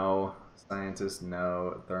want? No. Scientist?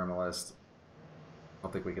 No. Thermalist? I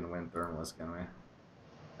don't think we can win Thermalist, can we?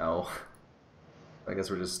 No. I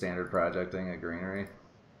guess we're just standard projecting a greenery.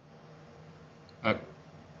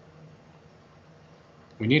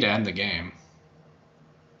 We need to end the game.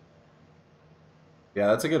 Yeah,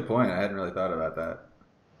 that's a good point. I hadn't really thought about that.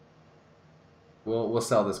 We'll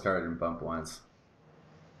sell this card and bump once.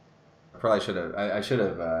 I probably should have. I should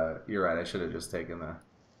have. You're right. I should have just taken the.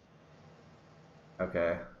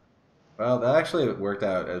 Okay. Well, that actually worked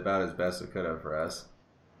out about as best it could have for us.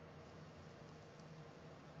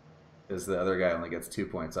 Because the other guy only gets 2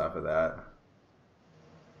 points off of that.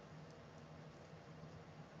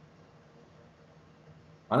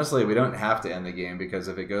 Honestly, we don't have to end the game because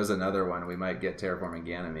if it goes another one, we might get Terraforming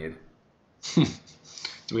Ganymede.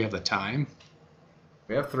 Do we have the time?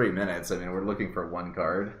 We have 3 minutes. I mean, we're looking for one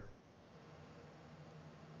card.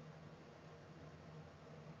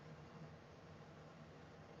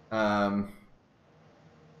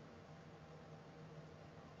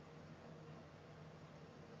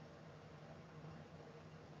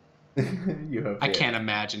 You hope I can't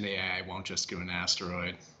imagine the AI won't just do an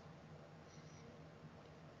asteroid.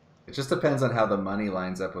 It just depends on how the money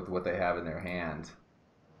lines up with what they have in their hand.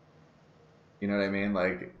 You know what I mean?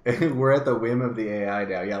 Like, we're at the whim of the AI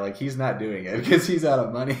now. Yeah, like, he's not doing it because he's out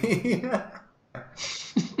of money.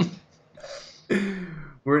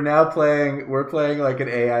 We're playing like an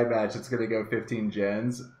AI match. It's going to go 15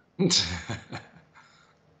 gens.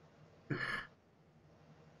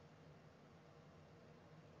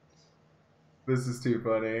 This is too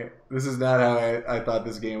funny. This is not how I thought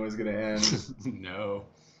this game was going to end. No.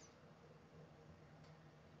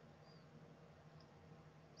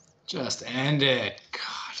 Just end it.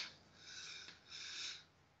 God.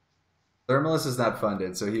 Thermalist is not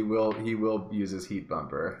funded, so he will use his heat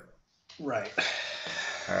bumper. Right.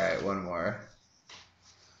 All right, one more.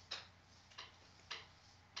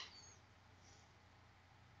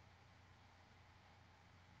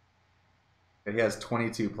 He has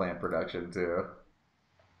 22 plant production too.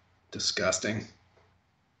 Disgusting.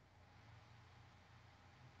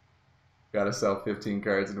 Gotta sell 15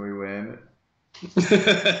 cards and we win.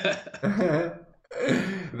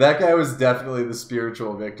 That guy was definitely the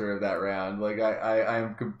spiritual victor of that round. Like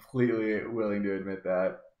I'm completely willing to admit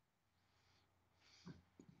that.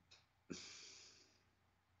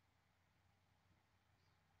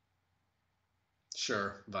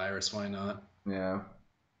 Sure, virus, why not? Yeah.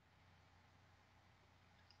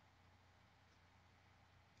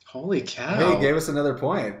 Holy cow. Hey, he gave us another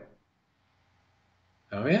point.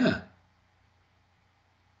 Oh, yeah.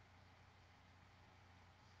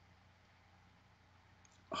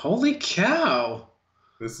 Holy cow.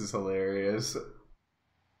 This is hilarious.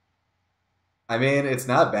 I mean, it's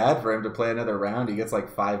not bad for him to play another round. He gets like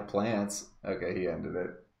 5 plants. Okay, he ended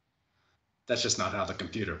it. That's just not how the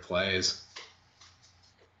computer plays.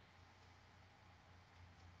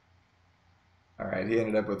 All right, he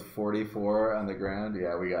ended up with 44 on the ground.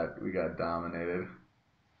 Yeah, we got dominated.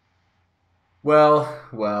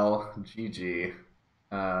 Well, GG.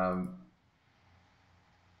 Um,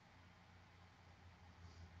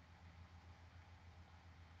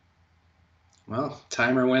 Well,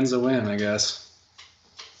 timer wins a win, I guess.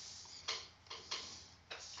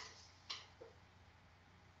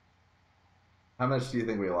 how much do you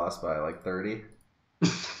think we lost by? Like 30?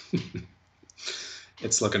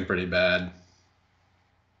 It's looking pretty bad.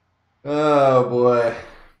 Oh boy.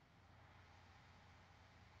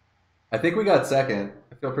 I think we got second.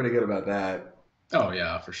 I feel pretty good about that. Oh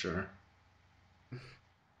yeah, for sure.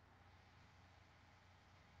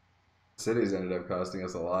 Cities ended up costing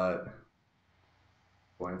us a lot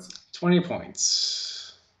points. 20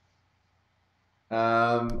 points.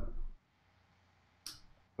 Um,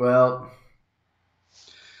 well,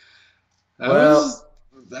 That well, was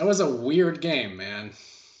that was a weird game, man.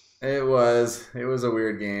 it was a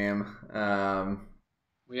weird game.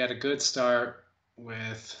 We had a good start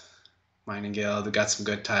with Mining Guild. We got some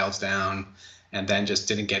good tiles down, and then just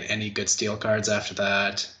didn't get any good steel cards after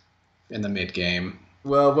that in the mid game.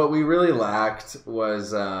 Well, what we really lacked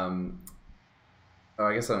was oh,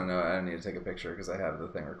 I guess I don't know. I don't need to take a picture because I have the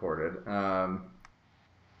thing recorded.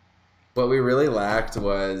 What we really lacked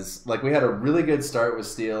was like we had a really good start with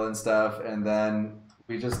steel and stuff, and then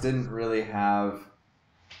we just didn't really have.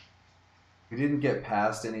 We didn't get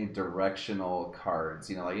past any directional cards,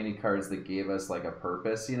 like any cards that gave us like a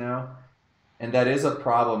purpose. And that is a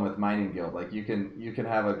problem with Mining Guild. Like you can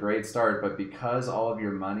have a great start, but because all of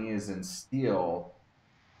your money is in steel,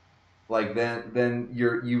 like then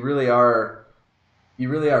you really are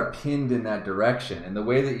pinned in that direction. And the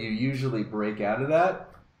way that you usually break out of that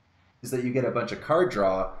is that you get a bunch of card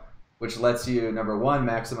draw, which lets you, number one,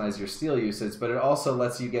 maximize your steel usage, but it also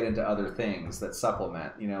lets you get into other things that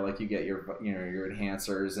supplement. Like you get your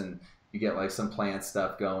enhancers, and you get like some plant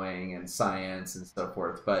stuff going and science and so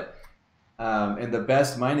forth. But and the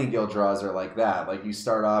best Mining Guild draws are like that. Like you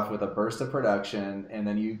start off with a burst of production, and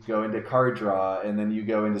then you go into card draw, and then you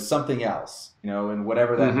go into something else. And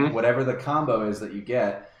Mm-hmm. whatever the combo is that you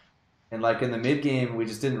get. And like in the mid game, we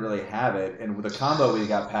just didn't really have it, and the combo we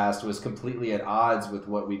got past was completely at odds with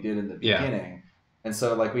what we did in the Yeah. beginning. And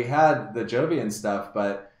so like we had the Jovian stuff,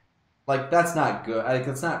 but like that's not good. Like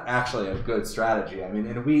it's not actually a good strategy. I mean,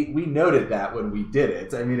 and we noted that when we did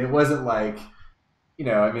it. I mean, it wasn't like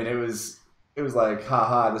I mean, it was like,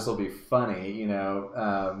 haha, this will be funny.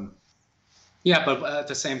 Yeah, but at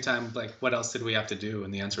the same time, like, what else did we have to do?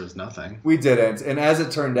 And the answer is nothing. We didn't, and as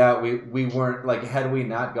it turned out, we weren't like had we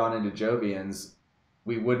not gone into Jovians,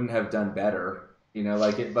 we wouldn't have done better.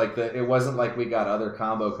 It wasn't like we got other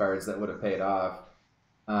combo cards that would have paid off.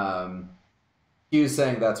 Um, he was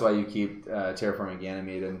saying that's why you keep Terraforming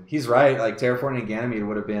Ganymede, and he's right. Like Terraforming Ganymede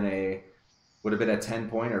would have been a 10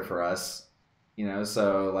 pointer for us.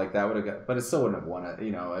 So like that would have got, but it still wouldn't have won it.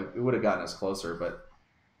 It would have gotten us closer, but.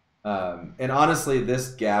 And honestly, this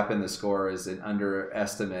gap in the score is an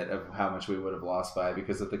underestimate of how much we would have lost by,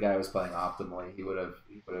 because if the guy was playing optimally, he would have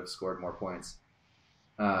scored more points.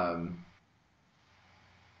 Um,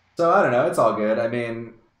 so I don't know. It's all good. I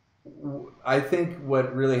mean, I think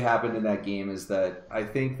what really happened in that game is that I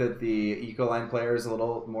think that the Ecoline player is a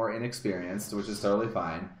little more inexperienced, which is totally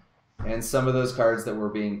fine. And some of those cards that were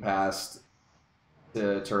being passed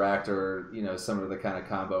to Teract, or some of the kind of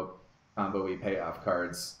combo-y payoff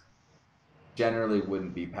cards, generally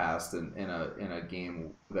wouldn't be passed in a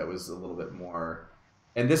game that was a little bit more.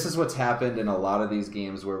 And this is what's happened in a lot of these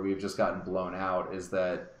games where we've just gotten blown out, is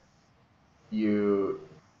that you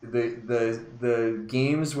the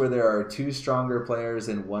games where there are two stronger players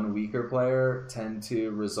and one weaker player tend to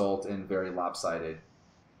result in very lopsided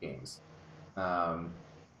games. Um,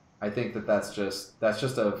 I think that's just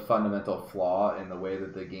a fundamental flaw in the way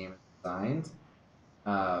that the game is designed.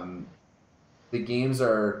 Um, the games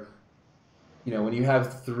are when you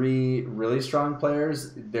have three really strong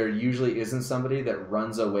players, there usually isn't somebody that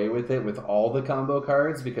runs away with it with all the combo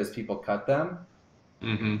cards because people cut them.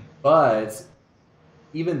 Mm-hmm. But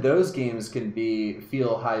even those games can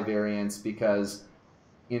feel high variance, because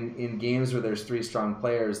in games where there's three strong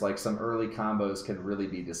players, like some early combos can really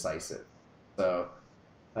be decisive. So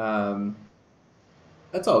um,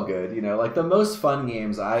 that's all good. Like the most fun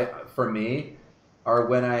games for me are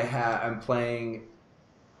when I'm playing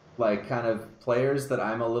like kind of players that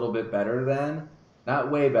I'm a little bit better than,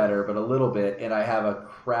 not way better, but a little bit, and I have a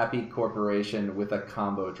crappy corporation with a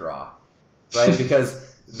combo draw. right?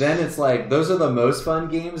 Because then it's like those are the most fun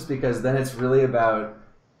games because then it's really about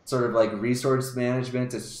sort of like resource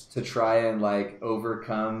management to try and like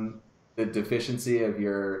overcome the deficiency of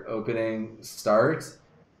your opening start.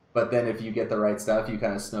 But then if you get the right stuff, you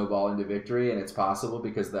kind of snowball into victory, and it's possible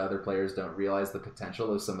because the other players don't realize the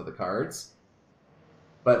potential of some of the cards.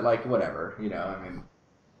 But like whatever, I mean,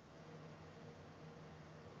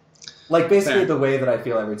 like basically Fair. the way that I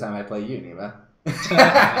feel every time I play you, Nima.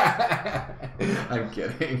 I'm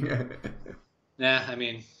kidding. Yeah, I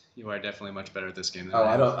mean, you are definitely much better at this game than Oh,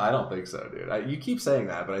 I am. I don't think so, dude. You keep saying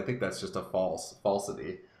that, but I think that's just a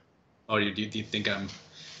falsity. Oh, do you think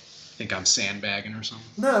I'm sandbagging or something?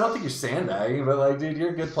 No, I don't think you're sandbagging, but like, dude, you're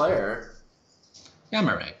a good player. Yeah, I'm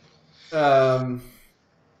alright. Um,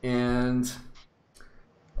 and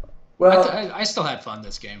well, I still had fun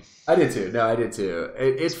this game. I did too. No, I did too.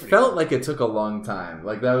 It It's pretty felt fun. like it took a long time.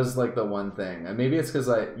 Like that was like the one thing. And maybe it's because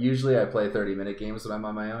I play 30-minute games when I'm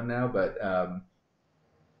on my own now, but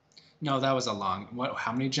No, that was a long. What?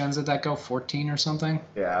 How many gens did that go? 14 or something?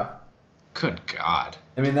 yeah. Good God.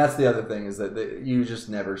 I mean, that's the other thing is that you just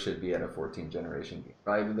never should be at a 14 generation game,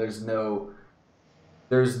 right? I mean, there's no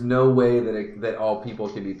way that all people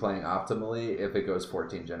can be playing optimally if it goes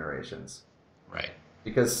 14 generations Right.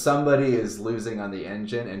 because somebody is losing on the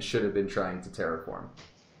engine and should have been trying to terraform.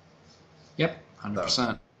 Yep. So,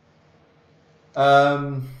 100%.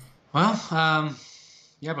 um, Well,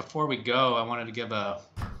 yeah. Before we go, I wanted to give a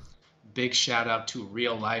big shout out to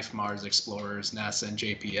real life Mars explorers, NASA and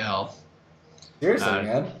JPL. seriously, Uh,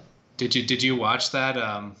 man. did you watch that?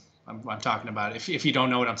 I'm talking about if you don't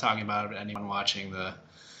know what I'm talking about, anyone watching the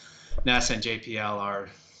NASA and JPL, our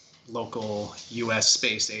local U.S.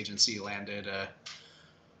 space agency, landed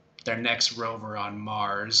their next rover on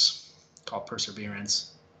Mars called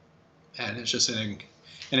Perseverance, and it's just an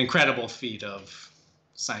incredible feat of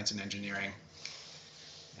science and engineering.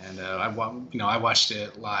 And I watched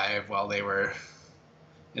it live while they were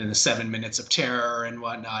in the 7 minutes of terror and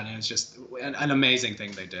whatnot, and it's just an amazing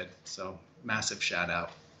thing they did. So massive shout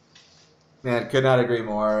out. Man, could not agree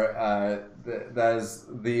more. That is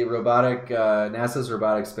the NASA's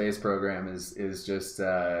robotic space program is just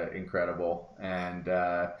incredible, and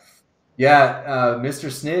yeah,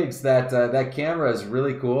 Mr. Sniggs, that camera is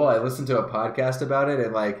really cool. I listened to a podcast about it,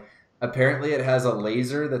 and like apparently it has a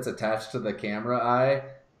laser that's attached to the camera eye,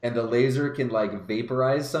 and the laser can like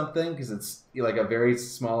vaporize something because it's like a very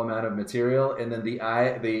small amount of material, and then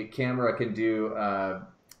the camera can do um,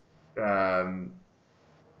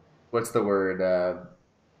 what's the word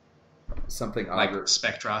something Like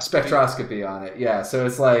spectroscopy. spectroscopy on it. Yeah, so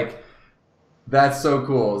it's like that's so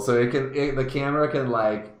cool. So the camera can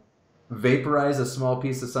like vaporize a small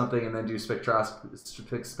piece of something and then do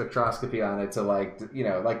spectroscopy on it to like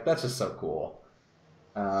like that's just so cool.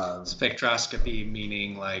 Spectroscopy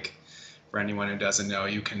meaning, like, for anyone who doesn't know,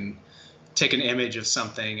 you can take an image of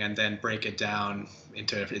something and then break it down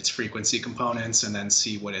into its frequency components and then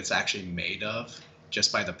see what it's actually made of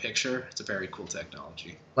just by the picture. It's a very cool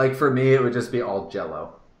technology. Like for me, it would just be all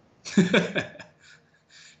Jello.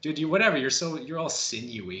 Dude, you're all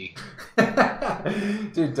sinewy.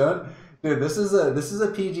 Dude, don't. Dude, this is a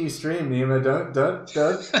PG stream, Nima.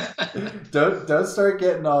 Don't start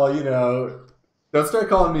getting all Don't start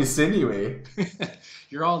calling me sinewy.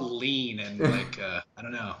 You're all lean and like I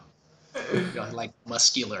don't know. You're like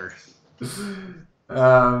muscular.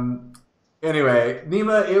 um. Anyway,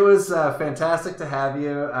 Nima, it was fantastic to have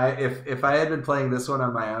you. If I had been playing this one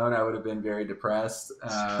on my own, I would have been very depressed.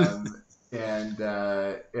 And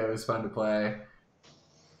it was fun to play.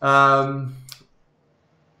 Um,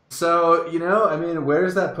 so I mean, where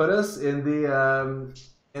does that put us in the?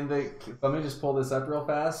 Let me just pull this up real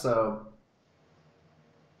fast. So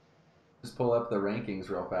just pull up the rankings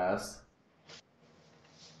real fast.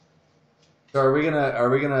 So are we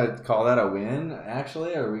gonna call that a win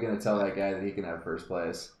actually, or are we gonna tell that guy that he can have first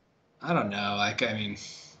place? I don't know. Like, I mean,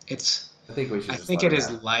 it's. I think we should I just think let it him is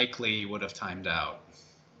have. likely would have timed out.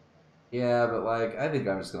 Yeah, but like I think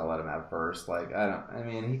I'm just gonna let him have first. Like I don't. I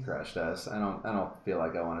mean, he crushed us. I don't feel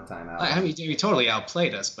like I want a timeout. I mean, he totally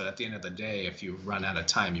outplayed us, but at the end of the day, if you run out of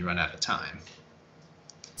time, you run out of time.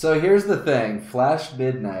 So here's the thing: Flash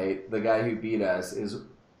Midnight, the guy who beat us, is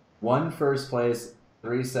one first place,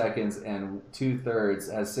 3 seconds, and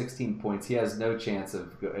 2/3 has 16 points. He has no chance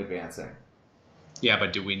of advancing. Yeah,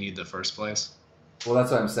 but do we need the first place? Well,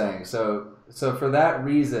 that's what I'm saying. So for that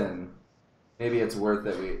reason, maybe it's worth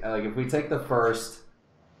it. We like if we take the first,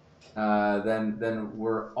 then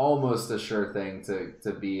we're almost a sure thing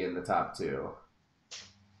to be in the top two.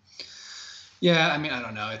 Yeah, I mean, I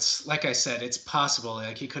don't know. It's like I said, it's possible.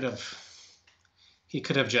 Like he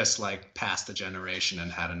could have just like passed the generation and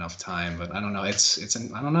had enough time, but I don't know. I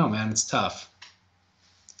don't know, man. It's tough.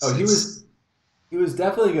 Oh, It's he was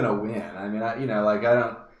definitely gonna win. I mean, like I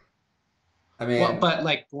don't. I well, mean, but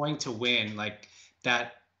like going to win like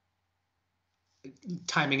that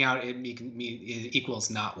timing out it equals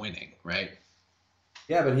not winning, right?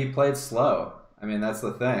 yeah, but he played slow. I mean, that's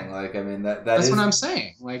the thing. Like, I mean that That's what is I'm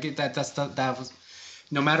saying. Like that was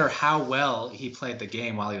no matter how well he played the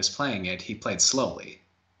game while he was playing it, he played slowly.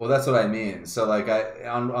 well, that's what I mean. So like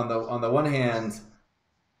on the one hand,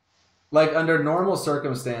 like under normal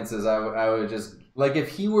circumstances, I would just like if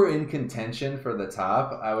he were in contention for the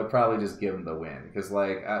top, I would probably just give him the win because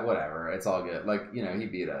like whatever, it's all good. Like he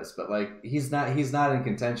beat us, but like he's not in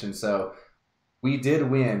contention. So we did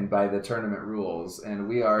win by the tournament rules, and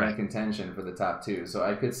we are in Right. contention for the top two. So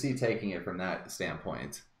I could see taking it from that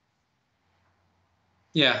standpoint.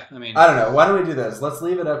 Yeah, I mean, I don't know. Why don't we do this? Let's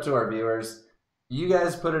leave it up to our viewers. You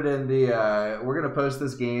guys put it in the. We're gonna post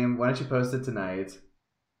this game. Why don't you post it tonight?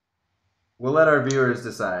 We'll let our viewers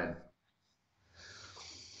decide.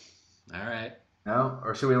 all right. No,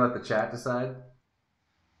 or should we let the chat decide?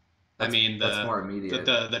 I mean, That's more immediate.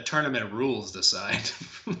 the tournament rules decide.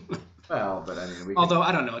 Well, but I mean, we. Although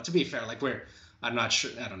I don't know. To be fair, like I'm not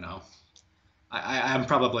sure. I don't know. I'm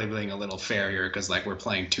probably being a little fair here because like we're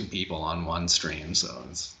playing two people on one stream, so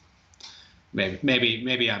it's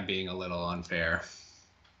maybe I'm being a little unfair.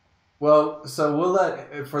 Well, so we'll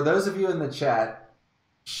let for those of you in the chat.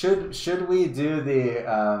 Should we do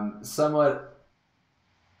the somewhat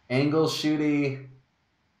angle shooty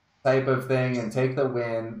type of thing and take the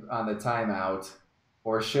win on the timeout,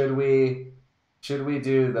 or should we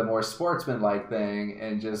do the more sportsmanlike thing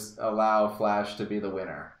and just allow Flash to be the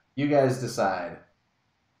winner? You guys decide.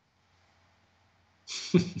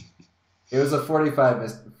 It was a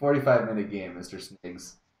 45-minute game, Mr.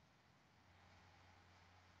 Sniggs.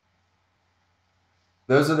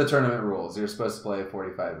 Those are the tournament rules. You're supposed to play a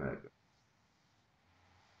 45-minute game.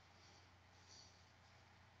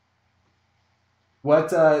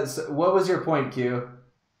 What was your point, Q?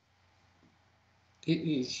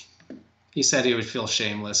 He said he would feel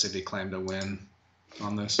shameless if he claimed a win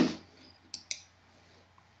on this.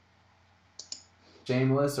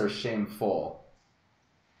 Shameless or shameful?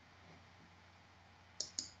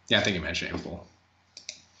 Yeah, I think he meant shameful.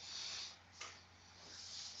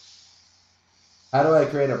 How do I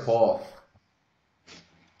create a poll?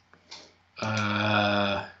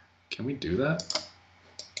 Can we do that?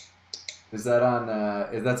 Is that on?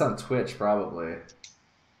 That's on Twitch probably.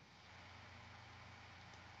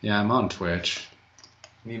 Yeah, I'm on Twitch.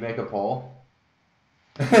 Can you make a poll?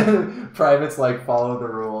 Private's like follow the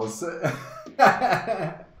rules.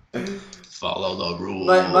 Follow the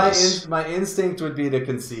rules. My instinct would be to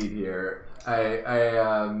concede here.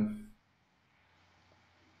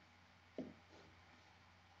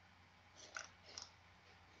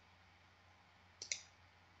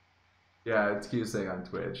 Yeah, it's Q saying on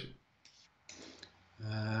Twitch.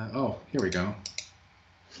 Oh, here we go.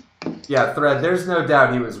 Yeah, Thread. There's no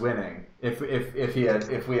doubt he was winning if he had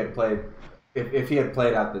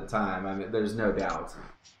played out the time. I mean, there's no doubt.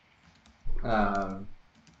 I'm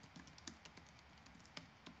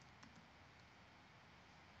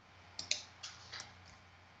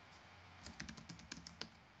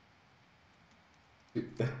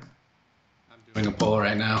doing a poll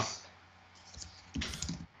right now.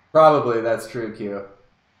 Probably that's true, Q.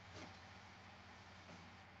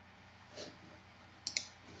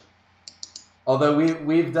 Although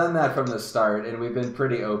we've done that from the start, and we've been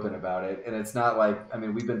pretty open about it, and it's not like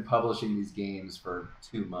we've been publishing these games for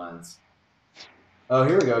 2 months. Oh,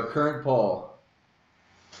 here we go. Current poll: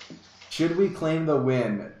 should we claim the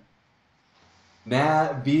win?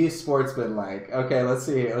 Nah, be sportsmanlike. Okay, let's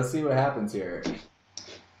see. Let's see what happens here.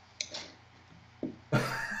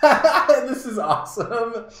 This is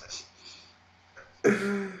awesome.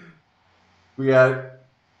 We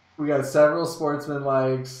got several sportsman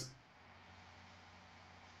likes.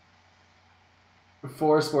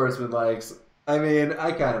 4 sportsman likes. I mean,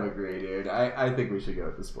 I kind of agree, dude. I think we should go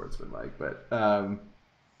with the sportsman like, but I'm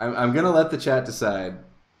gonna let the chat decide.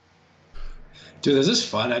 Dude, this is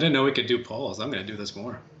fun. I didn't know we could do polls. I'm gonna do this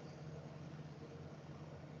more.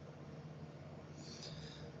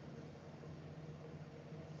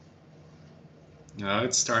 No,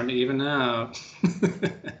 it's starting to even out.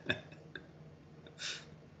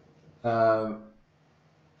 Oh,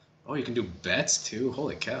 you can do bets too.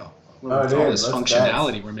 Holy cow! What with all this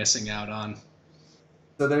functionality we're missing out on.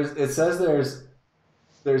 So it says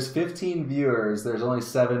there's 15 viewers. There's only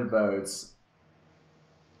 7 votes.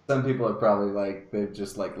 Some people have probably like they've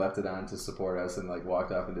just like left it on to support us and like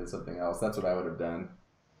walked off and did something else. That's what I would have done.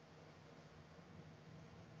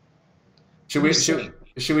 Should we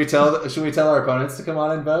tell our opponents to come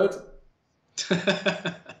on and vote?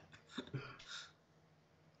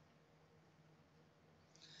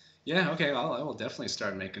 Yeah, okay, I will definitely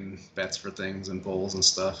start making bets for things and bowls and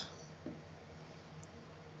stuff.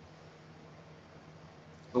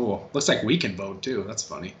 Oh, looks like we can vote too. That's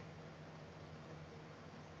funny.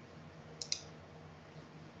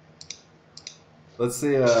 Let's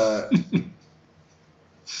see.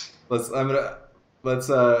 Let's have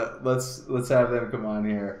them come on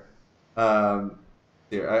here.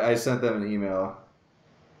 Here, I sent them an email.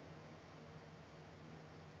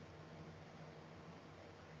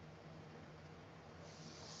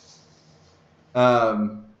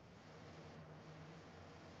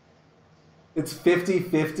 It's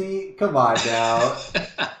 50-50. Come on now.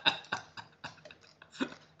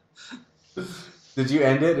 Did you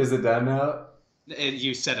end it? Is it done now?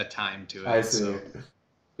 You set a time to it. I see. So.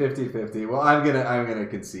 50-50. Well, I'm gonna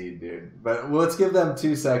concede, dude. But let's give them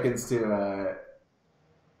 2 seconds to.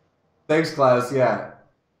 Thanks, Klaus. Yeah.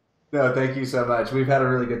 No, thank you so much. We've had a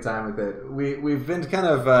really good time with it. We've been kind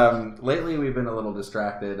of lately. We've been a little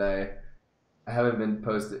distracted. I haven't been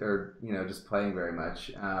posted or just playing very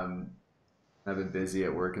much. I've been busy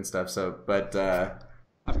at work and stuff. So, but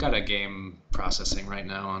I've got a game processing right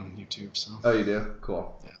now on YouTube. So. Oh, you do?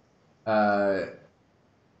 Cool. Yeah.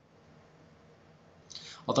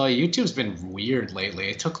 Although YouTube's been weird lately.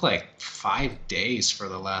 It took like 5 days for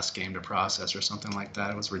the last game to process or something like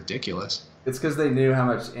that. It was ridiculous. It's because they knew how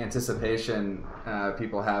much anticipation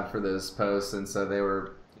people have for those posts, and so they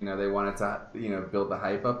were, they wanted to, build the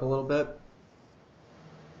hype up a little bit.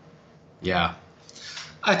 Yeah,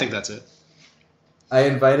 I think that's it. I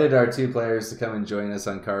invited our 2 players to come and join us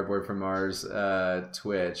on Cardboard from Mars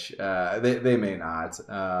Twitch. They may not.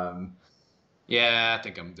 Yeah, I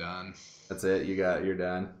think I'm done. That's it? You're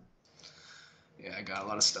done? Yeah, I got a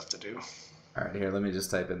lot of stuff to do. All right, here, let me just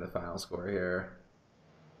type in the final score here.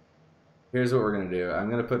 Here's what we're going to do. I'm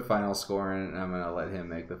going to put final score in, and I'm going to let him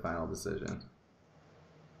make the final decision.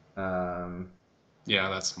 Yeah,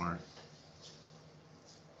 that's smart.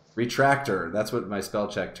 Retractor. That's what my spell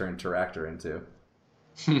check turned Terractor into.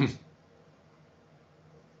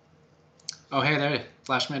 Oh, hey there,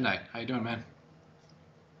 Flash Midnight. How you doing, man?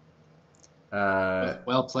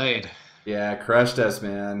 Well played. Yeah, crushed us,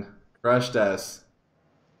 man. Crushed us.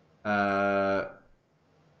 And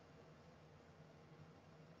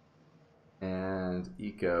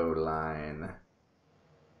Eco Line.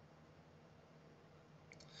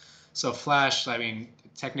 So Flash, I mean,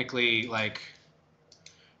 technically, like,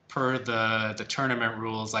 per the tournament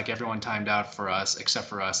rules, like, everyone timed out for us except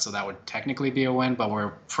for us, so that would technically be a win, but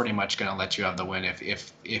we're pretty much gonna let you have the win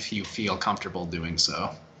if you feel comfortable doing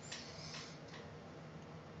so.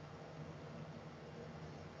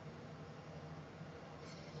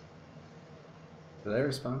 Did I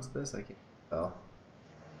respond to this? I can't tell.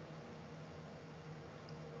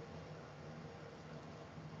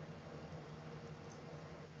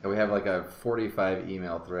 We have like a 45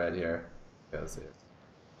 email thread here. Let's see.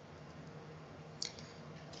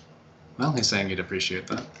 Well, he's saying you'd appreciate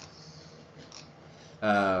that.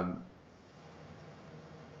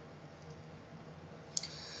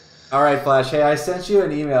 All right, Flash. Hey, I sent you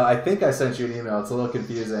an email. I think I sent you an email. It's a little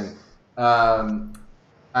confusing.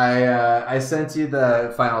 I sent you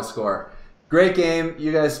the final score. Great game.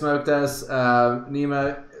 You guys smoked us.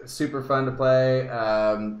 Nima, super fun to play.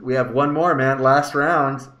 We have one more, man. Last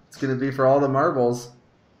round. It's going to be for all the marbles.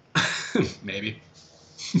 Maybe.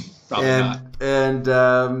 Probably not.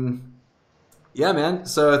 And yeah, man.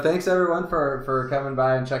 So thanks everyone for coming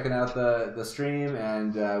by and checking out the stream.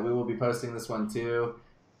 And we will be posting this one too.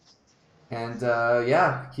 And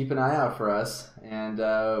yeah, keep an eye out for us. And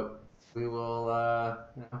we will,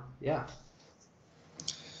 yeah.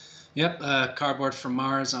 Yep, Cardboard from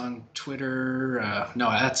Mars on Twitter. No,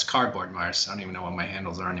 that's Cardboard Mars. I don't even know what my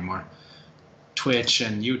handles are anymore. Twitch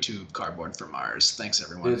and YouTube, Cardboard from Mars. Thanks,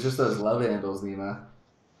 everyone. Dude, it's just those love handles, Nima.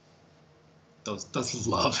 Those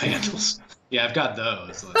love handles. Yeah, I've got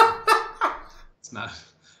those. It's not.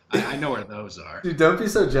 I know where those are. Dude, don't be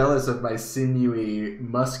so jealous of my sinewy,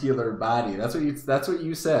 muscular body. That's what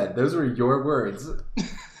you said. Those were your words.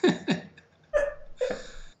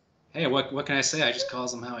 Hey, what can I say? I just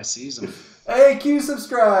calls them how I sees them. Hey, Q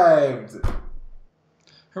subscribed.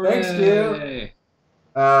 Hooray! Thanks, Q.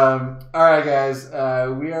 All right, guys.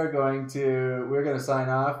 We're gonna sign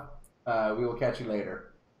off. We will catch you later.